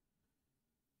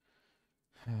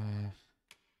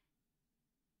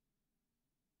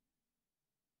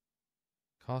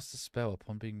 Cast a spell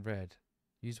upon being read.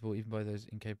 Usable even by those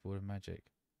incapable of magic.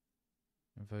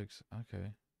 Invokes,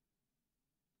 okay.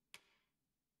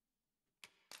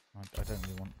 I don't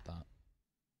really want that.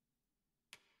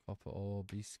 Copper ore,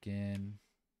 beast skin.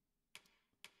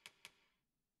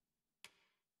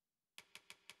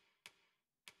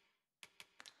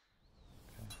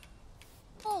 Okay.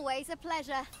 Always a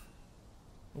pleasure.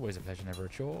 Always a pleasure, never a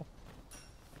chore.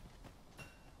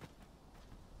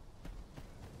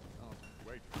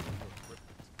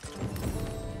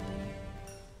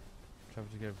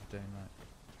 Travel together for day and night.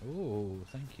 Oh,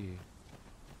 thank you.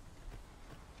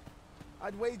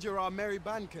 I'd wager our merry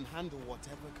band can handle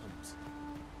whatever comes.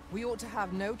 We ought to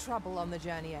have no trouble on the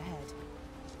journey ahead.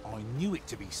 I knew it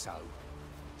to be so.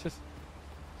 Just,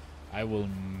 I will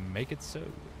make it so.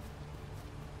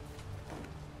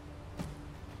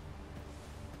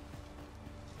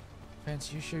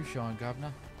 Fancy your shoe shine,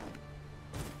 Governor.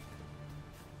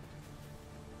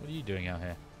 What are you doing out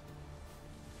here?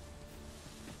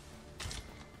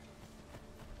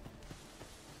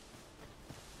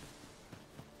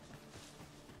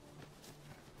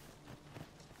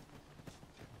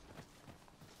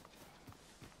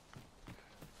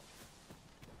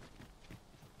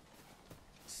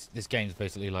 This game's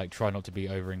basically like try not to be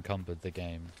over encumbered the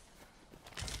game.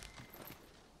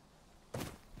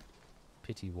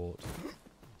 Pity wart.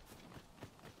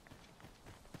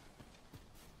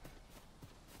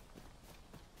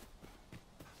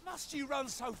 Must you run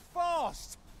so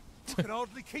fast? I can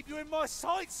hardly keep you in my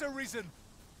sights, Arisen.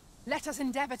 Let us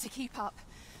endeavour to keep up,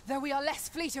 though we are less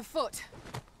fleet of foot.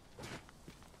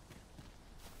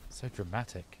 So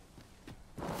dramatic.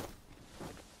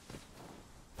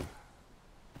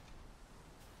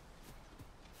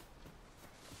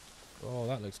 Oh,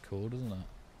 that looks cool, doesn't it?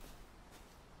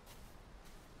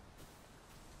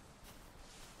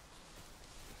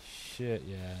 Shit,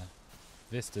 yeah.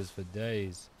 Vistas for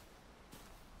days.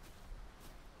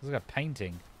 Looks like a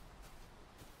painting.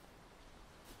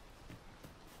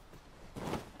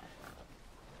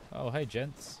 Oh, hey,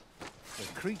 gents. The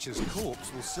creature's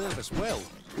corpse will serve us well.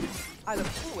 I look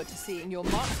forward to seeing your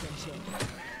marksmanship.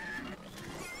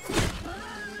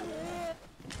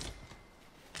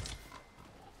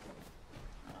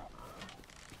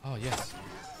 Oh, yes.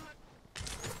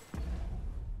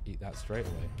 Eat that straight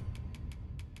away.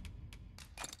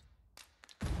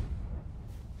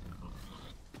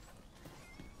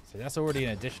 So that's already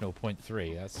an additional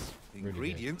 0.3. That's really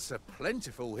Ingredients are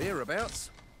plentiful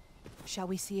hereabouts. Shall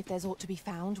we see if there's aught to be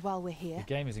found while we're here? The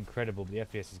game is incredible, but the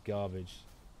FPS is garbage.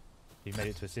 You've made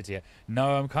it to a city yet?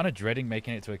 No, I'm kind of dreading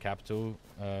making it to a capital,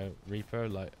 Reaper.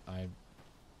 Like,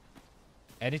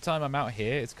 anytime I'm out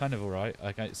here, it's kind of alright.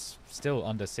 Like, it's still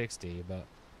under 60, but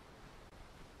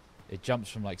it jumps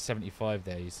from like 75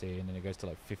 there, you see, and then it goes to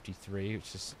like 53,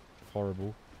 which is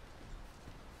horrible.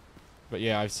 But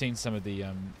yeah, I've seen some of the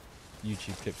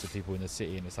YouTube clips of people in the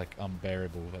city, and it's like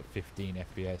unbearable, like 15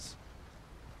 FPS.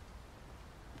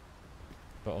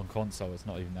 But on console, it's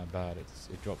not even that bad.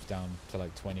 It drops down to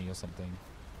like 20 or something.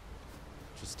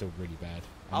 which is still really bad.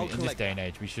 I mean, in this day and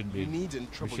age, we shouldn't be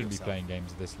playing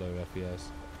games of this low FPS.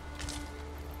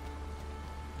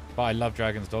 But I love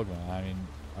Dragon's Dogma. I mean,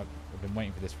 I've been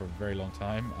waiting for this for a very long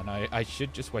time, and I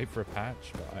should just wait for a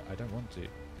patch, but I don't want to.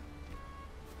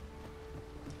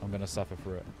 I'm going to suffer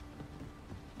for it.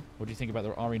 What do you think about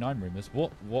the RE9 rumors?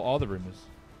 What are the rumors?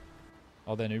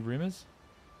 Are there new rumors?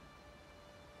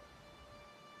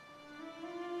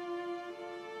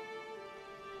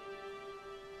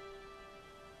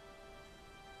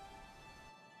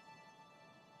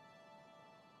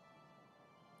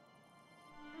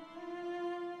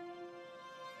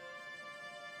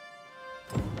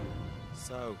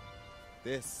 So,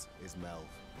 this is Melv.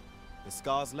 The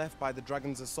scars left by the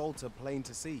dragon's assault are plain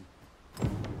to see.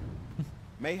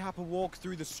 Mayhap a walk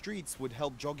through the streets would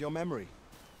help jog your memory.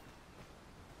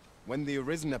 When the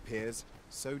Arisen appears,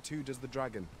 so too does the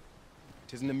dragon.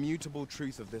 'Tis an immutable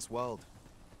truth of this world.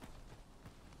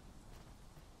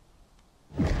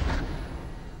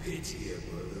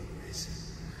 Pitiable Arisen.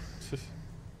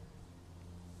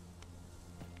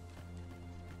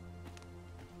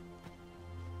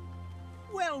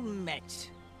 Well met.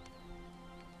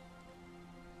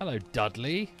 Hello,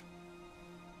 Dudley.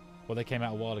 Well, they came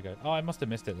out a while ago. Oh, I must have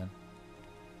missed it then.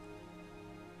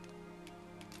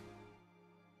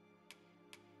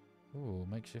 Ooh,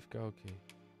 makeshift gold key.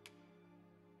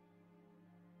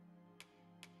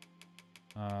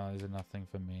 Ah, these are nothing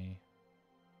for me.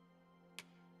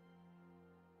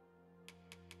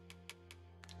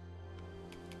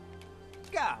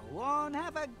 Go on,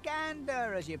 have a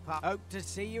gander as you pop. Hope to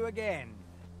see you again.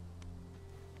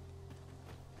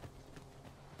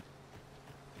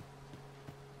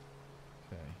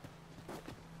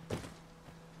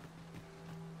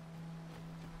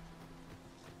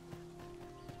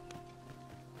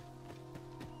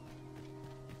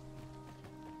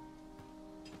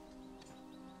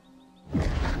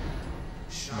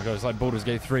 Oh my god, it's like Baldur's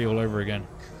Gate 3 all over again.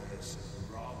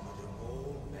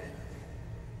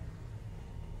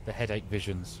 The headache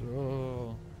visions.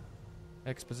 Oh.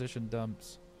 Exposition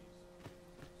dumps.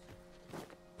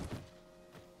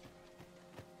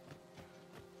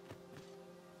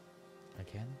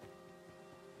 Again?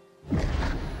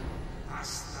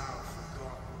 Hast thou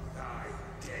forgotten thy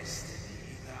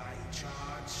destiny, thy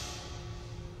charge?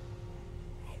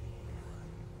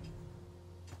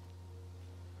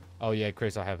 Oh yeah,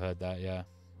 Chris, I have heard that, yeah.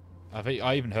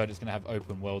 I even heard it's going to have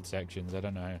open world sections. I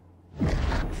don't know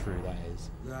how true that is.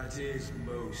 That is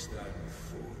most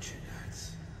unfortunate.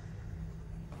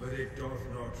 But it doth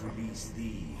not release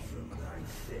thee from thy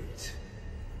fate.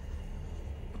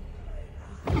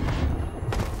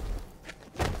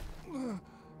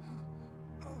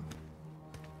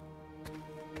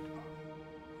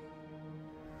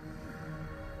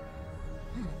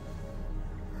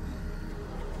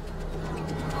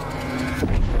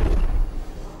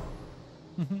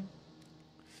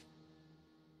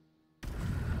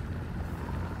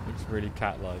 Looks really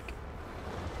cat-like.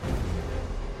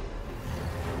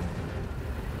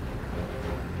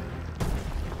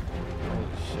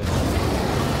 Holy shit.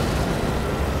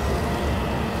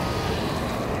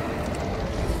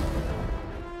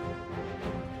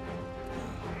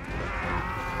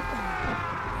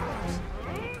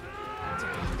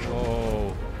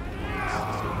 Whoa.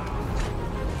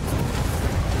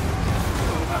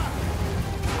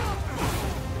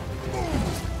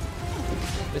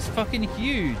 It's fucking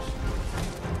huge.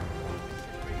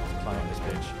 Climb on this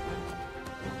bitch.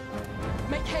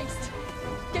 Make haste!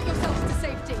 Get yourselves to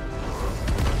safety!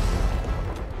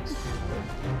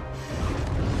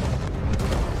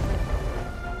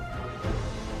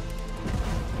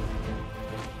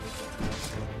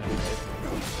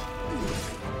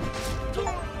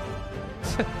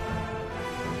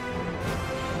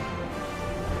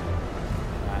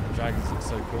 Man, the dragons look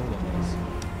so cool on this.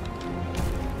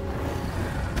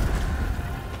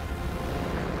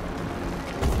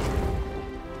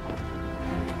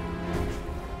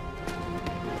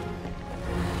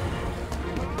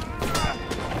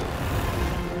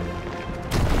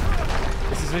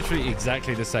 Literally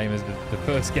exactly the same as the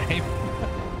first game.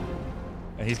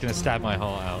 And he's going to stab my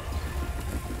heart out.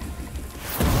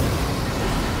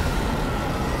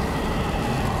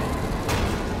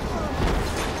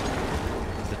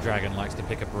 The dragon likes to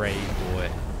pick a brave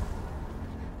boy.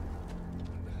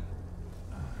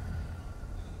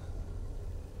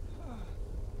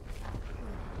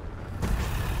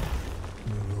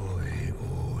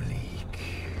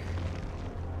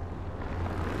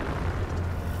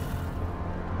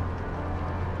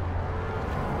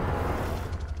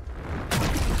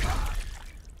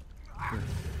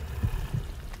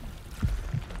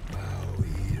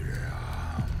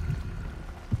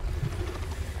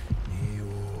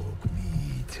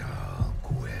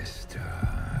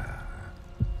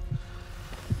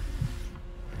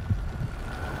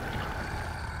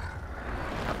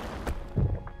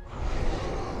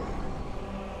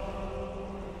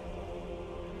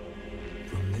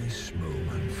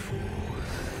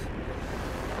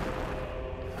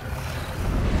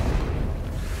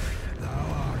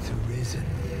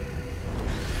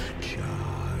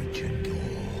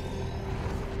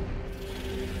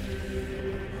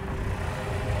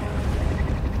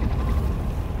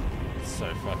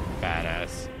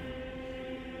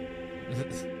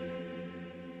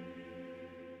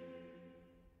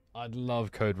 I'd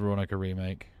love Code Veronica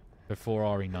remake. Before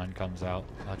RE9 comes out,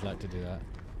 I'd like to do that.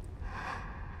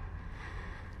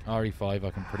 RE5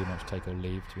 I can pretty much take or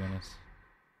leave, to be honest.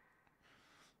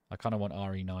 I kind of want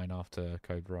RE9 after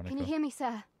Code Veronica. Can you hear me,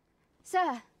 sir?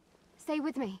 Sir, stay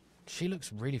with me. She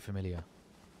looks really familiar.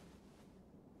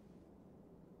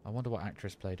 I wonder what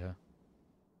actress played her.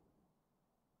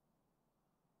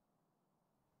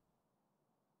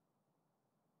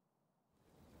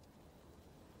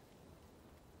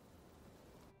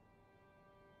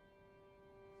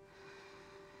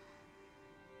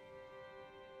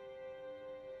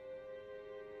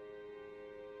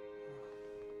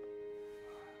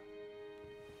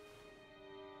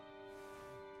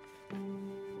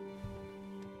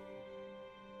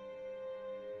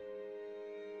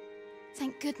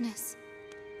 Thank goodness.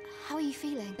 How are you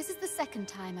feeling? This is the second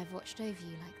time I've watched over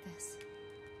you like this,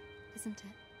 isn't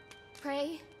it?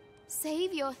 Pray,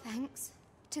 save your thanks.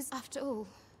 'Tis, after all,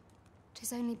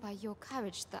 'tis only by your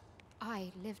courage that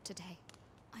I live today.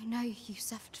 I know you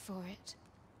suffered for it.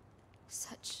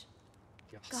 Such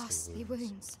ghastly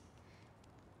wounds.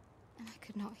 And I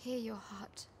could not hear your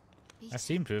heart beat. I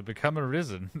seem to have become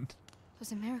arisen. It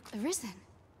was a miracle. Arisen?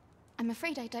 I'm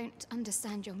afraid I don't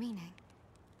understand your meaning.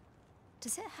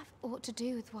 Does it have aught to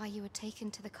do with why you were taken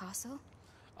to the castle?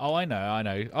 Oh, I know.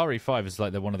 RE5 is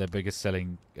like one of their biggest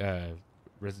selling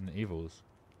Resident Evils.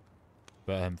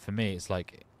 But for me, it's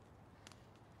like,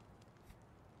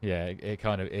 yeah, it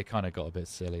kind of got a bit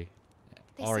silly.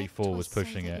 RE4 was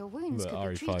pushing it, but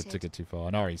RE5 took it too far.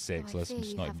 And RE6, let's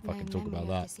just not even fucking talk about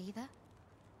that.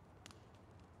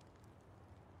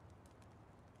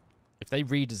 If they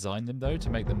redesign them though to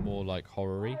make them more like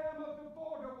horror-y.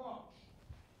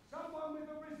 Someone with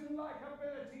arisen-like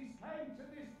abilities came to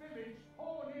this village,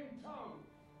 horn in tow.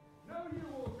 Know you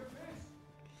aught of this?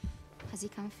 Has he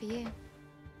come for you?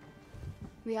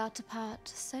 We are to part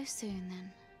so soon,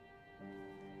 then.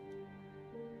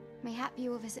 Mayhap you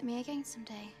will visit me again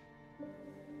someday.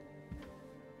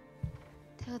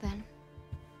 Till then,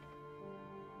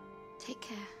 take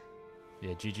care.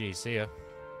 Yeah, GG, see ya.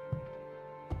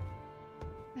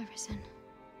 Arisen.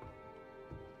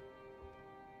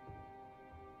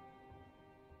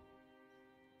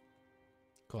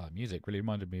 God, that music really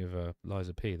reminded me of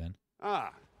Liza P then.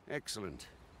 Ah, excellent.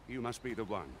 You must be the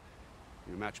one.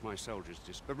 You match my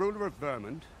soldiers' The ruler of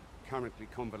Vermont, currently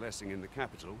convalescing in the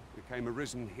capital, became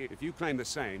arisen here. If you claim the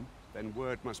same, then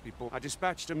word must be brought. I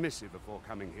dispatched a missive before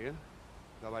coming here,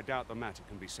 though I doubt the matter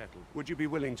can be settled. Would you be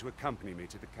willing to accompany me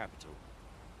to the capital?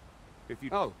 If you...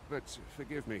 Oh, but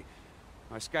forgive me.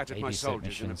 I scattered my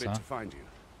soldiers in a bid to find you.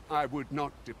 I would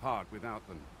not depart without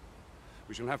them.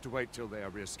 We shall have to wait till they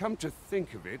are Come to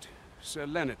think of it, Sir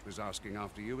Leonard was asking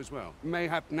after you as well.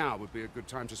 Mayhap now would be a good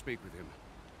time to speak with him.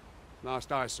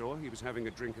 Last I saw, he was having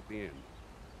a drink at the inn.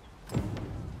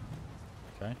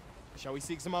 Okay. Shall we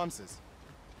seek some answers?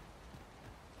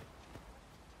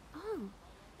 Oh,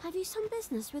 have you some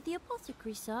business with the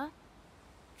apothecary, sir?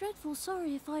 Dreadful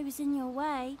sorry if I was in your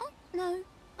way. Oh, no,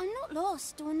 I'm not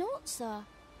lost or naught, sir.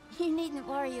 You needn't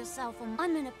worry yourself.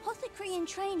 I'm an apothecary in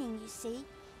training, you see.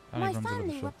 My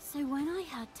family were... So when I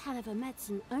heard tell of a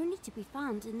medicine only to be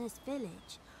found in this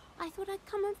village, I thought I'd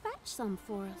come and fetch some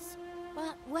for us.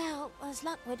 But, well, as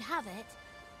luck would have it,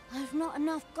 I've not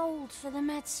enough gold for the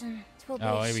medicine. 'Twill be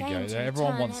a shame to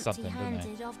Everyone return wants something, don't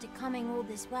empty-handed after coming all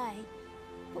this way.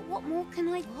 But what more can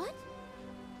I... What?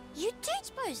 You do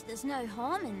suppose there's no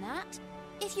harm in that?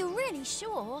 If you're really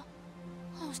sure?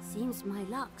 Oh, seems my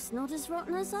luck's not as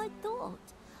rotten as I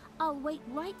thought. I'll wait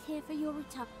right here for your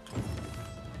return.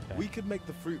 We could make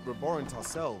the fruit reborant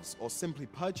ourselves, or simply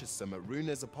purchase some at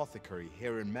Runa's apothecary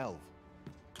here in Melv.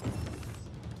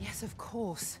 Yes, of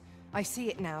course. I see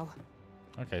it now.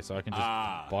 Okay, so I can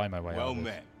just buy my way out Well of this.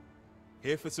 met.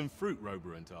 Here for some fruit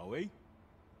roborant, are we?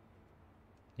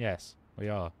 Yes, we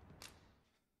are.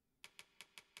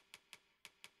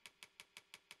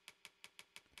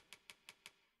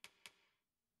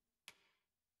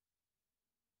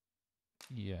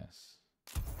 Yes.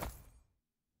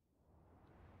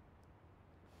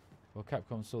 Well,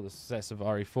 Capcom saw the success of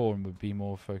RE4 and would be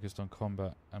more focused on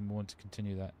combat and want to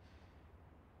continue that.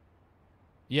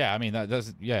 Yeah, I mean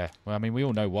that's yeah. Well, I mean we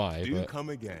all know why. Do but come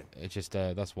again. It's just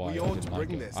that's why We I ought didn't to like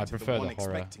bring it. this I to the prefer one the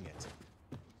horror, expecting it.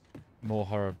 more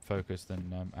horror focused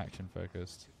than action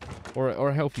focused, or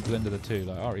a healthy blend of the two.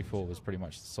 Like RE4 was pretty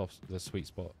much the sweet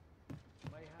spot.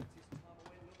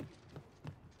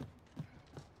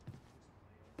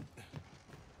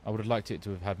 I would have liked it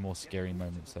to have had more scary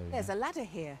moments though. There's a ladder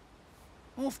here.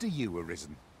 After you,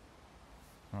 Arisen.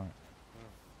 Right.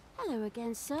 Hello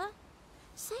again, sir.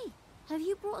 Say, have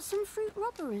you brought some fruit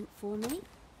roborant for me?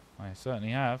 I certainly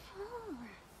have. Oh,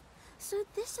 so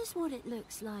this is what it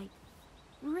looks like.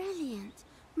 Brilliant.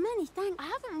 Many thanks. I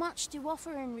haven't much to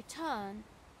offer in return,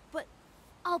 but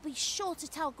I'll be sure to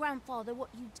tell Grandfather what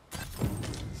you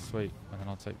Sweet. And then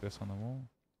I'll take this on the wall.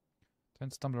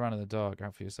 Don't stumble around in the dark.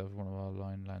 Out for yourself with one of our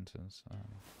line lanterns.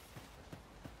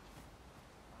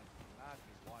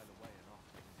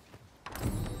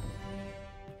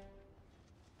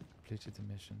 Completed the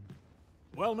mission.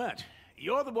 Well met.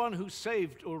 You're the one who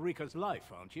saved Ulrika's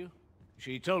life, aren't you?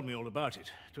 She told me all about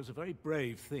it. It was a very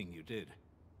brave thing you did.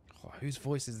 Oh, whose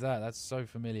voice is that? That's so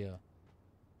familiar.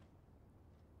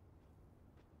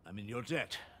 I'm in your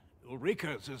debt.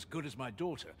 Ulrika's as good as my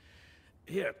daughter.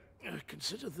 Here,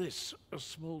 consider this a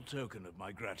small token of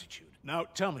my gratitude. Now,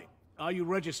 tell me, are you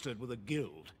registered with a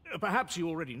guild? Perhaps you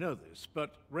already know this,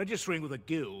 but registering with a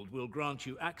guild will grant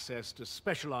you access to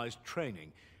specialized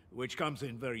training, which comes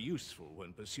in very useful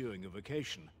when pursuing a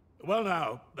vocation. Well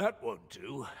now, that won't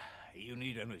do. You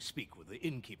need only speak with the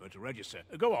innkeeper to register.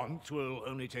 Go on, 'twill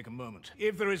only take a moment.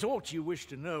 If there is aught you wish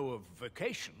to know of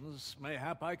vocations,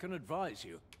 mayhap I can advise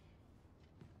you.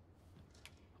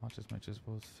 Archers, mages,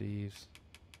 wolves, thieves.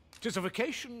 'Tis a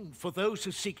vocation for those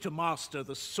who seek to master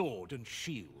the sword and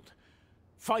shield.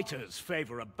 Fighters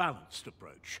favor a balanced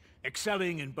approach,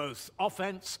 excelling in both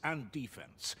offense and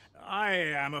defense. I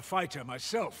am a fighter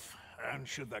myself, and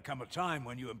should there come a time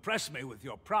when you impress me with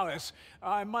your prowess,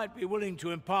 I might be willing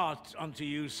to impart unto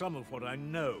you some of what I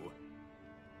know.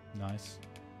 Nice.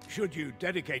 Should you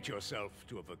dedicate yourself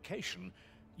to a vocation,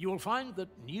 you will find that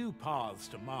new paths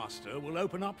to master will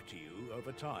open up to you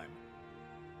over time.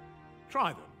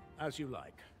 Try them as you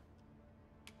like.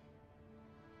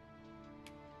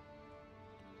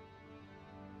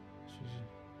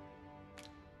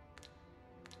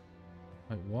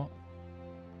 Wait, what?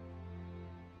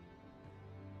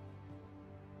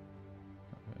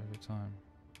 Over time.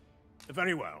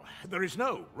 Very well. There is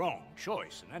no wrong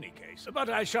choice in any case, but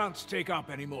I shan't take up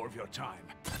any more of your time.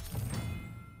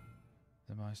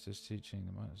 The Meister's teaching.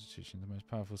 The Meister's teaching, the most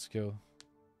powerful skill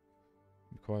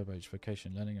required by each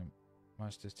vocation. Learning a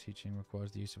Meister's teaching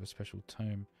requires the use of a special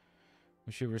tome,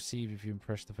 which you'll receive if you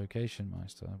impress the vocation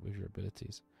Meister with your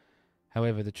abilities.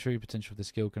 However, the true potential of the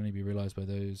skill can only be realized by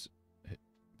those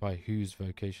by whose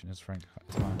vocation is Frank.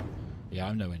 Yeah,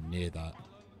 I'm nowhere near that.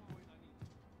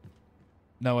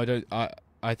 No, I don't.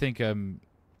 I think I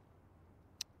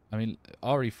mean,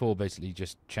 RE4 basically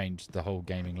just changed the whole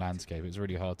gaming landscape. It was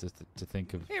really hard to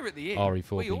think of Here at the inn,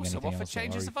 RE4 we being also anything offer else than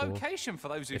changes of RE4. vocation for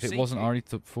those who If it seek wasn't it.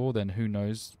 RE4, then who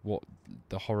knows what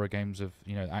the horror games of,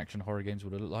 you know, action horror games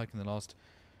would have looked like in the last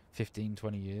 15,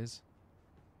 20 years.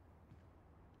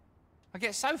 I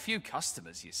get so few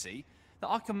customers, you see, that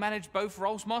I can manage both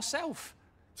roles myself.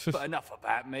 But enough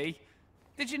about me.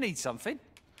 Did you need something?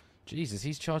 Jesus,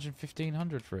 he's charging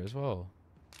 1,500 for it as well.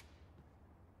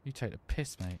 You take the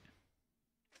piss, mate.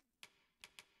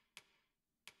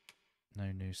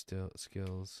 No new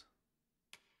skills.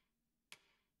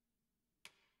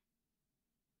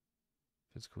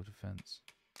 Physical defense.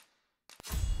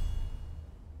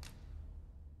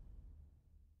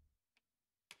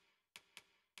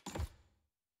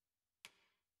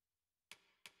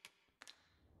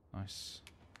 Nice.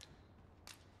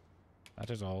 That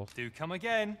is all. Do come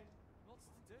again.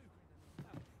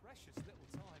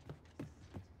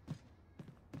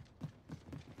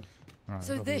 Right,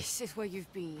 So this is where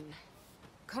you've been.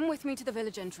 Come with me to the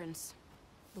village entrance.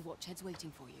 The watchhead's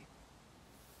waiting for you.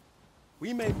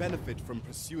 We may benefit from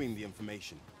pursuing the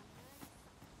information.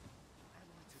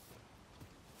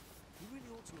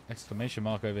 Exclamation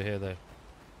mark over here, though.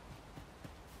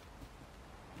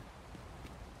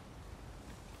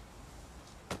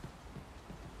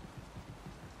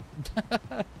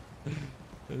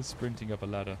 They're sprinting up a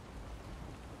ladder.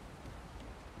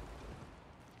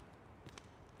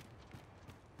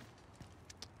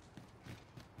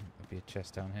 There'll be a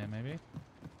chest down here, maybe.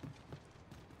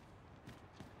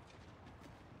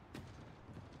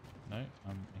 No,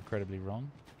 I'm incredibly wrong.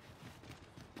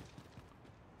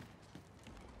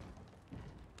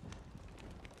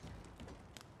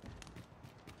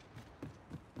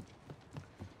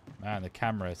 Man, the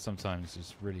camera sometimes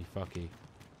is really fucky.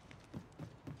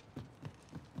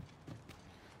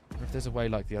 Or if there's a way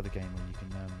like the other game where you can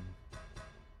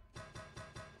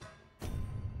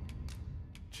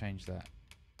change that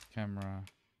camera.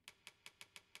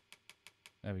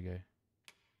 There we go.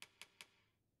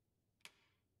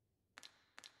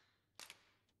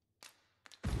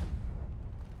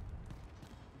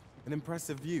 An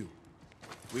impressive view.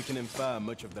 We can infer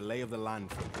much of the lay of the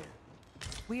land from here.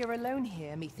 We are alone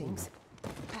here, methinks.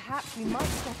 Perhaps we might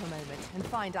stop a moment and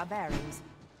find our bearings.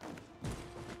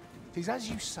 'Tis as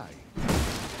you say.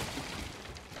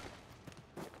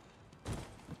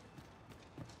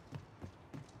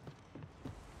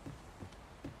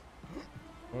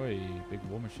 Oi, big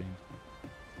war machine.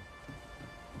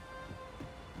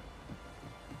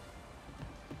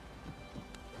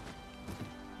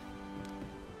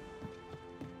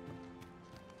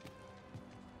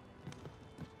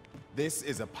 This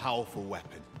is a powerful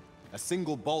weapon. A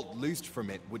single bolt loosed from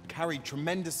it would carry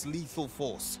tremendous lethal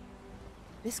force.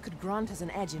 This could grant us an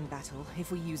edge in battle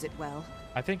if we use it well.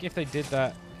 I think if they did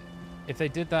that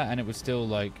and it was still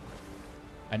like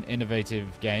an innovative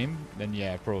game, then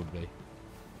yeah, probably.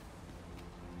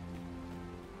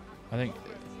 I think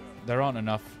there aren't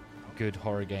enough good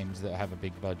horror games that have a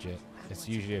big budget. It's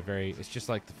usually it's just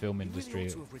like the film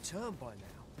industry.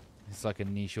 It's like a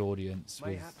niche audience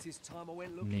with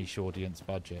niche audience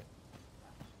budget.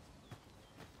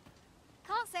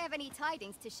 Can't say I've any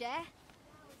tidings to share.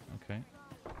 Okay.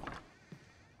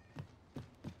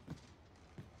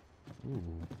 Ooh,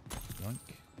 yoink.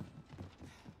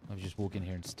 I'll just walk in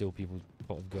here and steal people's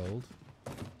pot of gold.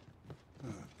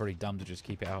 Pretty dumb to just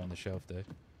keep it out on the shelf though.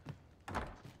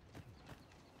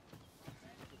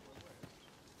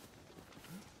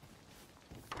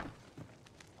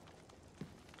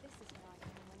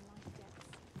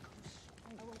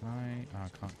 I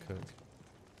can't cook.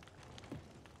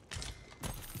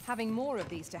 Having more of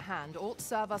these to hand ought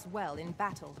serve us well in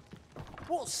battle.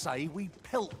 What say we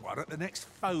pelt one at the next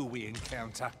foe we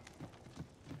encounter?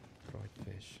 Fried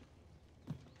fish.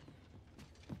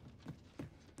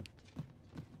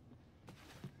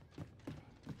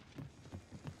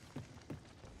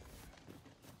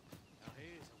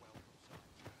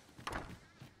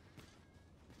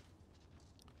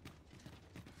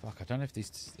 Fuck, I don't know if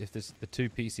there's the 2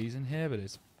 PCs in here, but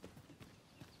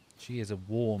she is a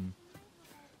warm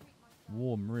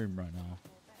room right now.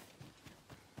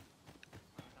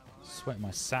 Sweat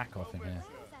my sack off in here.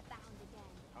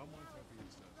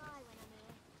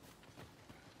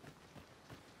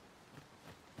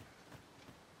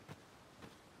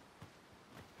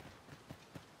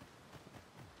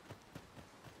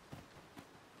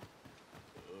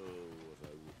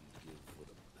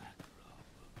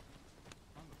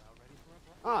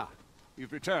 Ah,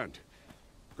 you've returned.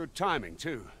 Good timing,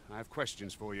 too. I have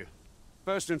questions for you.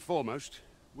 First and foremost,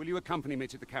 will you accompany me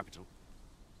to the capital?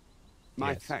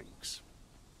 My thanks.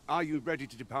 Are you ready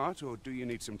to depart, or do you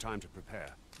need some time to prepare?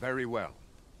 Very well.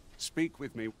 Speak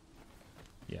with me.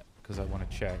 Yeah, because I want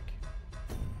to check.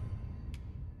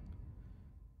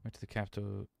 Went to the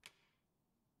capital.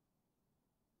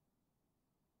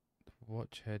 The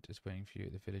watchhead is waiting for you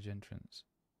at the village entrance.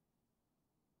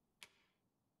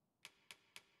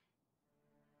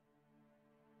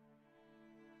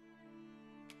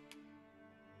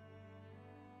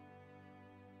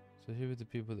 So who were the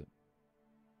people that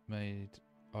made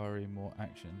RE more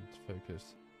action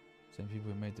focused? Same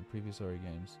people who made the previous RE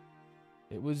games.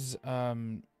 It was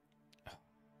God,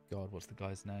 what's the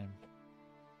guy's name?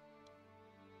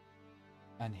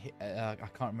 And I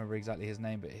can't remember exactly his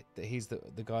name, but he's the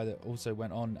guy that also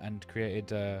went on and created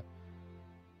the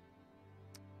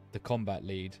combat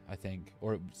lead, I think,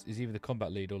 or it is either the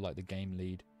combat lead or like the game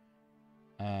lead.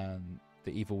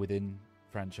 The Evil Within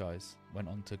franchise went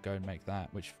on to go and make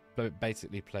that, which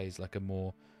basically plays like a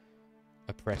more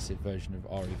oppressive version of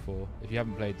RE4. If you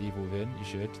haven't played the Evil Within, you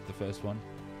should. The first one.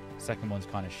 The second one's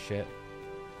kind of shit,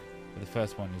 but the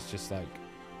first one is just like,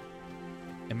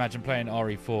 imagine playing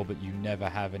RE4 but you never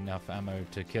have enough ammo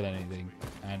to kill anything,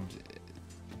 and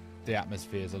the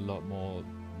atmosphere is a lot more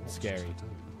scary.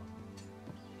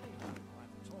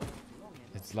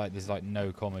 It's like there's like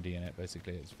no comedy in it.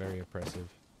 Basically, it's very oppressive,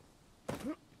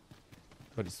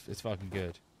 but it's fucking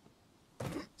good.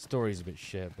 Story's a bit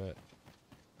shit, but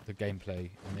the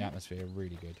gameplay and the atmosphere are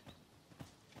really good.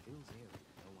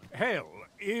 Hale,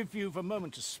 if you've a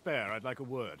moment to spare, I'd like a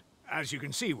word. As you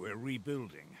can see, we're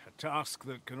rebuilding. A task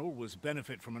that can always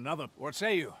benefit from another. What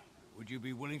say you? Would you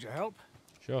be willing to help?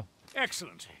 Sure.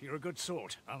 Excellent. You're a good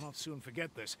sort. I'll not soon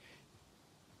forget this.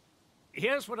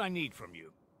 Here's what I need from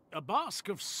you. A bask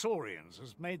of saurians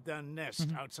has made their nest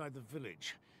outside the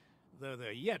village. Though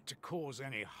they're yet to cause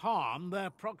any harm,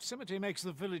 their proximity makes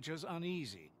the villagers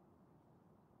uneasy.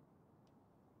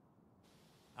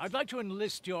 I'd like to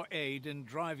enlist your aid in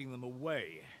driving them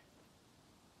away.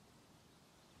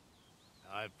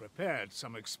 I've prepared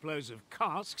some explosive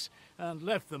casks and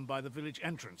left them by the village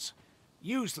entrance.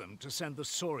 Use them to send the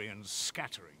saurians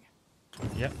scattering.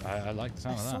 Yep, I like the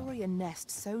sound of that. A saurian nest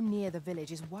so near the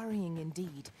village is worrying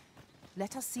indeed.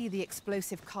 Let us see the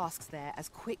explosive casks there as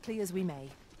quickly as we may.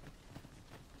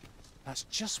 That's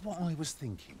just what I was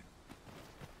thinking.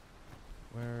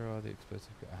 Where are the explosive?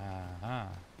 Aha.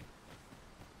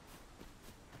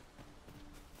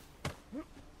 Well,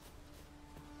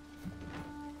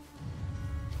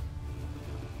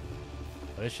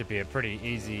 this should be a pretty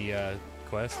easy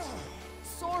quest.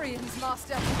 Saurians,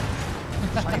 Master.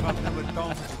 Shame I've no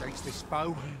advantage against this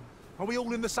foe. Are we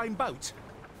all in the same boat?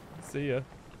 See ya.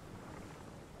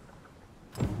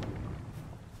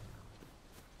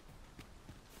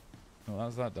 Well,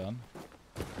 how's that done?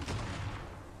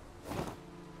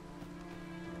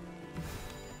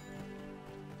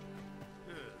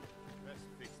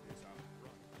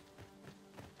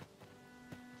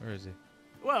 Where is he?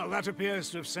 Well, that appears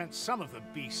to have sent some of the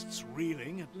beasts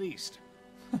reeling, at least.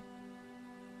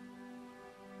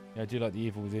 Yeah, I do like the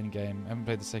evil within game. I haven't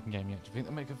played the second game yet. Do you think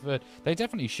they'll make a third? They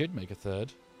definitely should make a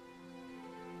third.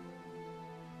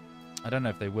 I don't know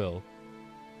if they will,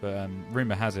 but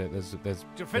rumor has it there's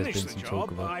To finish been the some talk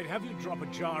job, of it. I'd have you drop a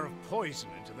jar of poison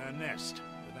into their nest.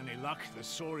 With any luck, the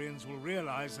Saurians will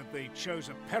realize that they chose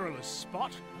a perilous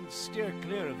spot and steer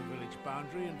clear of the village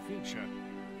boundary in future.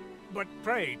 But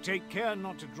pray, take care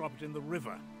not to drop it in the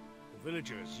river. The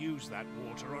villagers use that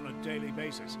water on a daily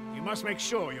basis. You must make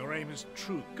sure your aim is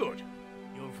true. Good.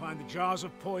 You'll find the jars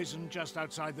of poison just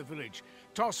outside the village.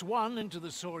 Toss one into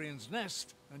the Saurian's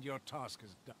nest, and your task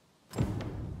is done.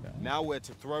 Now we're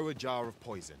to throw a jar of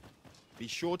poison. Be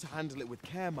sure to handle it with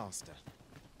care, Master.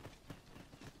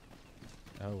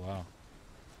 Oh, wow.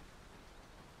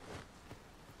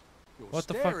 You're What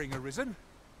the fuck? staring, Arisen.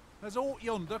 Has aught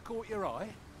yonder caught your eye?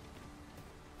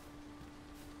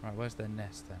 Right, where's their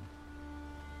nest then?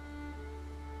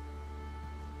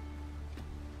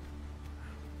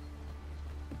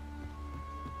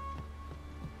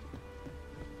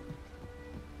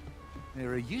 There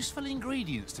are useful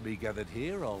ingredients to be gathered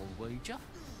here, I'll wager.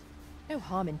 No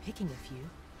harm in picking a few.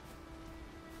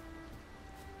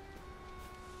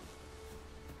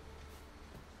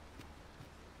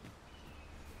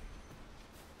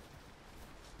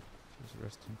 There's a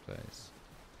resting place.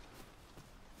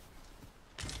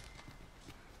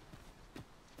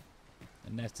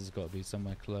 The nest has got to be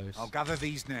somewhere close. I'll gather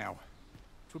these now.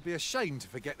 It would be a shame to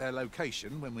forget their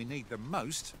location when we need them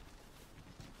most.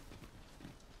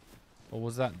 Or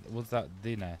was that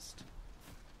the nest?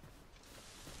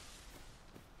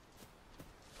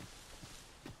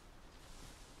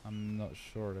 I'm not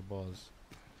sure it was.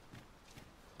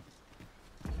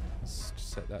 Let's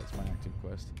set that as my active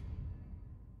quest.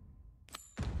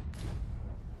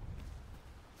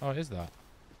 Oh, it is that.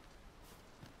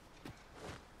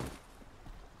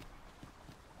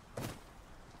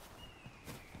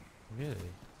 Really?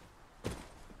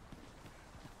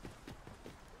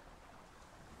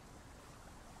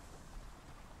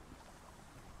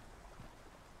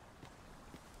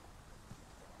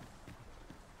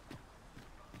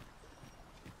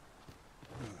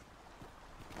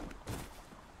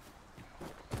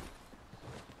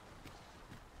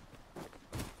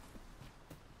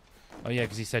 Oh yeah,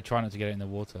 because he said try not to get it in the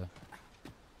water.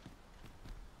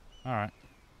 Alright.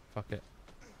 Fuck it.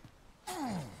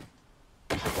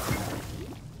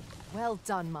 Well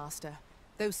done, Master.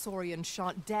 Those Saurians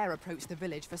shan't dare approach the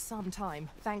village for some time,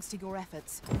 thanks to your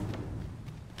efforts.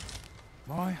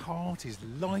 My heart is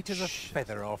light as a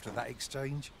feather after that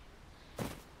exchange.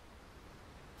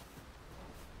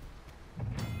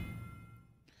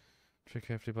 Trick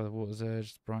carefully by the water's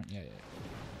edge. Bright. Yeah, yeah.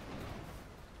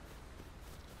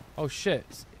 Oh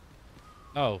shit.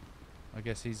 Oh. I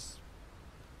guess he's...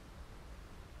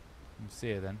 See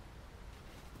you then.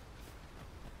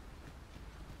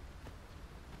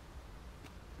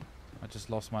 I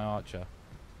just lost my archer.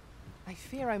 I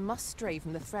fear I must stray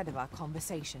from the thread of our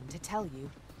conversation to tell you.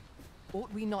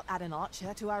 Ought we not add an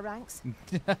archer to our ranks?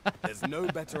 There's no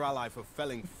better ally for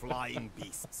felling flying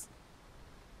beasts.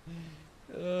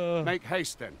 Make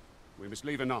haste then. We must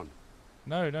leave Annnnnd.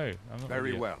 No, no. I'm not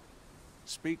Very well.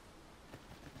 Speak.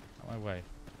 Out my way.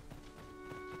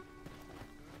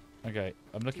 Okay,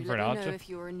 I'm looking Do for an let me archer. know if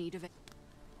you're in need of it.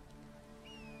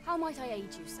 How might I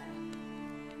aid you, sir?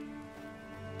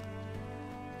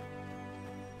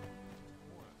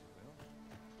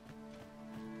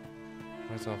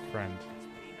 Where's our friend?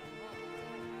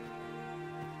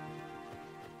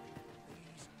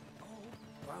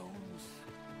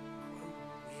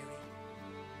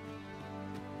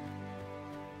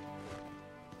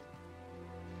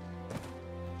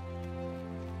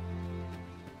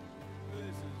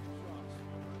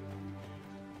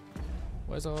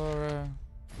 Where's our...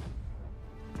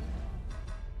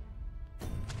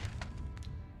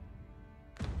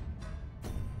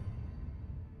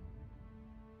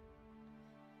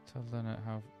 Tell Leonard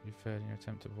how you fared in your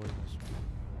attempt to avoid this one.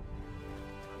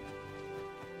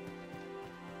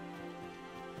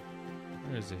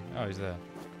 Where is he? Oh, he's there.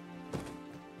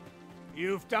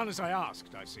 You've done as I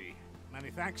asked, I see. Many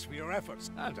thanks for your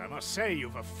efforts. And I must say,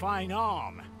 you've a fine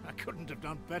arm. I couldn't have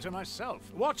done better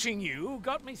myself. Watching you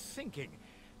got me thinking.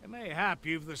 Mayhap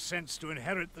you've the sense to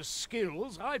inherit the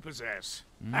skills I possess.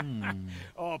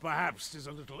 Or perhaps 'tis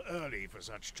a little early for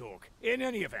such talk. In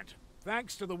any event,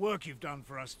 thanks to the work you've done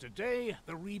for us today,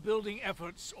 the rebuilding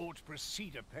efforts ought to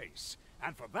proceed apace.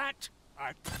 And for that,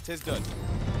 'Tis done.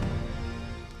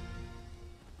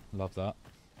 Love that.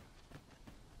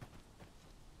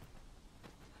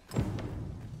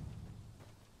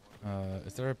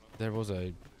 Is there a... There was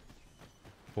a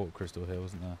Port Crystal here,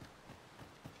 wasn't there?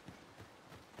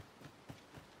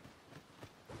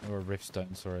 Or a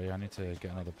Riftstone, sorry. I need to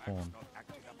get another pawn. What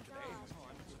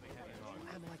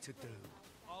am I to do?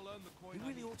 We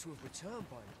really ought to have returned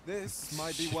by now. This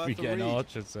might be worth We a get an read.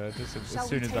 archer, sir, just as Shall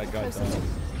soon we as take that guy a closer dies. look?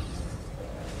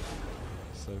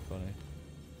 So funny.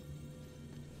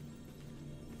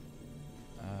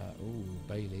 Ooh,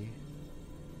 Bailey.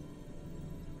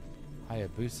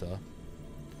 Hayabusa.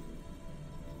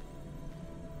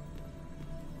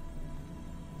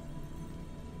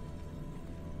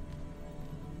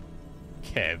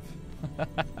 Kev.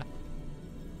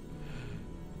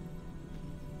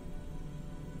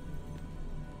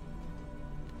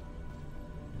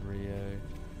 Rio.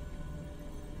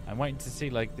 I'm waiting to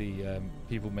see like the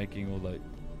people making all like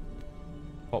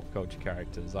pop culture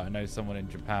characters. Like, I know someone in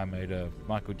Japan made a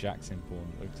Michael Jackson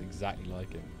pawn that looks exactly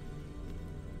like him.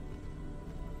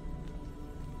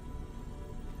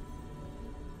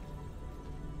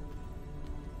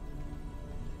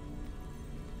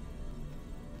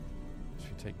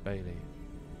 Should we take Bailey?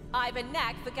 I've a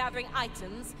knack for gathering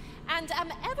items, and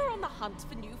am ever on the hunt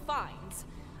for new finds.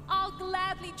 I'll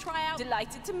gladly try out.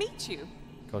 Delighted to meet you.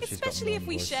 God, she's got a Especially if annoying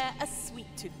we voice. share a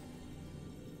sweet tooth.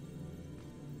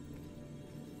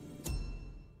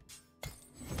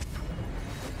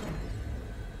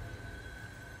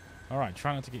 Alright,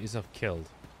 try not to get yourself killed.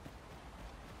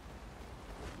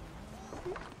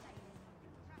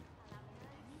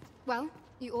 Well,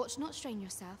 you ought not strain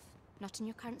yourself, not in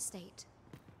your current state.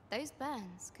 Those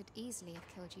burns could easily have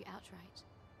killed you outright.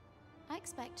 I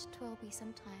expect 'twill be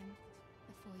some time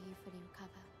before you fully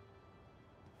recover.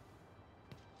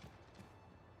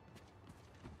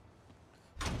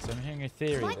 So I'm hearing a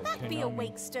theory Might that that be a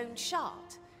Konami- wakestone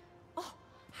shard? Oh,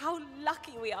 how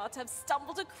lucky we are to have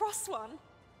stumbled across one.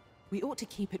 We ought to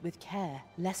keep it with care,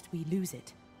 lest we lose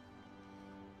it.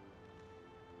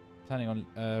 Planning on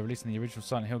releasing the original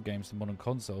Silent Hill games to modern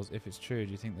consoles. If it's true,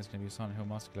 do you think there's going to be a Silent Hill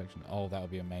Master Collection? Oh, that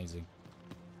would be amazing.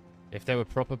 If there were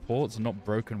proper ports and not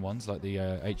broken ones like the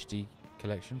HD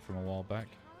collection from a while back.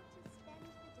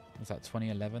 Was that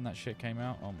 2011 that shit came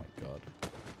out? Oh my god.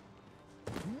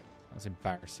 That's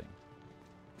embarrassing.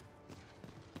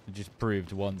 It just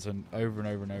proved once and over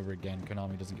and over again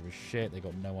Konami doesn't give a shit. They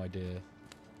got no idea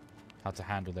how to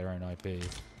handle their own IP.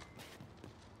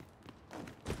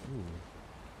 Ooh.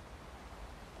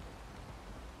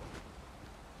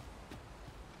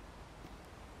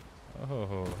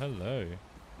 Oh, hello.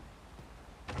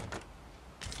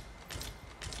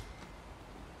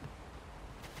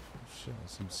 Shit,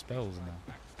 there's some spells in there.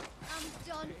 I'm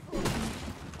done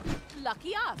for.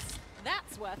 Lucky us.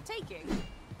 That's worth taking.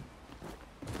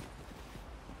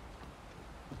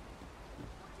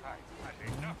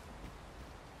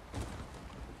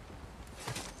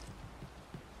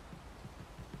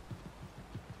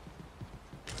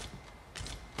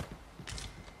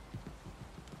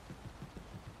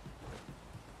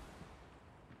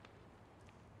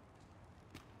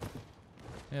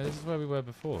 Yeah, this is where we were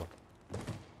before.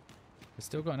 It's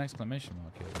still got an exclamation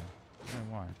mark here, though. I don't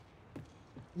know why.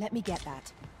 Let me get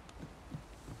that.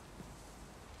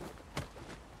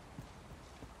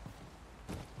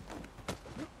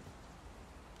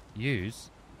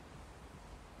 Use?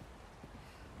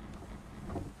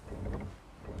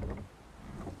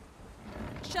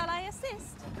 Shall I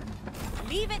assist?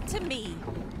 Leave it to me.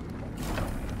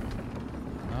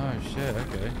 Oh shit,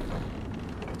 okay.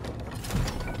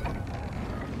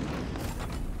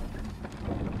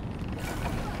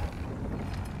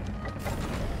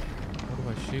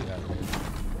 What do I shoot at here?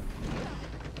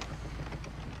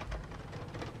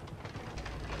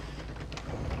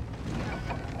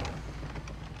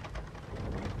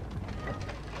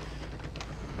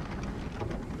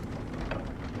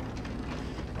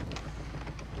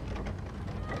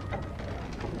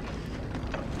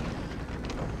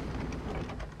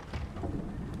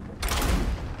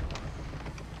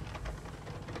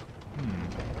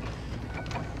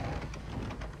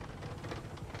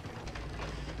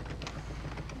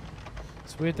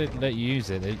 It's weird they let you use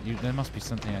it. There must be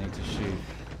something I need to shoot.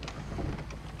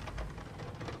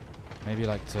 Maybe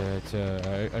like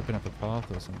to open up a path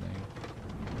or something.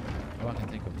 All I can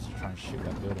think of is to try and shoot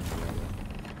that building together.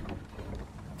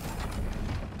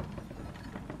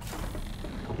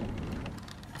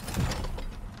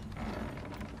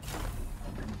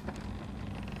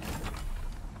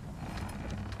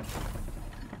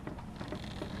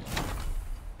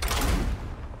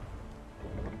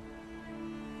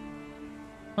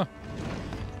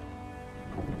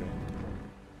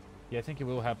 Yeah, I think it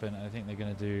will happen, and I think they're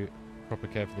going to do proper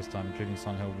care for this time, including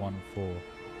Silent Hill 1 and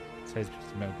 4. Tales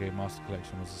of Metal Gear Master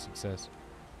Collection was a success.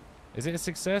 Is it a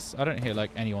success? I don't hear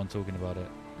like anyone talking about it.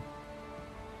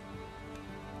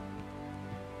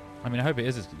 I mean, I hope it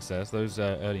is a success. Those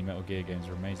early Metal Gear games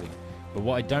are amazing. But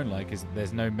what I don't like is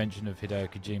there's no mention of Hideo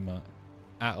Kojima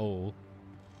at all.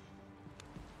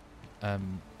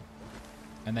 And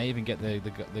they even get the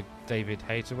David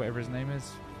Hayter, whatever his name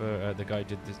is, for the guy who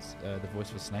did this, the voice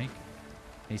for Snake.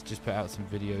 He's just put out some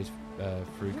videos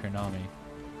through Konami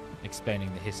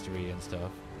explaining the history and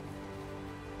stuff.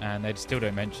 And they still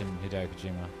don't mention Hideo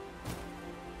Kojima.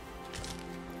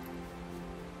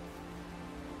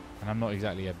 And I'm not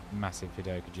exactly a massive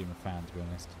Hideo Kojima fan, to be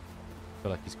honest. I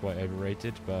feel like he's quite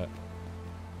overrated, but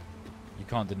you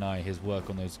can't deny his work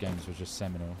on those games was just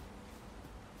seminal.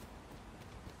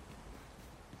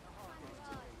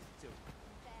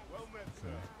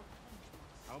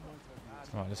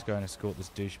 Right, let's go and escort this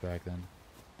douchebag then.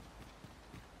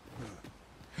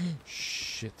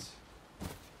 Shit.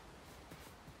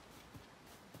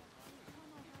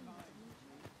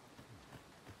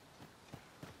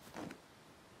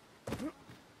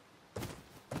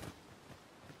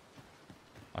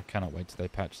 I cannot wait till they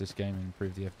patch this game and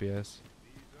improve the FPS.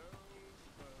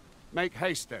 Make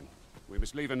haste then. We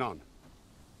must leave anon.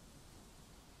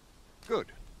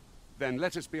 Good. Then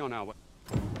let us be on our way.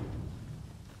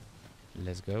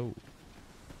 Let's go.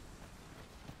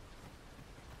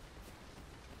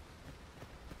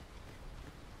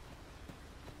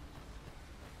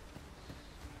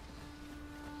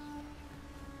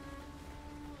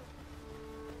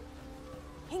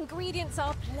 Ingredients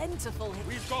are plentiful.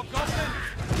 We've got goblins!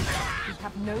 We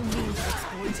have no means of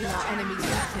exploiting our enemy's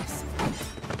weakness.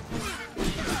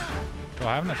 Oh,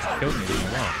 I haven't actually killed anything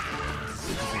at all.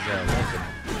 This is welcome.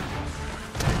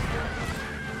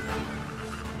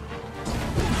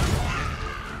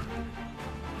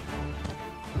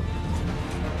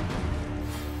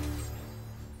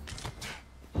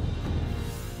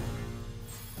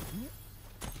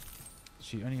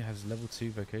 She only has level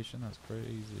 2 vocation? That's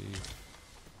crazy.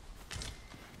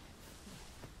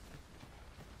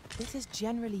 This is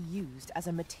generally used as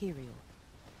a material.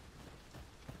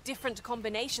 Different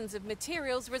combinations of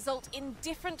materials result in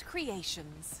different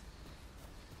creations.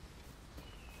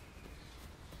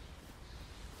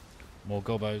 More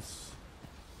gobos.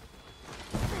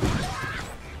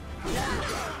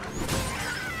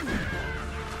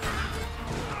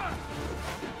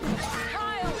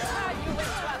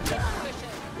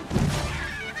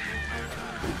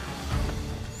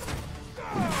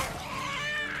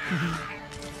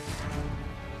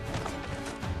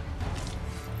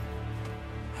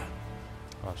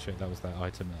 Oh shit, that was that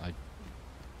item that I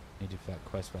needed for that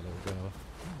quest for that little girl.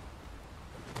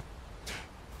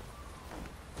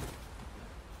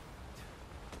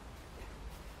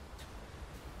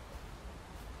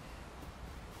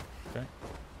 Okay.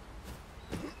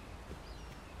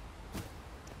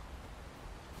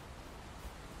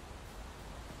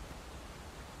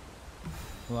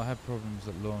 Well, I had problems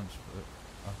at launch, but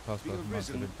our password must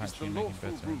have been patching, making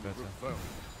better and better.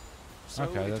 So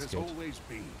okay, that's good.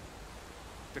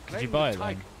 Did you buy it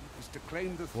then?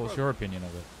 What's your opinion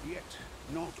of it? Yet,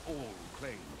 not all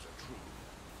claims are true.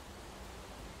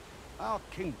 Our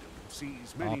kingdom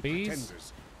sees many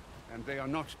pretenders, and they are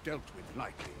not dealt with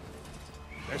lightly.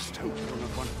 Best hope you're not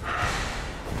one of them.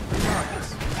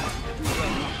 Besides, do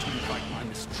well not to invite my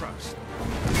mistrust.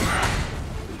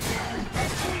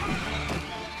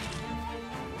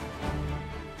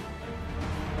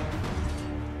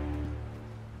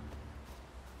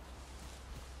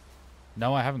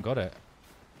 No, I haven't got it.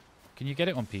 Can you get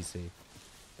it on PC?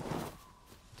 I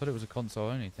thought it was a console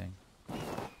only thing.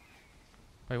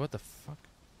 Wait, what the fuck?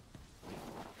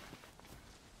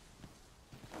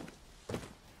 I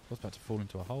was about to fall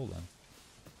into a hole then.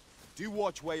 Do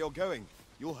watch where you're going.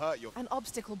 You'll hurt your... An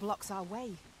obstacle blocks our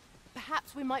way.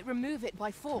 Perhaps we might remove it by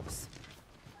force.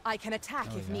 I can attack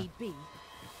if need be.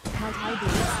 Might I be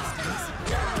of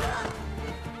assistance?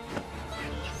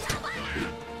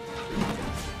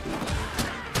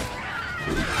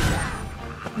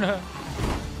 No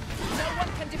one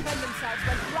can defend themselves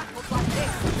when grappled like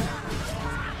this.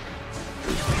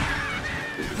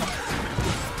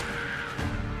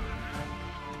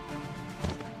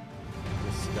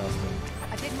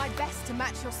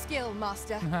 will,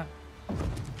 Master.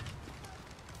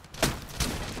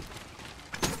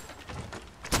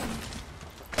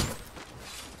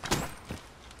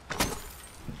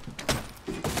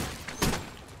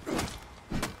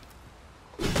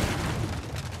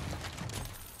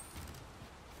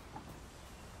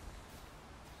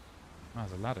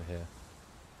 There's a ladder here.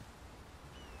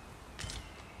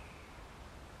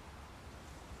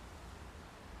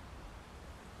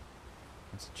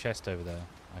 There's a chest over there.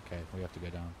 Okay, we have to go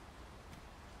down.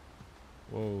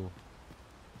 Whoa.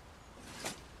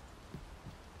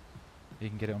 You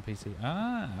can get it on PC.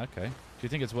 Ah, okay. Do you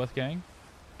think it's worth getting?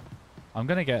 I'm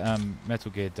gonna get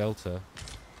Metal Gear Delta.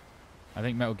 I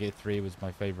think Metal Gear 3 was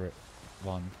my favorite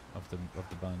one of the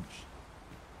bunch.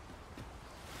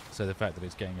 So the fact that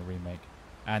it's getting a remake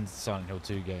and Silent Hill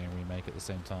 2 getting a remake at the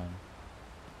same time.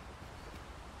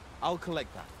 I'll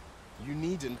collect that. You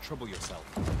needn't trouble yourself.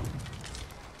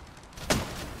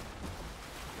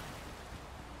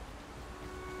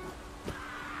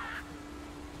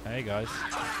 Hey guys.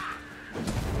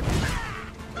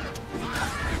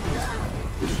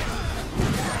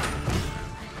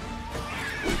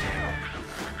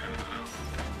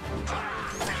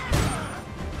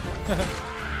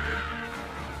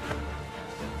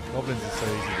 Goblins are so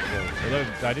easy to kill.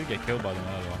 Although I did get killed by them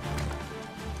earlier.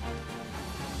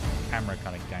 Camera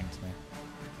kind of ganked me.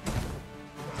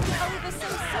 Oh, they're so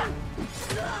soft.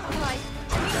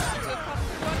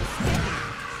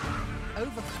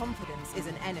 Overconfidence is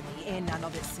an enemy in and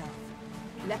of itself.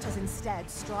 Let us instead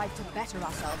strive to better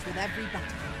ourselves with every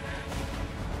battle.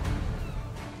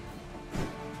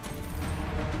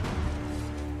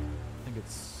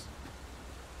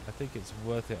 I think it's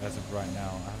worth it as of right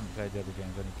now. I haven't played the other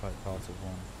games, only played part of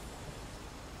one.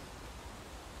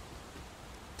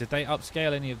 Did they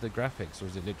upscale any of the graphics, or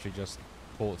is it literally just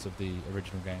ports of the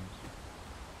original games?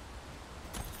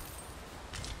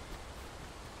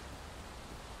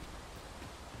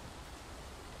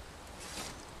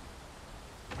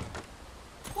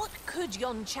 What could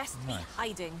yon chest be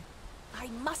hiding? I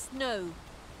must know.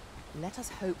 Let us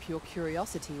hope your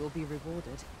curiosity will be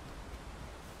rewarded.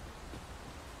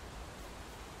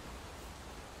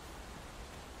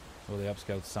 Well, they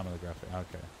upscaled some of the graphics.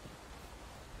 Okay.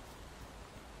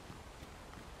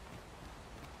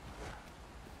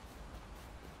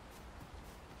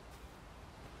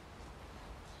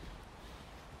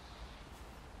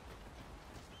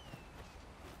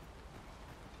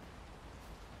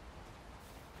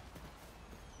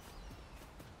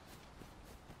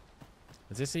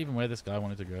 Is this even where this guy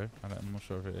wanted to go? I'm not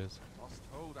sure if it is. Must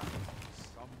hold up.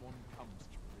 Someone comes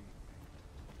to relieve me.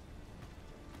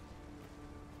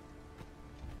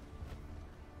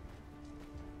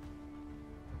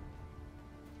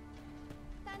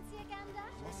 Fancy a gander?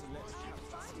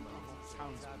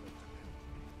 Sounds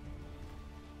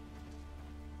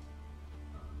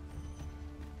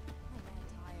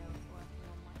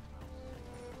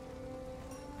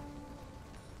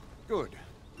Good.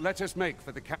 Let us make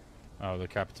for the cap. Oh, the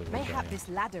capital. Mayhap this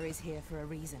ladder is here for a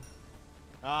reason.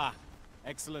 Ah,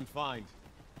 excellent find.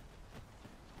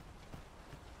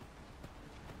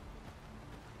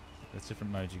 There's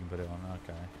different modes you can put it on.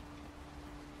 Okay.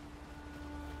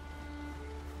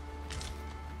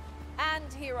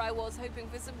 And here I was hoping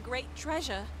for some great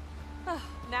treasure.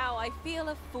 Now I feel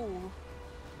a fool.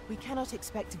 We cannot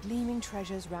expect gleaming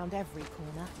treasures round every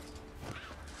corner.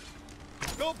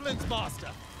 Goblins, Master!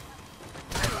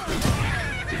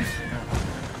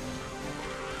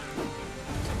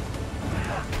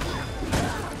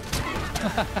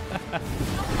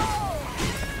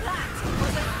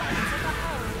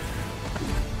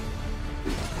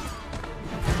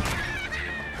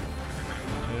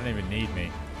 They don't even need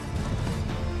me.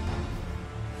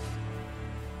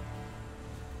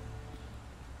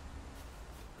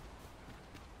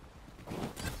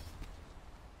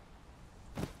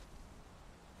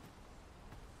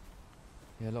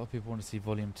 Yeah, a lot of people want to see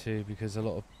Volume 2 because a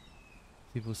lot of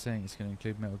people saying it's going to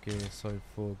include Metal Gear Solid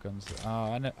 4 guns.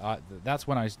 I know. That's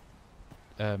when I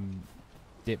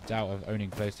dipped out of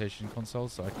owning PlayStation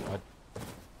consoles, so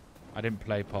I didn't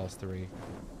play past 3.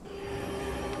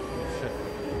 Shit.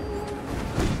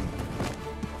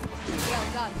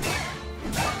 Well done.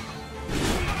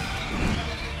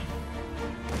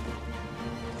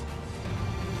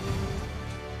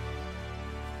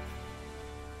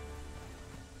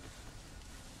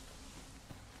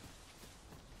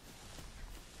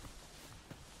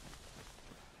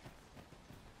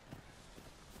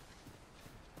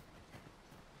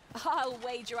 I'll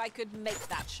wager I could make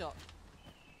that shot.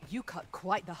 You cut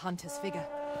quite the hunter's figure.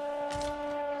 A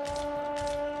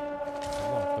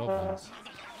lot of goblins.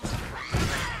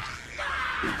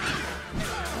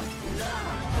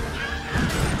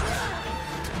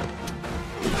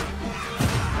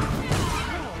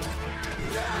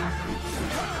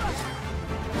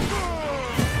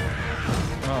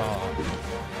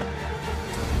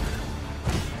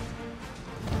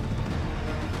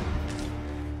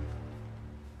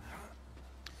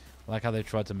 like how they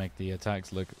tried to make the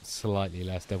attacks look slightly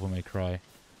less Devil May Cry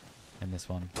in this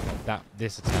one. Like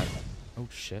this attack. Oh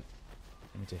shit!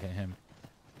 I need to hit him.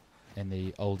 In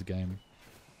the old game,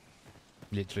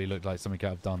 literally looked like something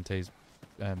out of Dante's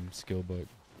skill book,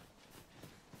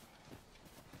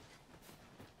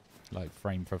 like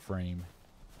frame for frame.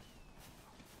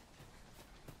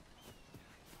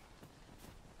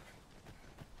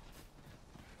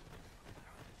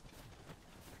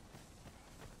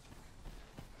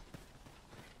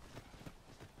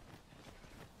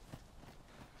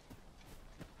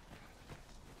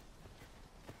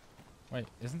 Wait,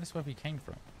 isn't this where we came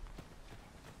from?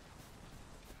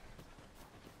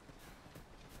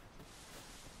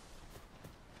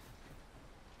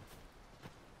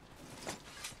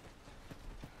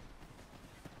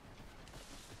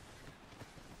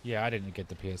 Yeah, I didn't get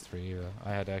the PS3 either.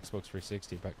 I had Xbox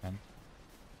 360 back then.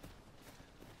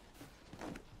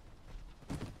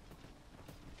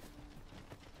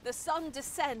 The sun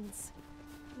descends.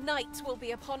 Night will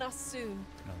be upon us soon.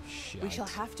 Oh shit. We shall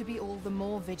have to be all the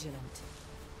more vigilant.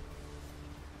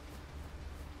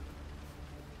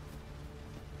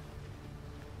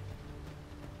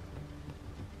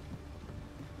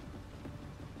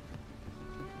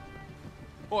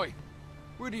 Oi,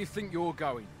 where do you think you're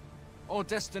going? Our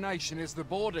destination is the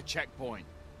border checkpoint.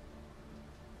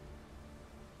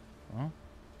 Huh?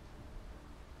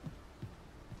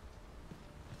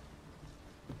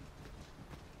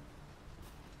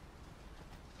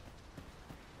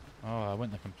 Oh, I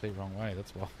went the complete wrong way,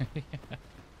 that's why.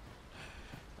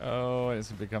 Oh,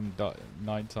 it's become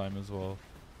nighttime as well.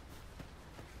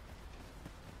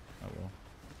 Oh well.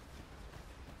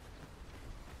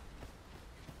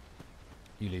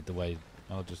 You lead the way,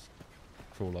 I'll just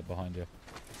crawl up behind you.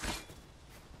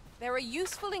 There are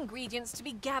useful ingredients to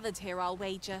be gathered here, I'll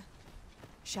wager.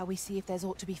 Shall we see if there's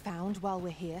aught to be found while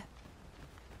we're here?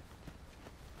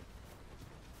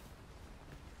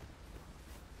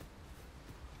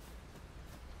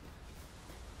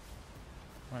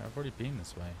 Right, I've already been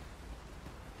this way.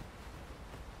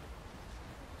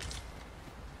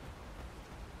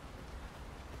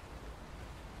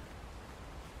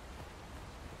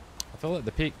 I feel like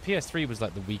the PS3 was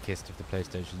like the weakest of the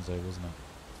PlayStations though, wasn't it?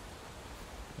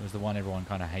 It was the one everyone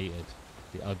kind of hated.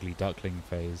 The ugly duckling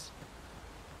phase.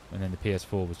 And then the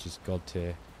PS4 was just god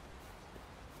tier.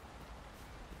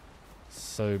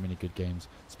 So many good games.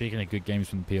 Speaking of good games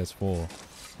from the PS4,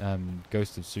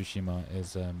 Ghost of Tsushima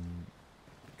is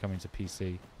coming to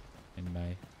PC in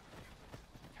May.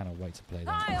 Cannot wait to play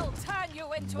that. I'll turn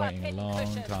you into I'm waiting a a long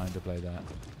pincushion. time to play that.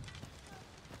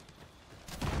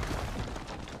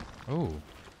 Oh.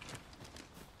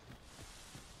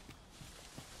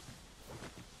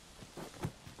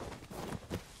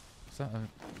 Is that a...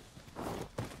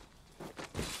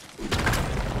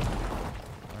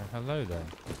 Oh, hello there.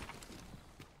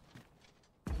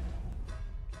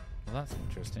 Well, that's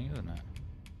interesting, isn't it?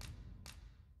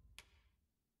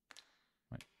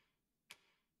 Wait.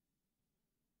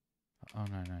 Oh,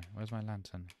 no, no. Where's my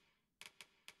lantern?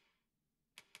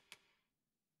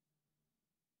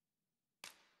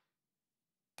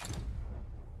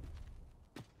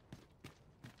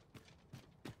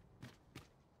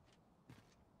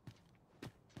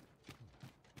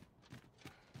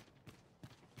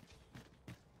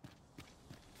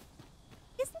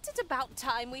 Isn't it about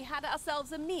time we had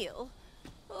ourselves a meal?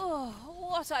 Oh,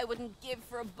 what I wouldn't give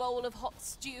for a bowl of hot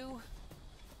stew.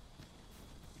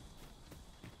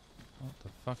 What the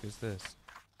fuck is this?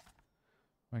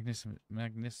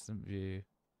 Magnificent view.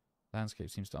 Landscape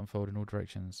seems to unfold in all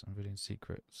directions, unveiling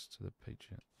secrets to the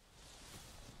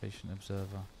patient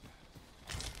observer.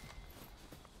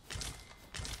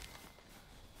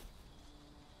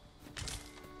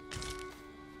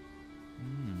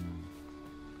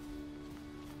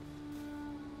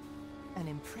 An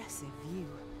impressive view.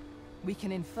 We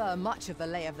can infer much of the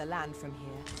lay of the land from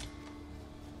here.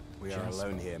 We are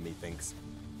alone here, methinks.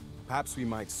 Perhaps we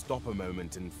might stop a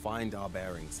moment and find our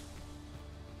bearings.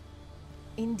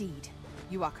 Indeed,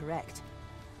 you are correct.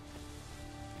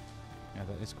 Yeah,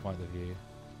 that is quite the view.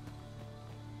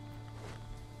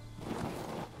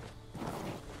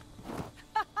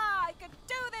 I could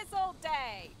do this all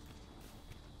day!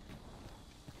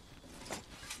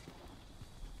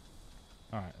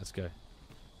 Alright, let's go.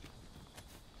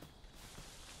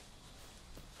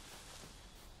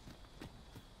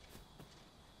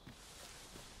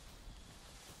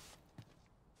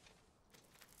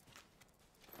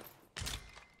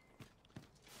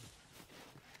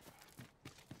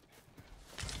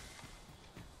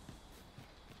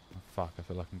 Fuck, I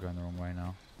feel like I'm going the wrong way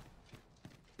now.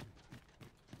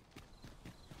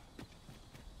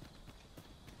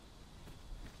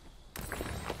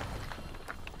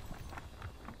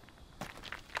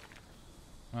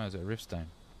 Oh, is it a riftstone?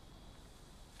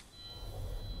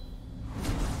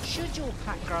 Should your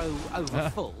pack grow over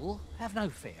full, have no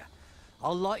fear.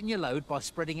 I'll lighten your load by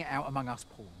spreading it out among us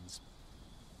pawns.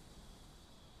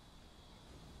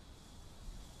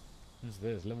 Who's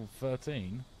this? Level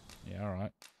 13? Yeah,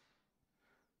 alright.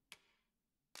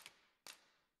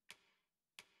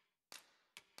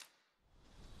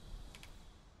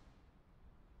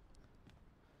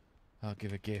 I'll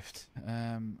give a gift. You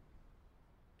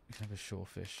can have a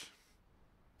shorefish.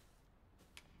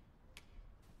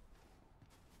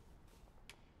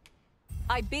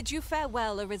 I bid you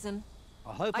farewell, Arisen.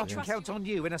 I hope I can count on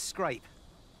you in a scrape.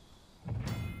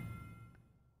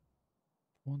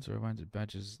 Pawns are awarded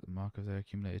badges, the mark of their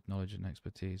accumulated knowledge and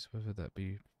expertise, whether that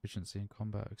be proficiency in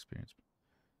combat or experience.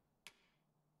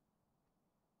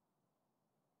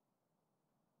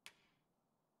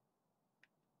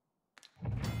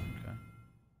 Okay.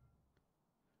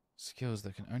 Skills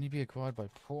that can only be acquired by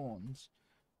pawns.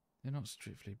 They're not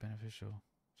strictly beneficial,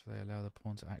 so they allow the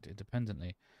pawn to act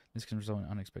independently. This can result in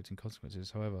unexpected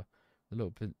consequences. However, with a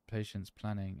little patience,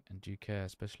 planning, and due care,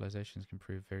 specializations can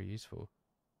prove very useful.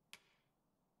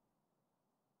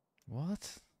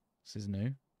 What? This is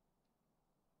new.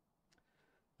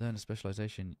 Learn a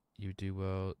specialization. You do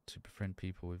well to befriend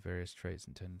people with various traits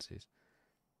and tendencies.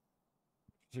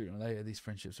 Sooner or later, these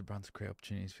friendships are bound to create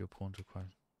opportunities for your pawn to acquire.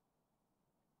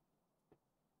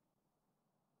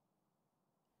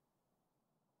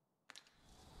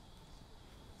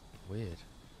 Weird.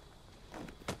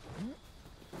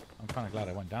 I'm kind of glad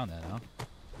I went down there now.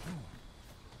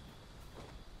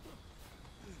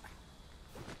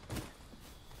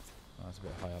 Oh, that's a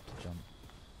bit high up to jump.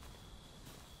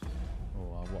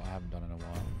 Oh, what I haven't done in a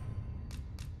while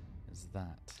is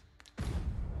that.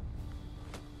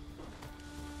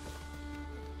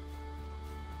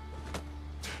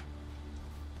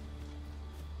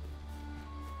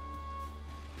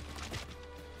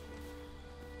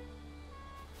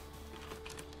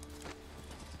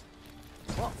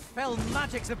 What fell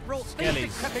magics have brought these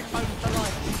Skellies. decrepit bones to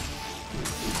life?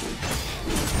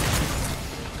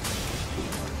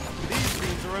 These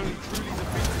fiends are only truly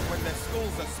defeated when their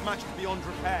skulls are smashed beyond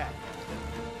repair.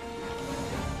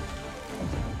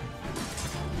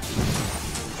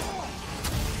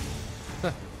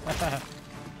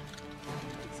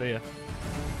 See ya.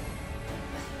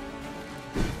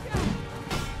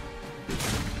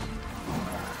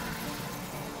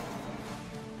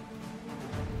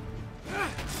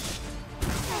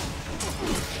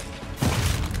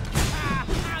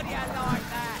 How do you like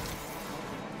that?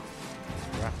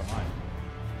 Scrap of iron.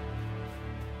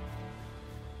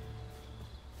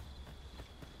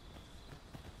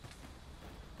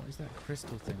 What is that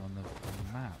crystal thing on the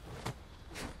map?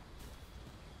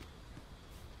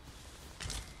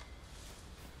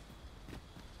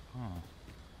 Huh.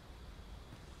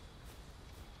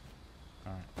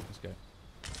 Alright, let's go.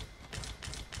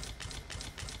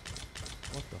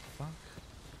 What the fuck?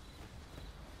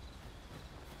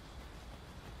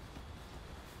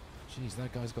 Jeez,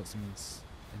 that guy's got some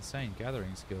insane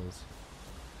gathering skills.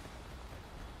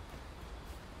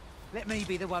 Let me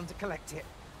be the one to collect it.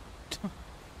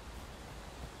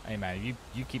 Hey man,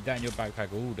 you keep that in your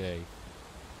backpack all day.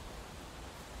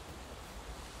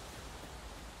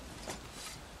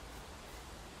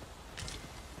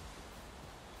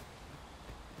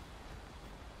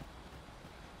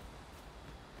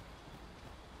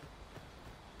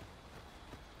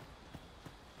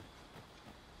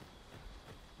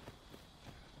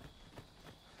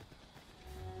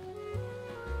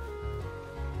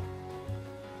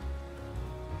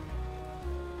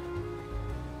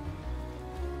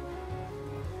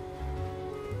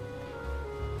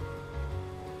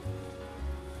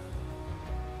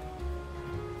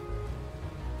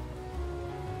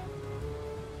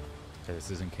 Okay,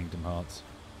 this isn't Kingdom Hearts.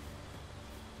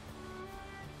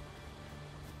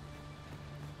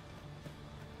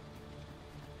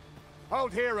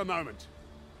 Hold here a moment.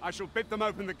 I shall bid them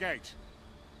open the gate.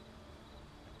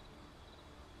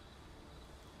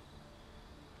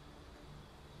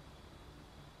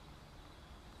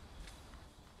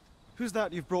 Who's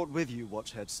that you've brought with you,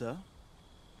 Watchhead, sir?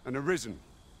 An Arisen,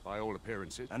 by all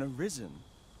appearances. An Arisen?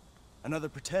 Another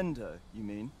pretender, you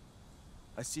mean?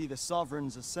 I see the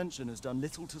Sovereign's ascension has done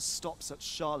little to stop such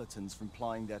charlatans from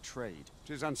plying their trade.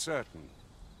 'Tis uncertain.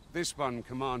 This one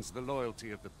commands the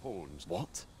loyalty of the pawns.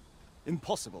 What?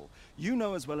 Impossible. You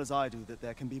know as well as I do that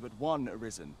there can be but one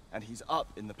Arisen, and he's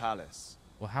up in the palace.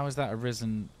 Well, how is that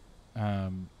Arisen,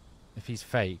 if he's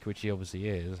fake, which he obviously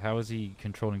is, how is he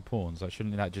controlling pawns? Like,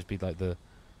 shouldn't that just be like the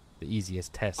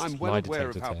easiest test? I'm well lie aware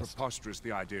of detector how test? preposterous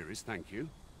the idea is, thank you.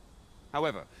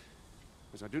 However,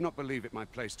 As I do not believe it my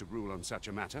place to rule on such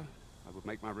a matter, I will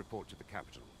make my report to the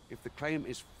capital. If the claim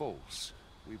is false,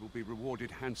 we will be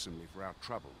rewarded handsomely for our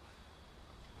trouble.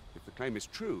 If the claim is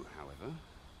true, however,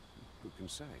 who can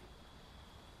say?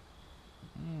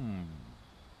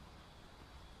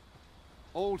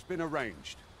 All's been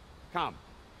arranged. Come,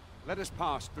 let us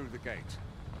pass through the gate.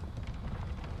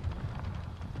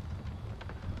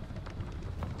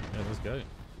 Yeah, let's go.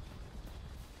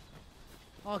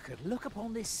 I could look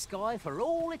upon this sky for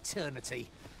all eternity,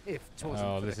 if 'twasn't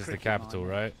Oh, for this the is the cricket capital, mine.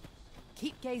 right?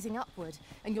 Keep gazing upward,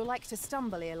 and you'll like to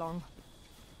stumble ere long.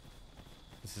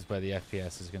 This is where the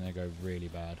FPS is going to go really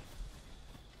bad.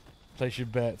 Place your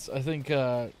bets. I think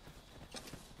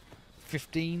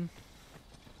 15.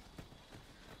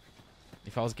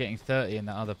 If I was getting 30 in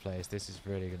that other place, this is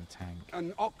really going to tank.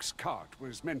 An ox cart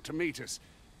was meant to meet us,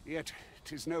 yet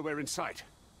 'tis nowhere in sight.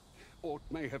 Aught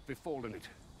may have befallen it.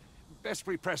 Best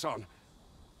we press on.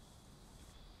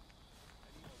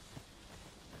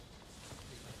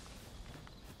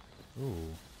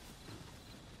 Ooh.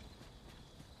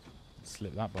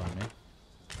 Slip that by me.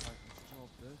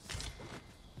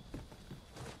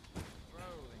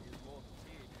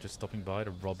 Just stopping by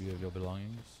to rob you of your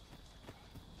belongings.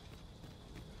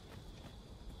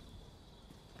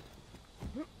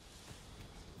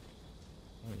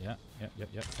 Oh yeah,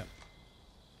 yep.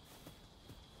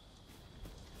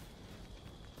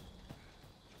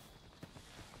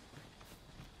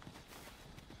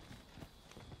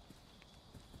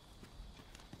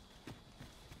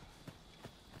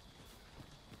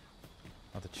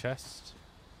 Another chest.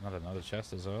 Another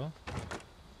chest as well.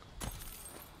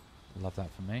 Love that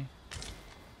for me.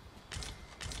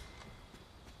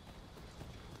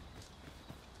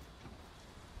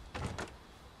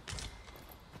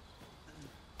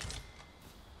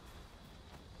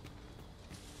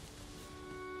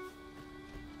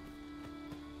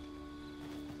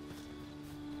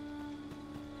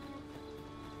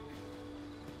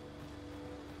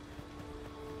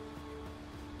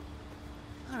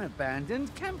 An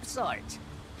abandoned campsite,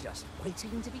 just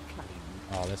waiting to be claimed.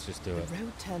 Oh, let's just do it. The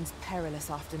road turns perilous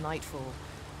after nightfall.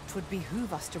 'Twould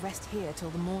behoove us to rest here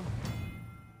till the morn.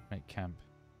 Make camp.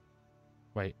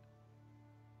 Wait.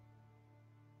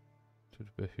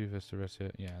 Would behoove us to rest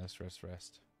here. Yeah, let's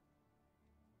rest.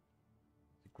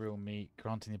 Grill meat,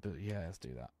 granting the ability. Yeah, let's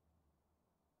do that.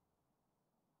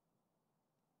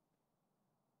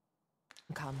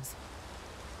 Comes.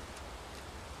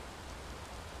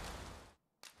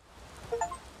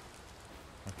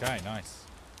 Okay, nice.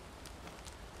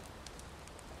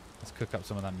 Let's cook up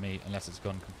some of that meat, unless it's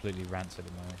gone completely rancid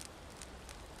in my...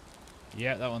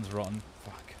 Yeah, that one's rotten.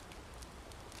 Fuck.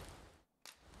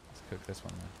 Let's cook this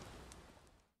one then.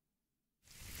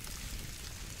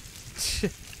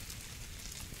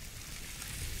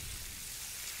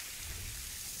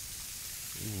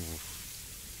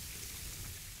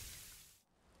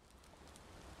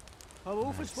 I'm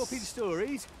all for swapping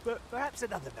stories, but perhaps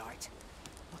another night.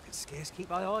 I can scarce keep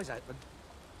my eyes open.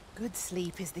 Good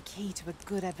sleep is the key to a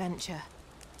good adventure.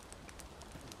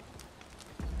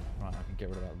 Right, I can get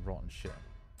rid of that rotten shit.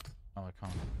 Oh, I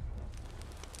can't.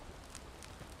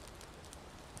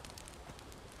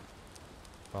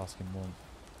 Bask in warmth.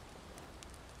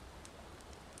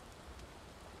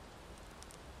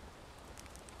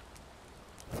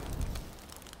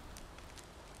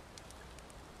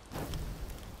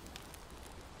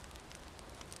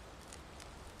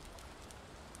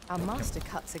 Our master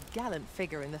cuts a gallant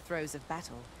figure in the throes of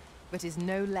battle, but is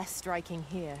no less striking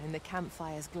here in the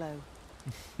campfire's glow.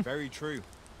 Very true.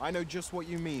 I know just what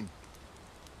you mean.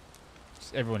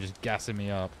 Everyone just gassing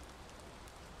me up.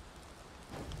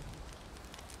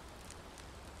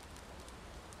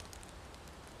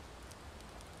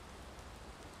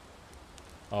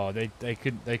 Oh, they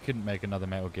couldn't make another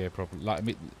Metal Gear properly. Like, I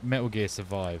mean, Metal Gear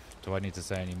Survive. Do I need to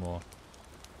say any more?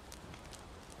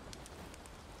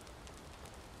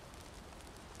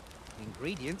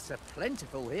 Ingredients are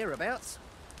plentiful hereabouts.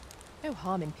 No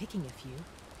harm in picking a few.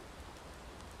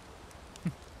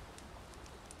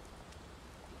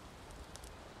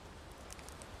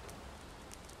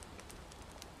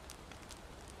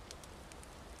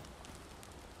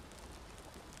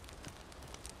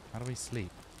 How do we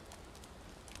sleep?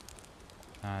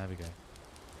 Ah, there we go.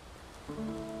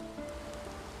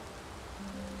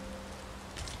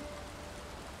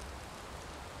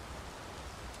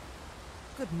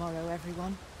 Good morrow,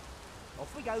 everyone.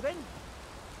 Off we go then.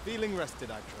 Feeling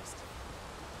rested, I trust.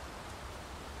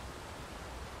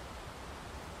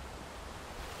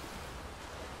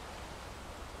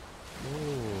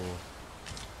 Ooh.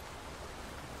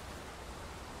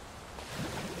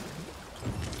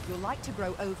 You're like to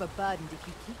grow overburdened if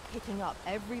you keep picking up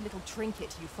every little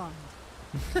trinket you find.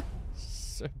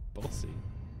 So bossy.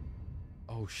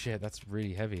 Oh shit, that's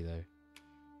really heavy though.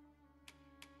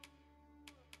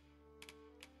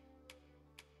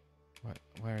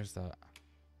 Where is that?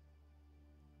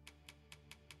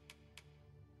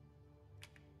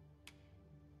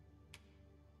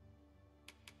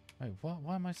 Wait, what?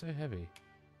 Why am I so heavy?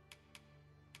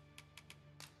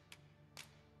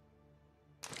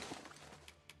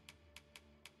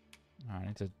 Oh, I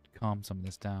need to calm some of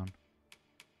this down.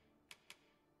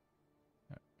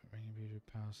 Ring of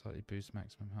power slightly boosts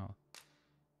maximum health.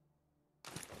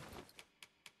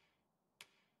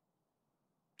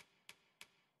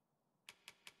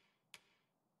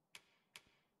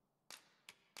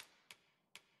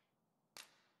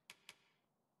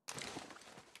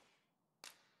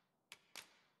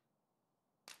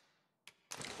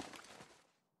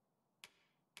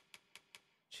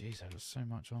 Jeez, I've got so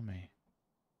much on me.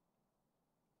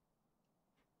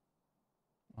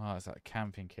 Oh, it's that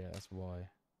camping kit, that's why.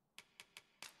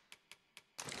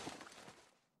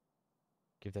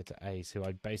 Give that to Ace, who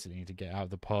I basically need to get out of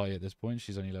the party at this point.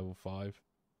 She's only level 5.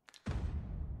 Oh,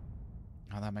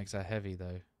 that makes her heavy,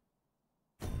 though.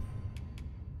 There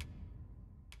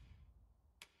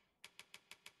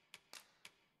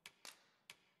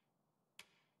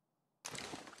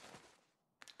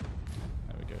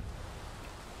we go.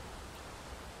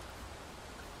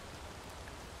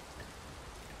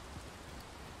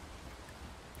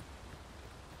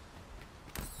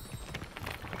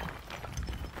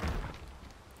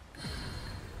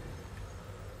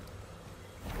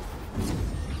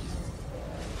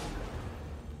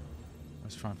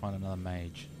 Let's try and find another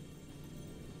mage.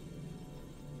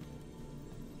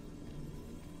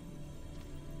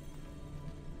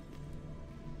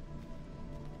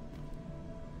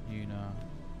 Una.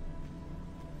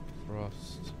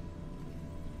 Frost.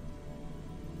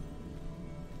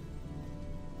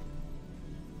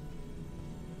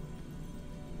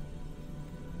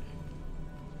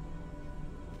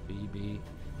 BB.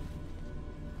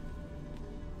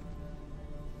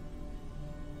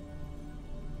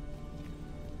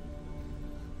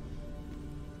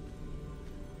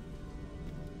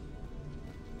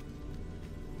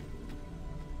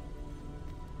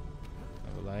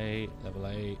 Level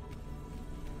 8.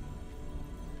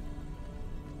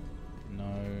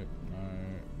 No.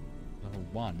 Level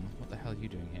 1? What the hell are you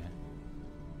doing here?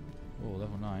 Oh,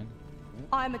 level 9.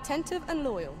 I'm attentive and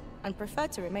loyal, and prefer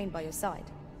to remain by your side.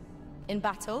 In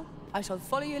battle, I shall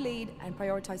follow your lead and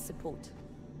prioritize support.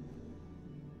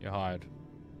 You're hired.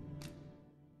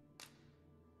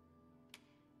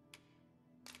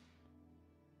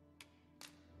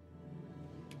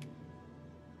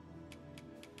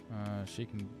 She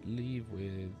can leave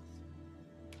with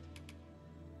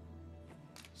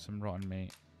some rotten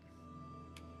meat.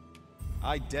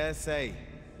 I dare say,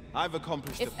 I've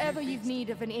accomplished If ever you've need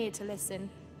of an ear to listen,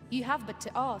 you have but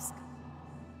to ask.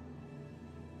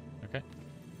 Okay.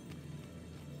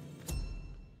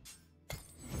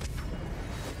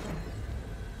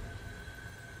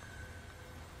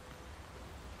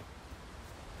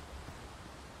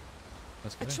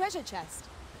 Let's go. A treasure chest.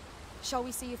 Shall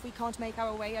we see if we can't make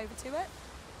our way over to it?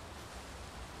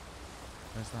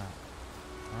 Where's that?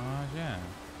 Oh, yeah.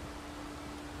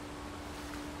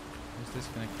 Is this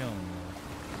gonna kill me?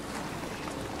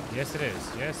 Yes, it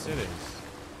is. Yes, it is.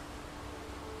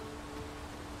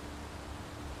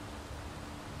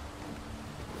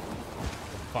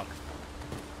 Fuck.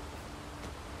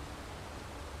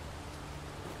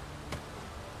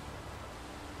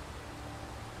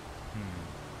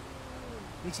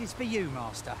 This is for you,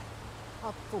 Master.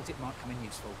 I thought it might come in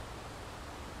useful.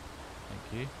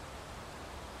 Thank you.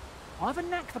 I've a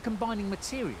knack for combining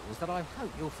materials that I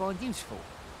hope you'll find useful.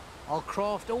 I'll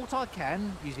craft aught I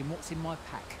can using what's in my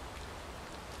pack.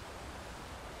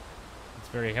 It's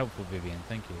very helpful, Vivian.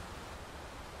 Thank you.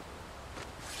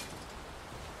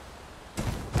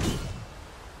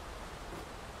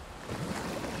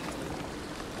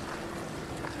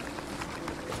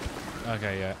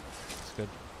 Okay, yeah. It's good.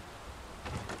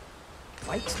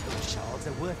 Wait, those shards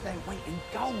are worth their weight in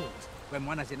gold when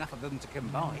one has enough of them to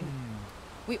combine.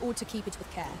 We ought to keep it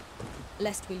with care,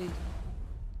 lest we lose.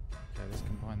 Okay, let's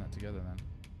combine that together then.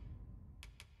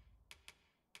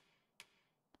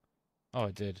 Oh,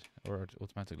 it did, or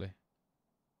automatically.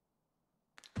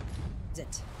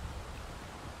 It.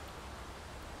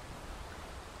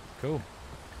 Cool.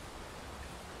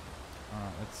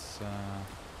 Alright, let's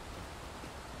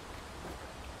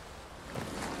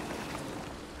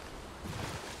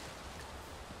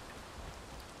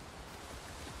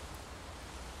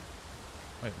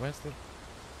wait, where's the...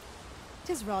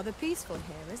 'Tis rather peaceful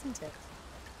here, isn't it?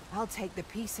 I'll take the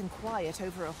peace and quiet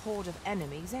over a horde of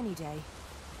enemies any day.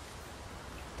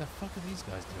 The fuck are these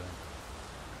guys doing?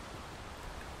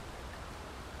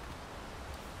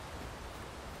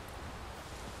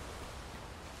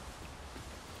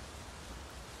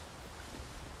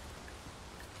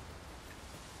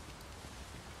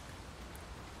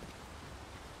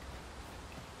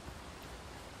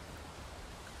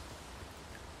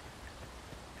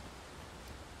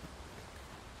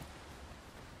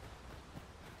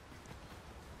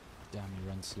 Damn, you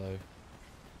run slow.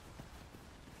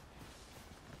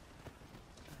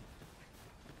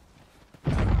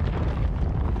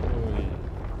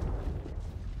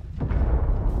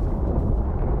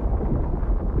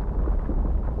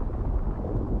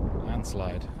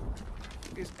 Landslide.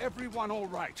 Is everyone all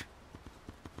right?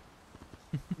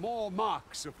 More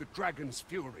marks of the dragon's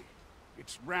fury.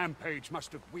 Its rampage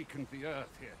must have weakened the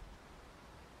earth here.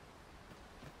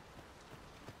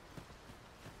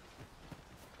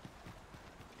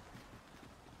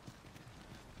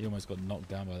 He almost got knocked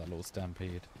down by that little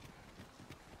stampede.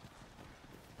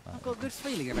 I've got a good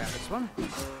feeling about this one.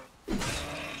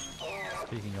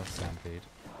 Speaking of stampede.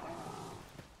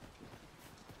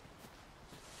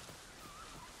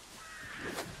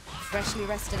 Freshly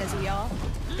rested as we are,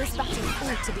 this battle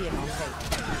ought to be in our favour.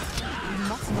 We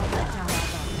must not let down our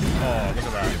guard. Oh, look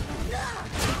at that.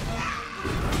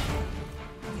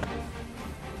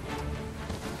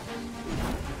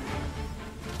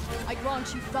 I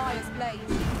grant you fire's blaze.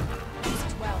 Use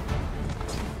it well.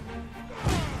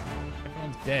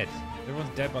 Everyone's dead.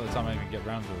 Everyone's dead by the time I even get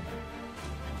round to them.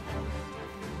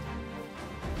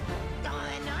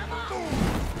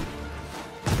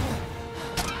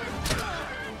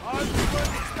 I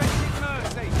wasn't expecting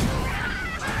mercy.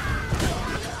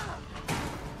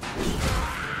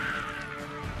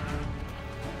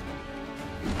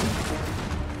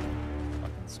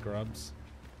 Fucking scrubs.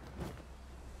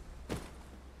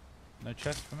 No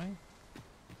chest for me?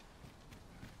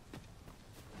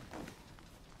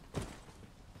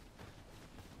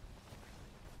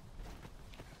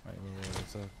 Wait,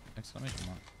 it's an exclamation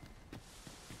mark.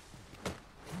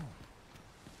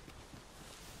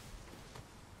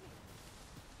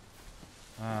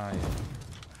 Ah, yeah.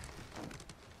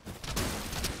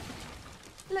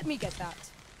 Let me get that.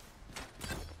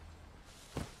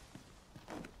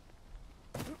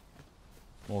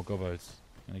 More gobos.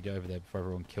 I'm gonna get over there before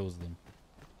everyone kills them.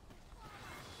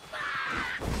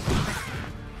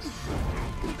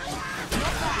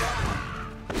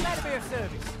 Glad to be of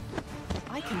service.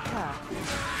 I concur.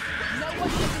 No one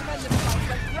can defend themselves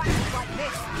with rackets like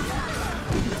this.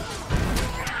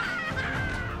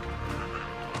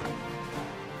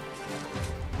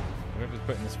 Whoever's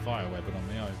putting this fire weapon on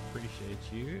me, I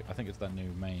appreciate you. I think it's that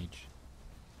new mage.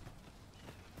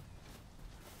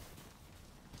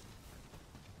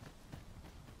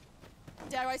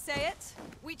 Dare I say it?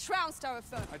 We trounced our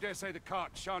foe. I dare say the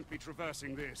cart shan't be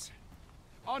traversing this.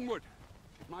 Onward!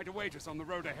 It might await us on the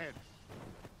road ahead.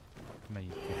 Me,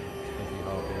 heavy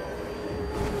heartbeat.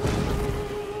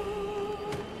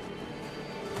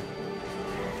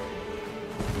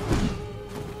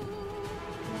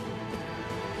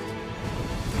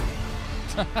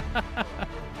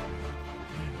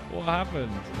 What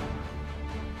happened?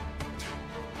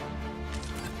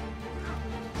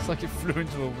 It's like it flew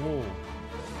into a wall.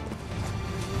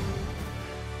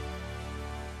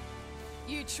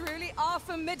 You truly are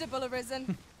formidable,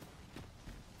 Arisen.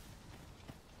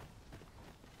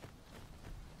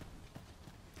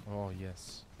 Oh,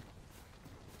 yes.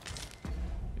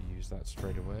 We use that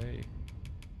straight away.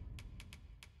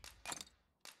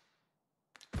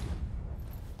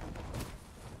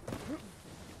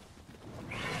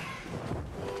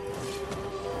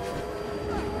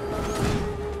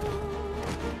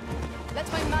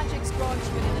 Let my magics grant you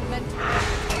an elemental.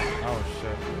 Oh,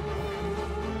 shit.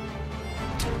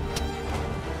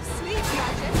 Sleep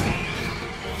magic.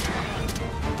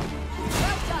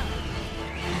 Well done.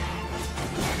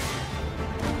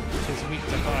 She's weak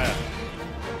to fire.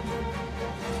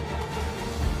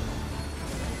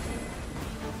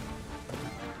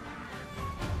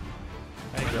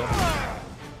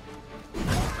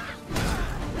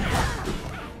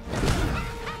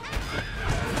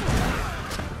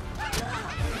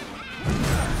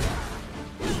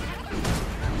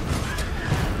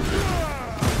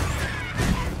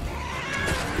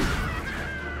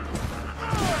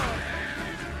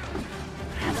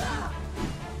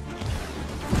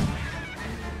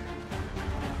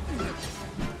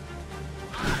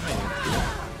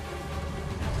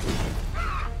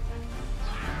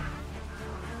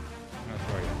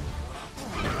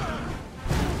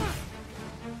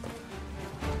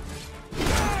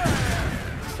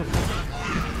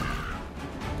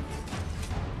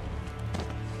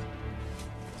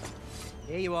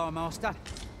 you are, Master.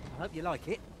 I hope you like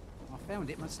it. I found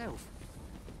it myself.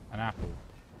 An apple.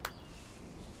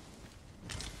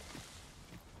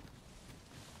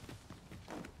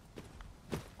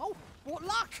 Oh, what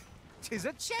luck! 'Tis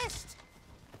a chest!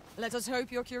 Let us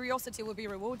hope your curiosity will be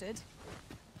rewarded.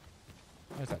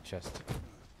 Where's that chest?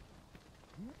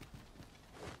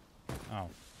 Oh.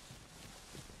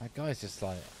 That guy's just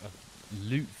like a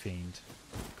loot fiend.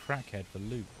 Crackhead for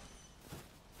loot.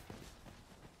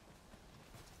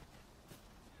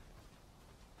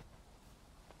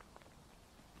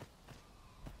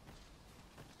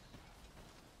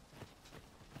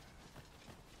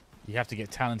 You have to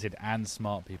get talented and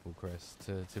smart people, Chris,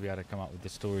 to be able to come up with the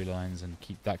storylines and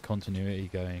keep that continuity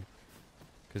going.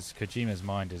 Because Kojima's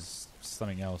mind is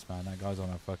something else, man. That guy's on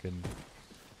a fucking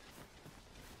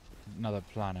another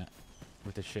planet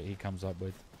with the shit he comes up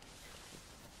with.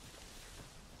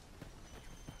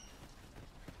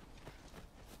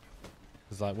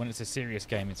 Because like when it's a serious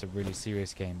game, it's a really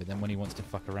serious game. But then when he wants to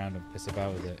fuck around and piss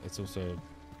about with it, it's also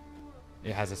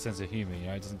it has a sense of humour. You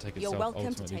know, it doesn't take itself You're welcome to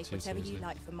ultimately take too whatever seriously. you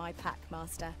like from my pack,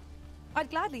 Master.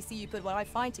 I'd gladly see you put what I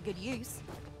find to good use.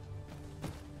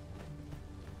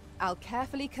 I'll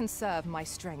carefully conserve my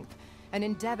strength and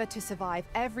endeavor to survive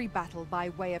every battle by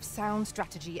way of sound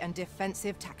strategy and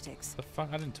defensive tactics. The fuck?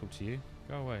 I didn't talk to you.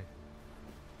 Go away.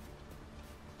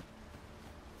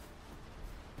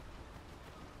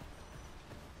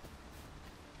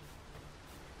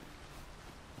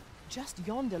 Just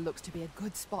yonder looks to be a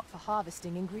good spot for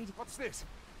harvesting ingredients. What's this?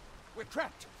 We're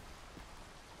trapped.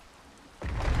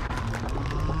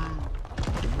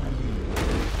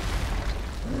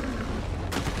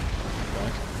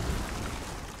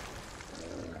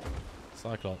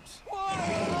 Cyclops.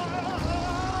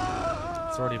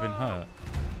 It's already been hurt.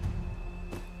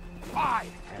 Aye,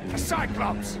 a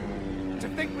Cyclops! To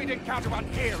think we'd encounter one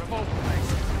here of all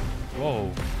places.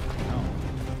 Whoa. No.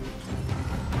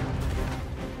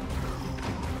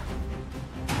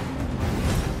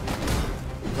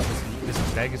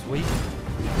 This leg is weak.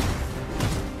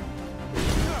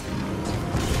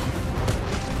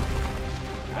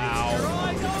 Ow. Your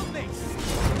eyes on this!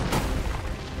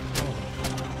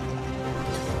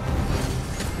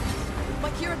 My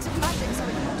curative magics are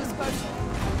at your disposal.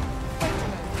 Wait a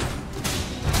moment.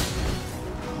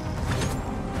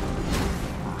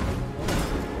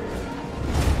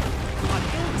 An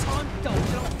ill-timed dog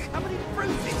and I'm coming in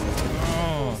bruises!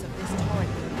 Oh. Of this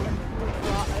time, for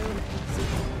our own peace.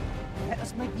 Let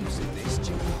us make use of this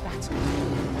during battle.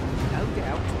 No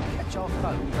doubt we'll catch our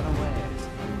foes unawares.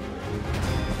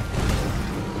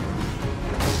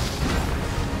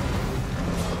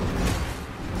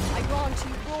 I grant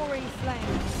you roaring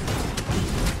flames.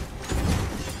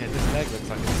 Yeah, this leg looks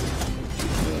like it's...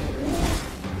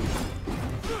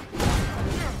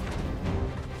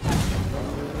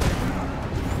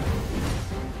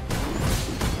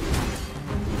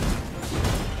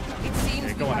 It seems Yeah,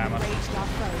 we go on, have Emma. enraged our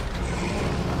foe.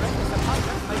 Reckless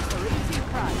opponent makes for easy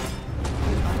prey.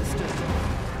 Understood.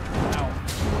 Ow.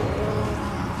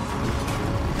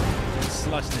 He's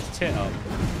slicing his tit up.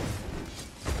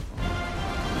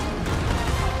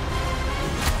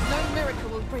 No miracle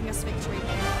will bring us victory here.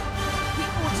 We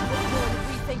ought to withdraw and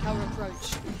rethink our approach.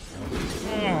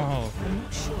 Oh.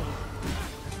 Sure.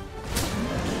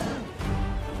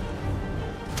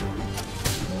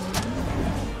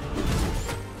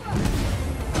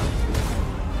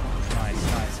 Nice.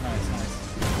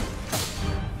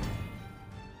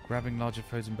 Grabbing larger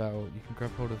foes in battle, you can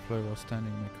grab hold of the flow while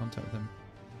standing and make contact with them.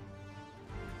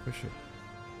 Push it.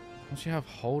 Once you have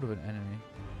hold of an enemy,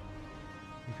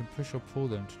 you can push or pull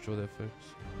them to draw their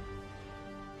focus.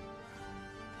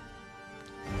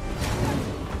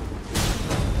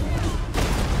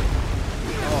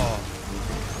 Oh.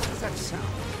 What's that sound?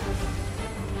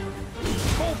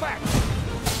 Fall back!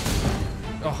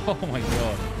 Oh my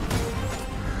god.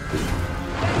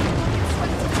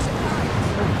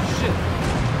 Oh shit.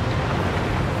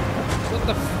 What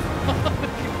the fuck?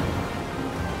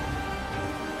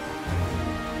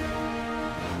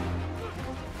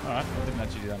 Alright, I didn't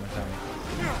actually do that much damage.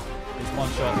 It's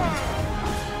one shot.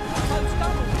 Close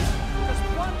double. Just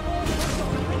one more push to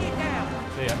bring it down.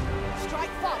 See ya.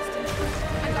 Strike fast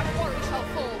and that warrior shall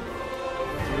fall.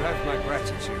 You have my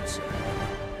gratitude, sir.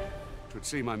 'Twould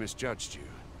seem I misjudged you.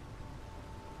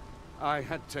 I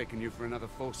had taken you for another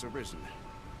Force Arisen.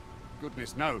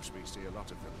 Goodness knows we see a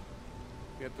lot of them.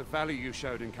 Yet the value you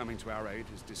showed in coming to our aid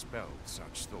has dispelled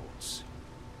such thoughts.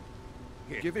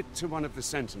 Here, give it to one of the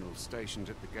sentinels stationed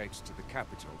at the gates to the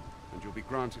capital, and you'll be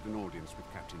granted an audience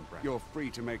with Captain Brown. You're free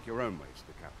to make your own way to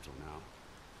the capital now.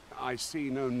 I see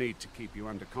no need to keep you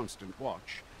under constant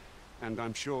watch, And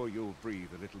I'm sure you'll breathe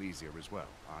a little easier as well.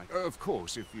 Of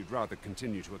course, if you'd rather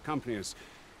continue to accompany us,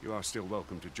 you are still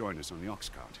welcome to join us on the ox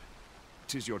cart.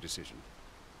 'Tis your decision.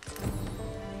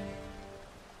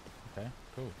 Okay,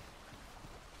 cool.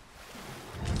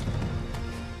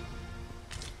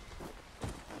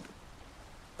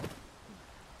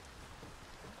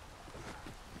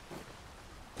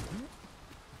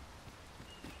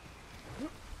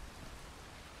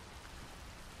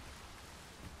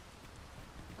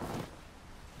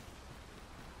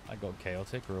 I got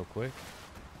chaotic real quick.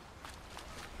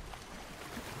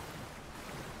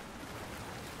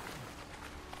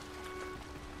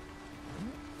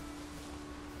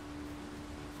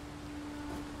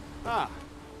 Ah,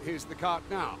 here's the cart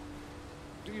now.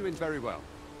 Do you in very well.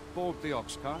 Board the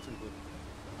ox cart and we'll...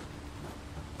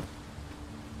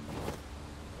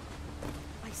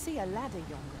 I see a ladder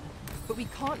yonder, but we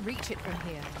can't reach it from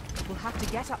here. We'll have to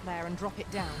get up there and drop it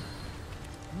down.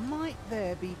 Might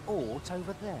there be aught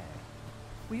over there?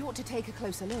 We ought to take a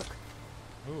closer look.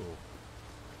 Ooh.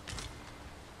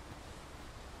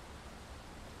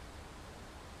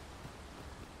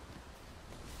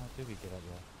 How do we get up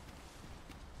there?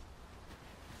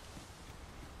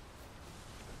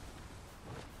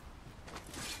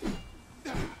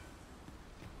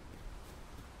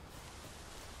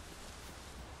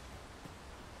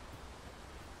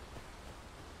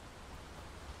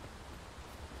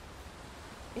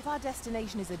 If our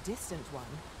destination is a distant one,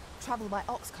 travel by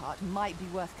ox cart might be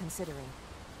worth considering.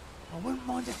 I wouldn't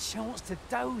mind a chance to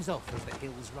doze off as the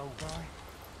hills roll by.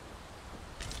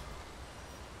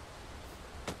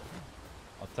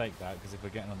 I'll take that, because if we're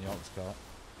getting on the ox cart.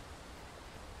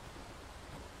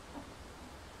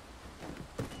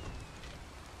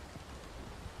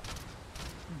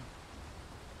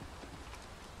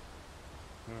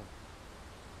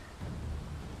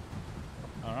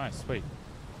 Alright, sweet.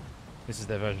 This is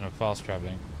their version of fast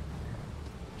travelling.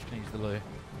 Just gonna use the loo.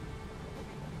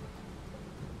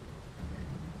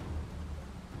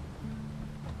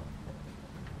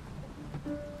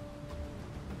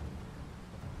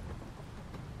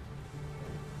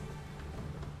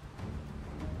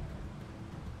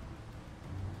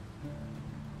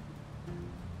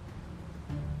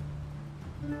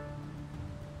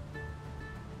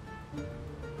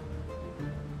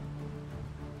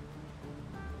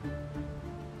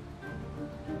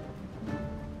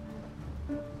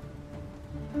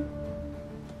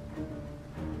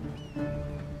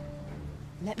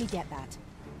 Let me get that.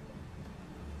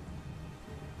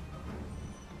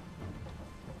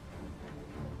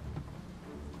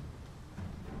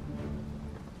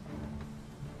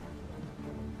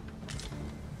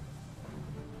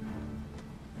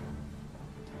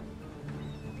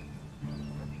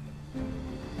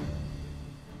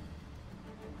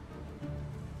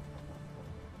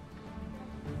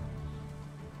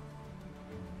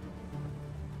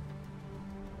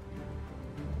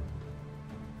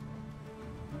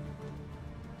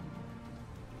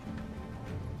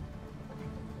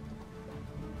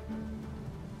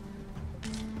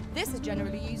 This is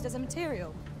generally used as a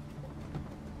material.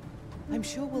 I'm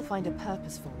sure we'll find a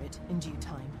purpose for it in due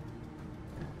time.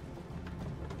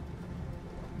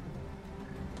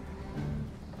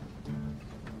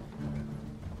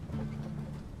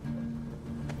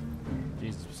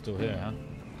 Jesus, we're still here, huh?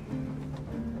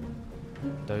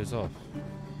 Doze off.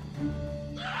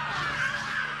 Oh,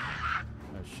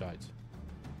 shite.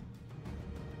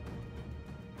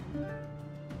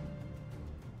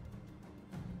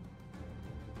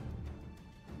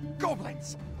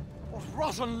 Goblins! What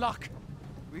rotten luck!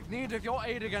 We've need of your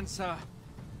aid again, sir.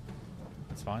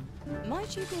 That's fine.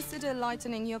 Might you consider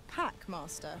lightening your pack,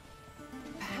 Master?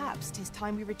 Perhaps 'tis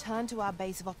time we returned to our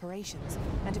base of operations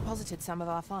and deposited some of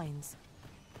our finds.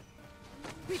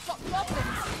 We've got goblins!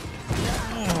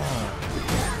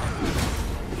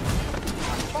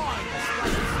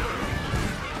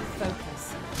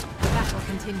 Focus. The battle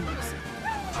continues.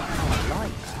 I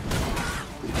like that.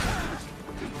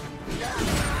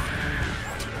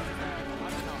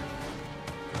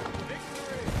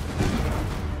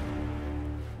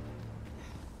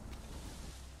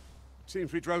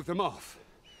 Seems we drove them off.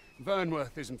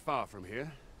 Vernworth isn't far from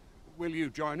here. Will you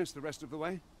join us the rest of the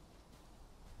way?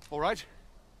 All right.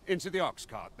 Into the ox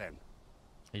cart, then.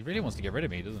 He really wants to get rid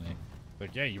of me, doesn't he?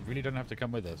 But yeah, you really don't have to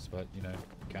come with us, but, you know,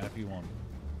 you can if you want.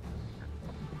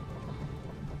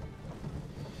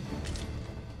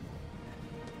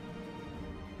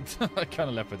 I kind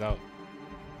of left without.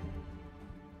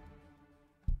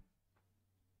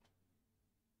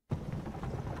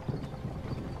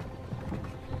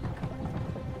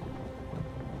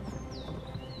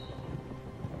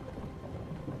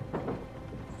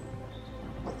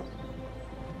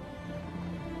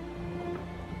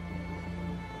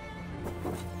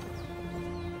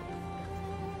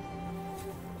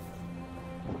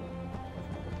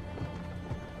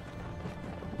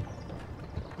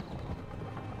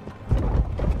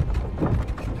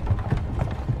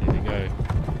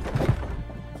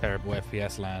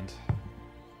 FPS land.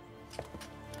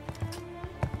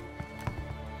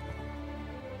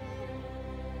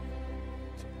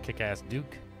 Kick-ass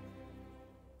Duke.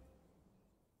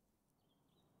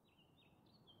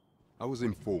 I was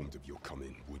informed of your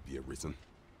coming, would-be Arisen.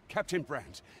 Captain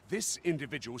Brandt, this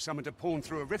individual summoned a pawn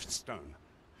through a rift stone.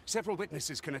 Several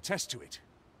witnesses can attest to it.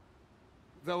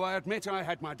 Though I admit I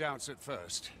had my doubts at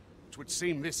first. It would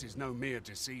seem this is no mere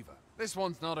deceiver. This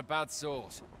one's not a bad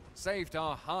sort. Saved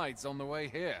our hides on the way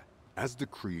here. As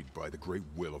decreed by the great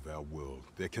will of our world,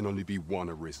 there can only be one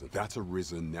Arisen. That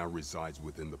Arisen now resides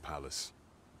within the palace.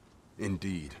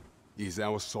 Indeed, he is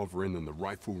our sovereign and the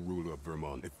rightful ruler of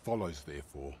Vermont. It follows,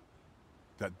 therefore,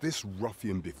 that this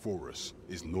ruffian before us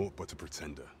is naught but a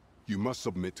pretender. You must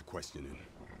submit to questioning.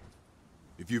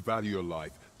 If you value your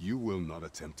life, you will not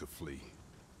attempt to flee.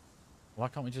 Why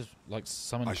can't we just, like,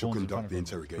 summon I shall pawns in front conduct of the him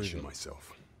to interrogation prove it?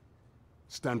 myself.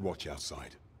 Stand watch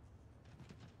outside.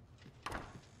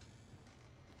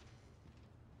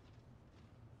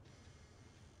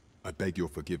 I beg your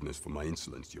forgiveness for my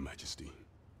insolence, Your Majesty.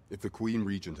 If the Queen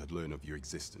Regent had learned of your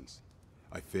existence,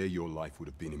 I fear your life would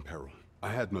have been in peril. I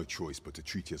had no choice but to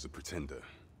treat you as a pretender,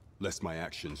 lest my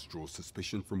actions draw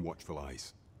suspicion from watchful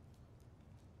eyes.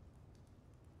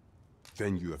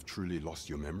 Then you have truly lost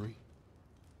your memory?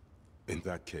 In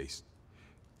that case,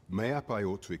 mayhap I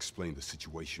ought to explain the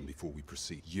situation before we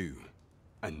proceed. You,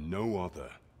 and no other,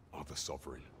 are the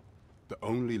sovereign, the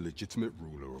only legitimate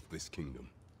ruler of this kingdom.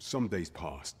 Some days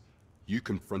past, you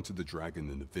confronted the dragon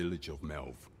in the village of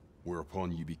Melv,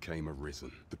 whereupon you became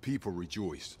Arisen. The people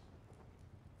rejoiced,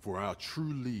 for our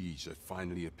true liege had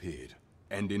finally appeared,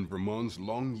 ending Vermont's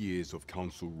long years of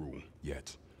council rule.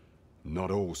 Yet,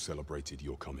 not all celebrated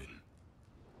your coming.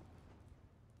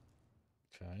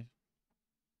 Okay.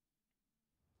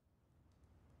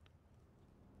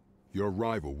 Your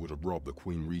arrival would have robbed the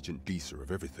Queen Regent Disa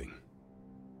of everything.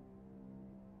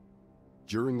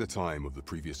 During the time of the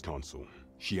previous consul,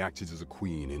 she acted as a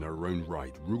queen in her own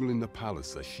right, ruling the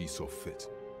palace as she saw fit.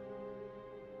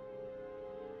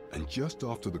 And just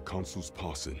after the consul's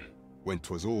passing, when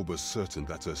 'twas all but certain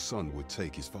that her son would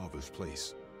take his father's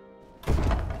place,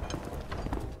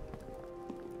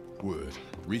 word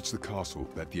reached the castle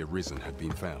that the Arisen had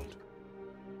been found.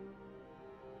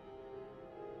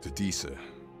 To Disa,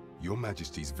 Your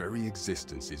Majesty's very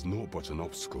existence is naught but an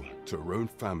obstacle to her own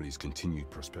family's continued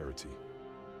prosperity.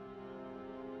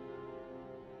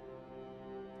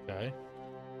 Okay.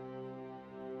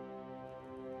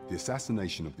 The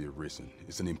assassination of the Arisen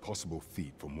is an impossible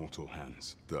feat for mortal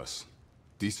hands. Thus,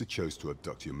 Disa chose to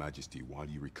abduct Your Majesty while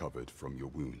you recovered from your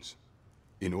wounds,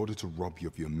 in order to rob you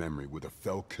of your memory with a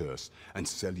fell curse and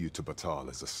sell you to Batal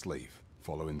as a slave.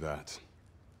 Following that,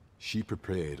 she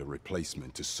prepared a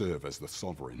replacement to serve as the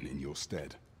sovereign in your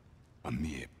stead. A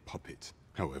mere puppet.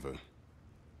 However,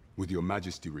 with Your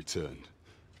Majesty returned,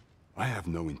 I have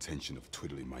no intention of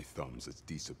twiddling my thumbs as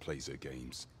Disa plays her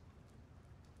games.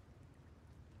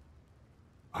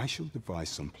 I shall devise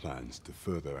some plans to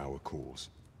further our cause.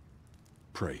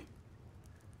 Pray,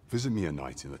 visit me a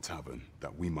night in the tavern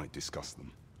that we might discuss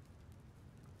them.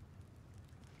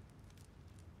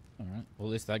 Alright, well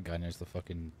at least that guy knows the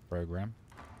fucking program.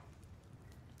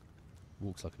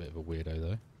 Walks like a bit of a weirdo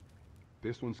though.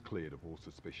 This one's cleared of all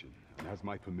suspicion and has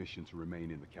my permission to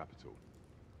remain in the capital.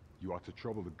 You are to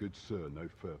trouble the good sir no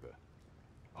further.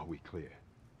 Are we clear?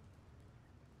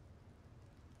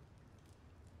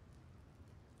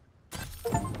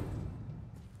 Can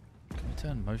we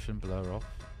turn motion blur off?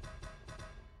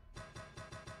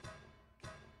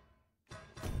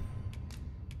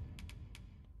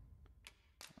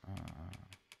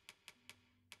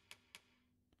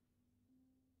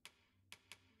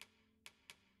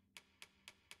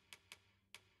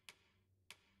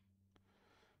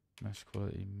 Mesh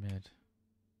quality mid.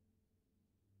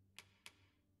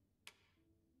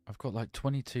 I've got like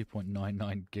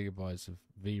 22.99 gigabytes of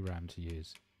VRAM to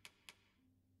use.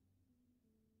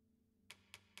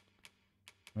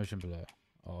 Motion blur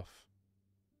off.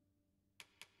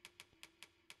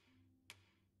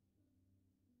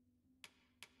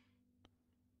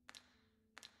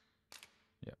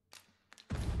 Yep.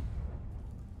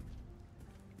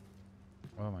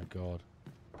 Oh my god.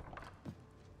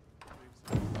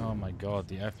 Oh my god,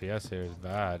 the FPS here is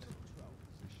bad.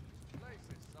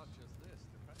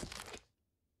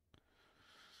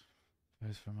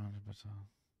 Place for mounted baton.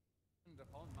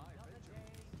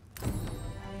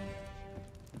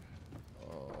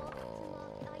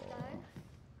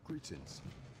 Greetings.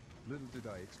 Little did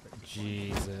I expect.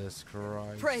 Jesus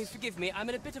Christ. Pray forgive me, I'm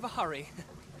in a bit of a hurry.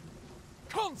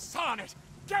 Consign it!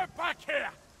 Get back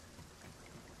here!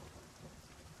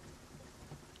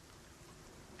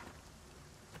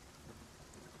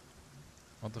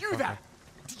 What the You fuck? there!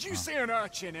 Did you see an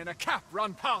urchin in a cap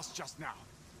run past just now?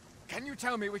 Can you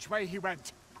tell me which way he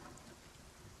went?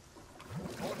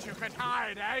 Thought you could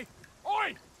hide, eh?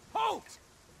 Oi! Halt!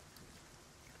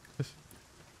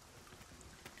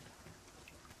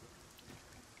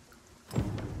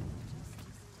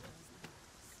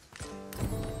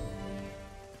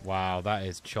 Wow, that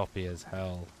is choppy as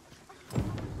hell.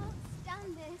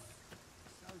 Stand this.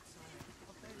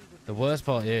 The worst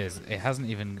part is, it hasn't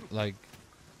even, like,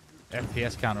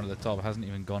 FPS counter at the top hasn't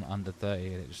even gone under 30.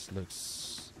 It just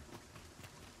looks...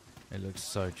 It looks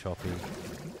so choppy.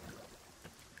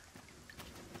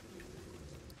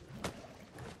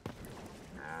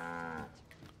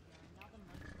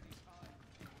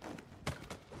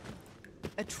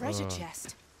 A treasure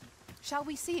chest. Shall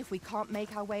we see if we can't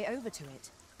make our way over to it?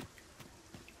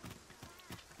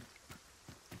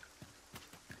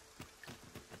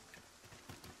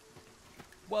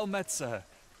 Well met, sir.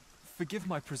 Forgive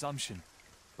my presumption,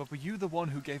 but were you the one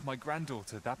who gave my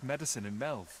granddaughter that medicine in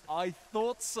Melv? I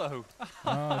thought so.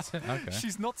 Oh, that's it? Okay.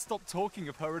 She's not stopped talking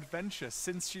of her adventure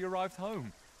since she arrived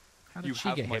home. How did You she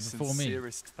have get my here before me?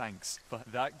 sincerest thanks,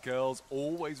 but that girl's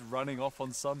always running off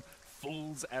on some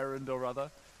fool's errand or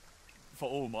other. For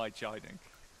all my chiding.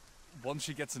 Once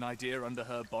she gets an idea under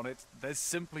her bonnet, there's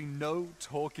simply no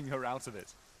talking her out of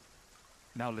it.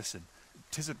 Now listen,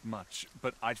 'tisn't much,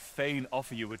 but I'd fain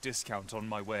offer you a discount on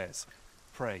my wares.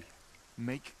 Pray,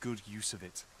 make good use of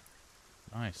it.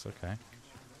 Nice, okay.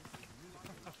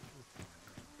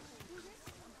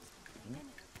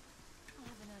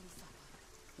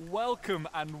 Welcome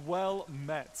and well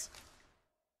met.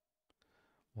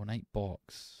 1-8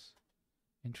 box.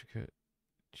 Intricate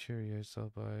Cheerios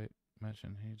sold by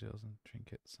merchant who deals in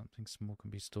trinkets. Something small can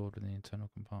be stored in the internal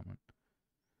compartment.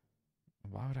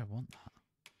 Why would I want that?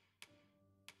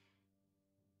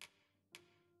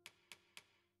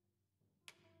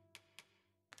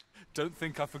 Don't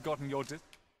think I've forgotten your Think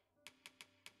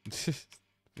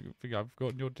I've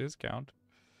forgotten your discount.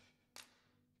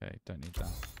 Okay, don't need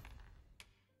that.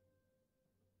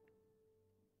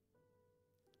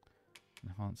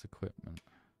 Enhance equipment.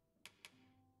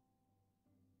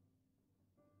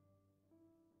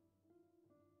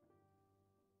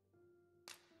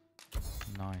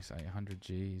 Nice, 800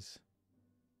 Gs.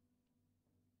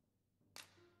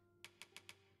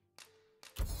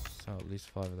 Sell at least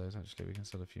 5 of those. Actually, we can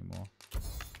sell a few more.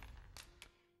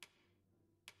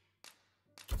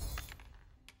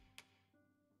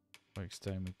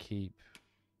 Oakstone we keep.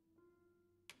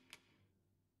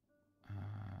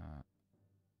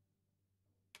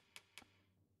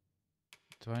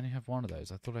 Do I only have one of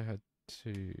those? I thought I had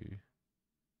 2.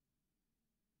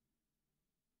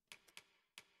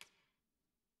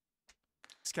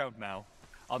 discount now.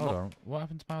 Hold on, what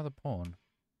happened to my other pawn?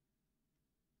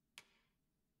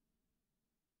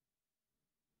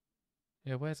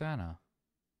 Yeah, where's Anna?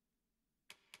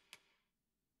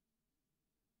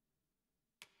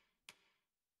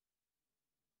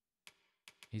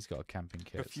 He's got a camping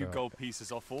kit. A few so gold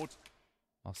pieces off board.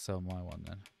 I'll sell my one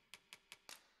then.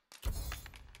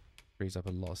 Frees up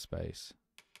a lot of space.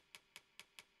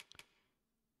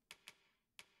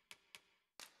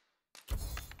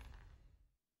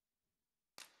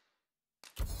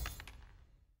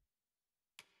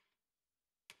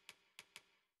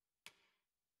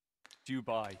 Do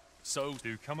buy. So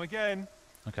do come again.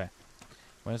 Okay.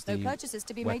 Where's No the purchases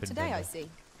to be made today, I see.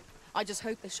 I just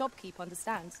hope the shopkeep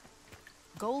understands.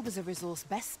 Gold is a resource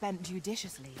best spent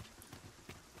judiciously.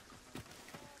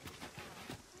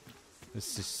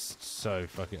 This is so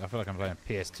fucking... I feel like I'm playing a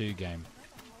PS2 game.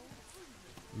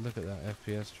 Look at that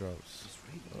FPS drops.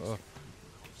 Oh.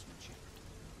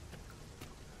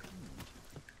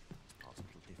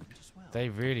 They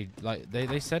really... like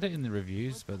they said it in the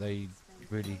reviews, but they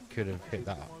really could have hit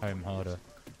that home harder.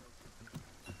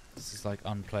 This is like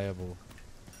unplayable.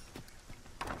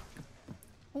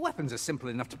 Weapons are simple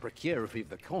enough to procure if we've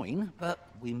the coin, but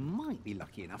we might be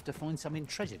lucky enough to find some in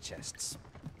treasure chests.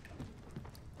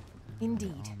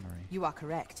 Indeed, you are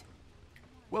correct.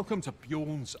 Welcome to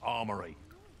Bjorn's Armory.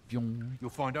 Bjorn. You'll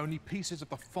find only pieces of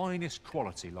the finest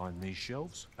quality line these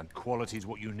shelves, and quality is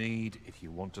what you need if you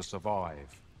want to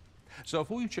survive. So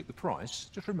before you check the price,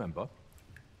 just remember,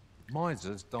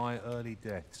 misers die early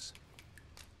deaths.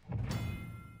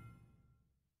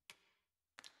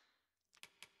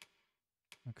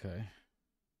 Okay.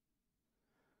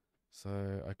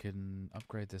 So I can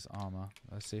upgrade this armor.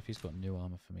 Let's see if he's got new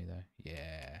armor for me though.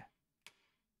 Yeah.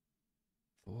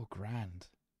 4 grand.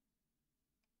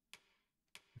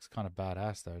 Looks kind of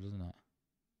badass though, doesn't it?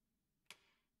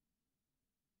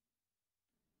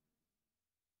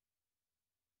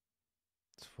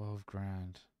 $12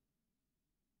 grand.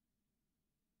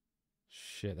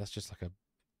 shit, that's just like a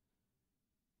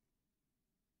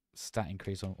stat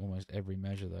increase on almost every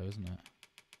measure though, isn't it?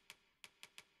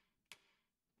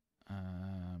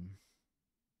 I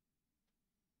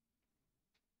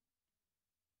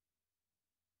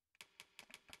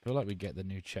feel like we get the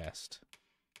new chest.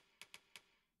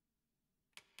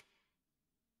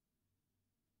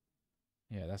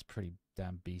 Yeah, that's pretty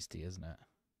damn beastie, isn't it?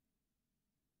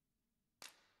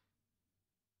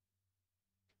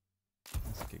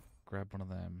 Let's grab one of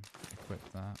them,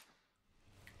 equip that.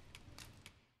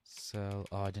 Sell.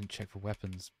 Oh, I didn't check for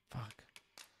weapons. Fuck.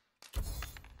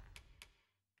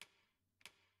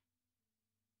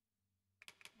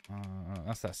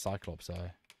 That's that Cyclops eye.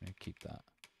 I'm gonna keep that.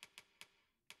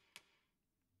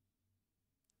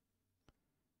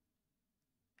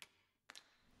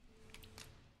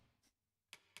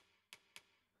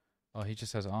 Oh, he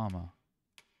just has armor.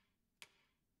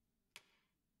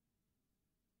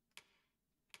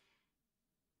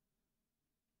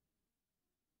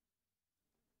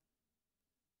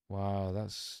 Wow,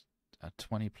 that's a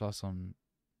 20 plus on.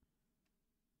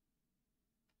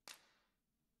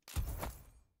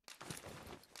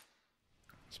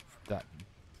 That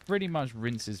pretty much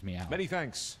rinses me out. Many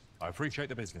thanks. I appreciate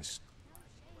the business.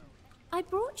 I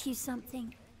brought you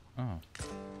something. Oh.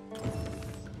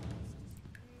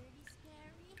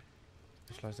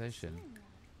 Specialization.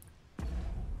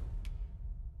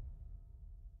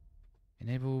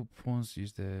 Enable pawns to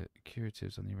use their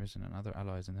curatives on the arisen and other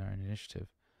allies in their own initiative.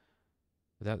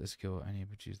 Without the skill, only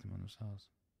able to use them on themselves.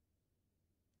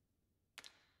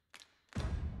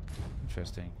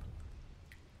 Interesting.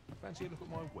 Fancy a look at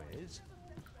my wares?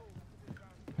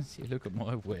 Fancy a look at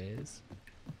my wares?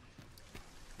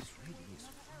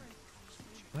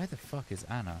 Where the fuck is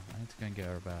Anna? I need to go and get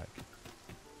her back.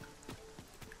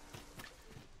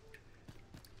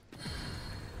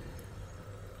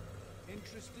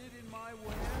 Interested in my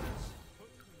wares?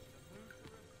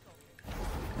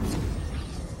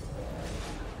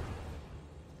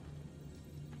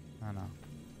 Anna.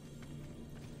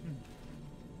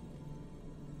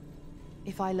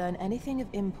 If I learn anything of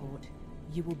import,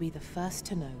 you will be the first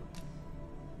to know.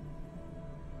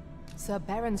 Sir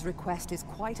Baron's request is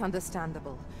quite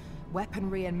understandable.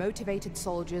 Weaponry and motivated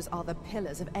soldiers are the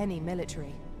pillars of any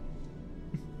military.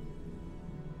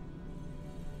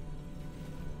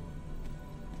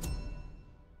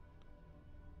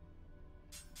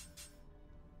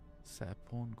 Set a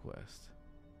pawn quest.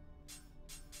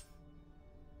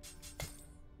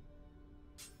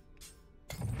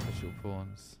 Special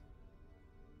pawns.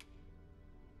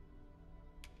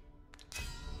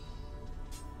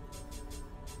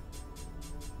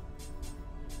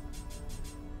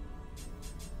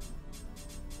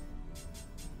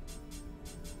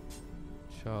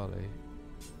 Charlie.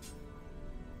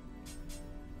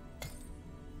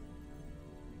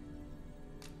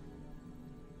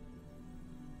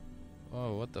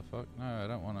 Oh, what the fuck? No, I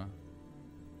don't wanna.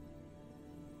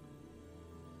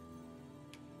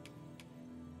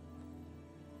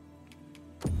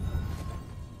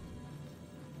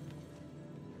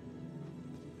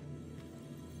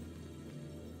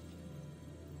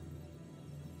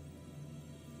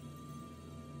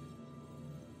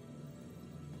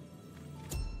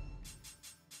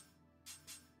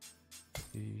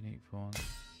 Unique pawns.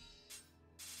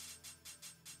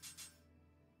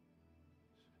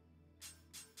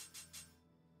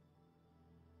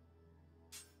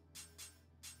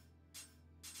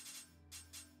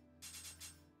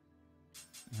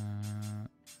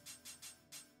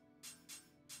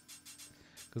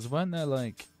 Because weren't there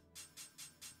like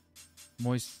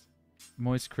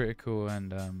moist critical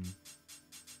and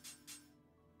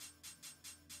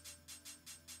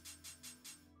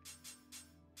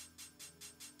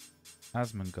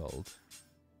Asmongold?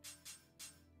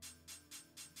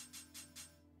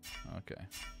 Okay.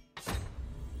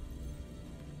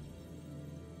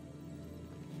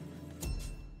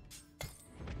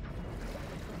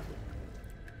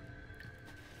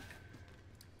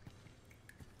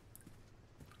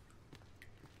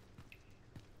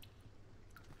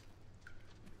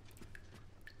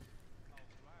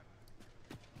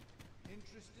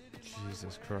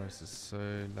 Jesus Christ, it's so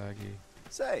laggy.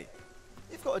 Say,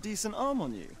 you've got a decent arm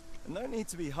on you, and no need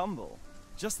to be humble.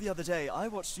 Just the other day, I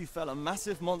watched you fell a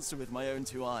massive monster with my own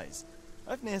two eyes.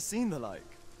 I've ne'er seen the like.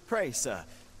 Pray, sir,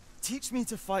 teach me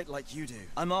to fight like you do.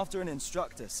 I'm after an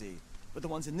instructor, see, but the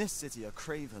ones in this city are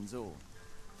cravens all.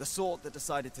 The sort that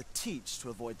decided to teach to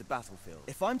avoid the battlefield.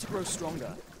 If I'm to grow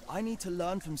stronger, I need to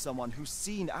learn from someone who's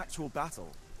seen actual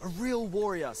battle. A real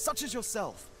warrior, such as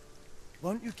yourself.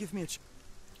 Won't you give me a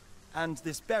And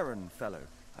this Baron fellow,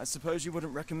 I suppose you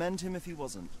wouldn't recommend him if he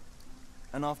wasn't.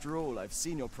 And after all, I've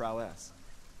seen your prowess.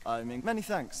 I mean, many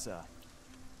thanks, sir.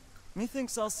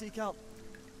 Methinks I'll seek out...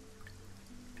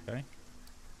 Okay.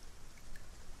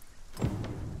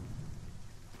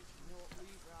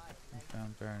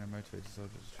 Found bearing a motivated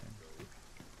soldier's chain.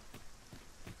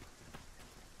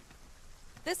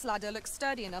 This ladder looks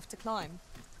sturdy enough to climb.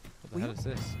 What the hell is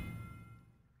this?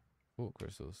 Walk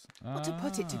crystals. Not to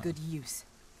put it to good use.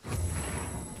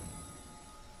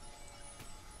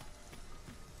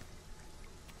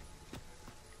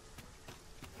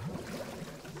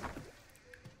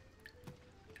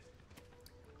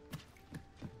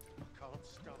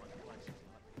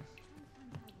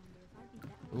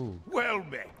 Ooh. Well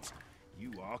met.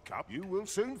 You are Cup. You will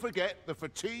soon forget the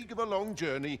fatigue of a long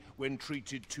journey when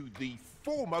treated to the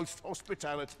foremost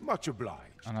hospitality. Much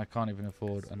obliged. And I can't even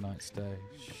afford a night's stay.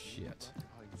 Shit.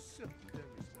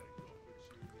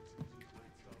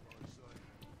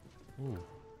 Ooh.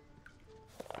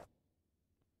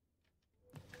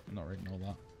 I'm not reading all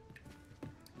that.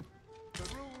 The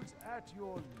rules at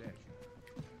your leisure.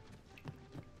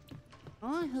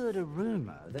 I heard a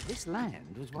rumour that this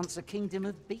land was once a kingdom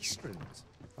of beastrons.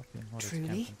 Fucking hottest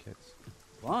Truly? camping kits.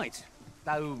 Right,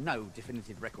 though no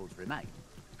definitive records remain.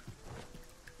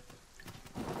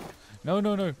 No,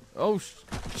 no, no. Oh,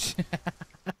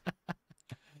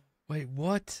 wait,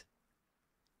 what?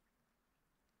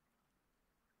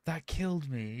 That killed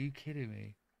me. Are you kidding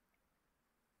me?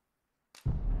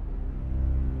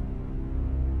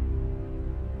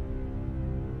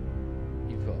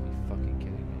 You've got to be fucking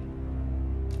kidding me.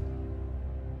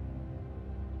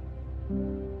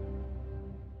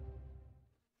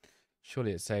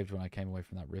 Surely it saved when I came away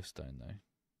from that riftstone,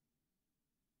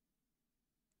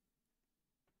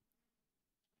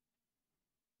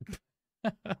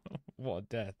 though. What a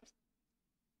death.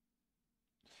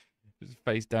 Just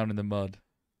face down in the mud.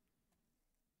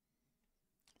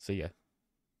 See ya.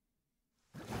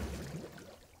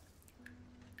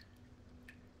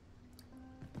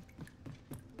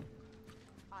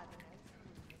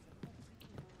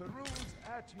 The rules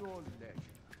at your leisure.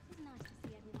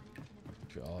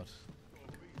 God.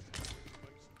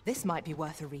 This might be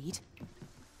worth a read.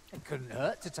 It couldn't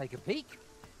hurt to take a peek.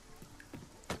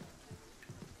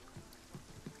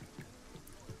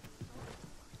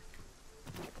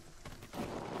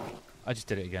 I just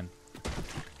did it again.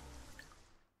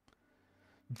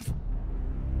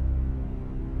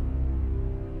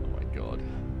 Oh my god.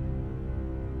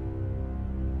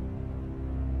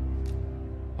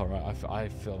 Alright, I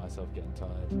feel myself getting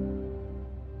tired.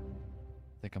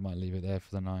 I think I might leave it there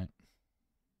for the night.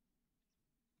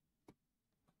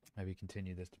 Maybe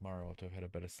continue this tomorrow after I've had a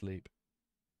better sleep.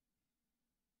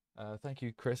 Thank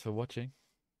you, Chris, for watching.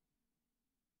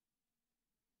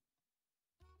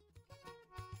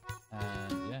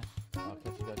 And yeah, I'll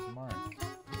catch you guys tomorrow.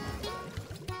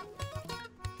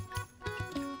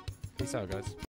 Peace out, guys.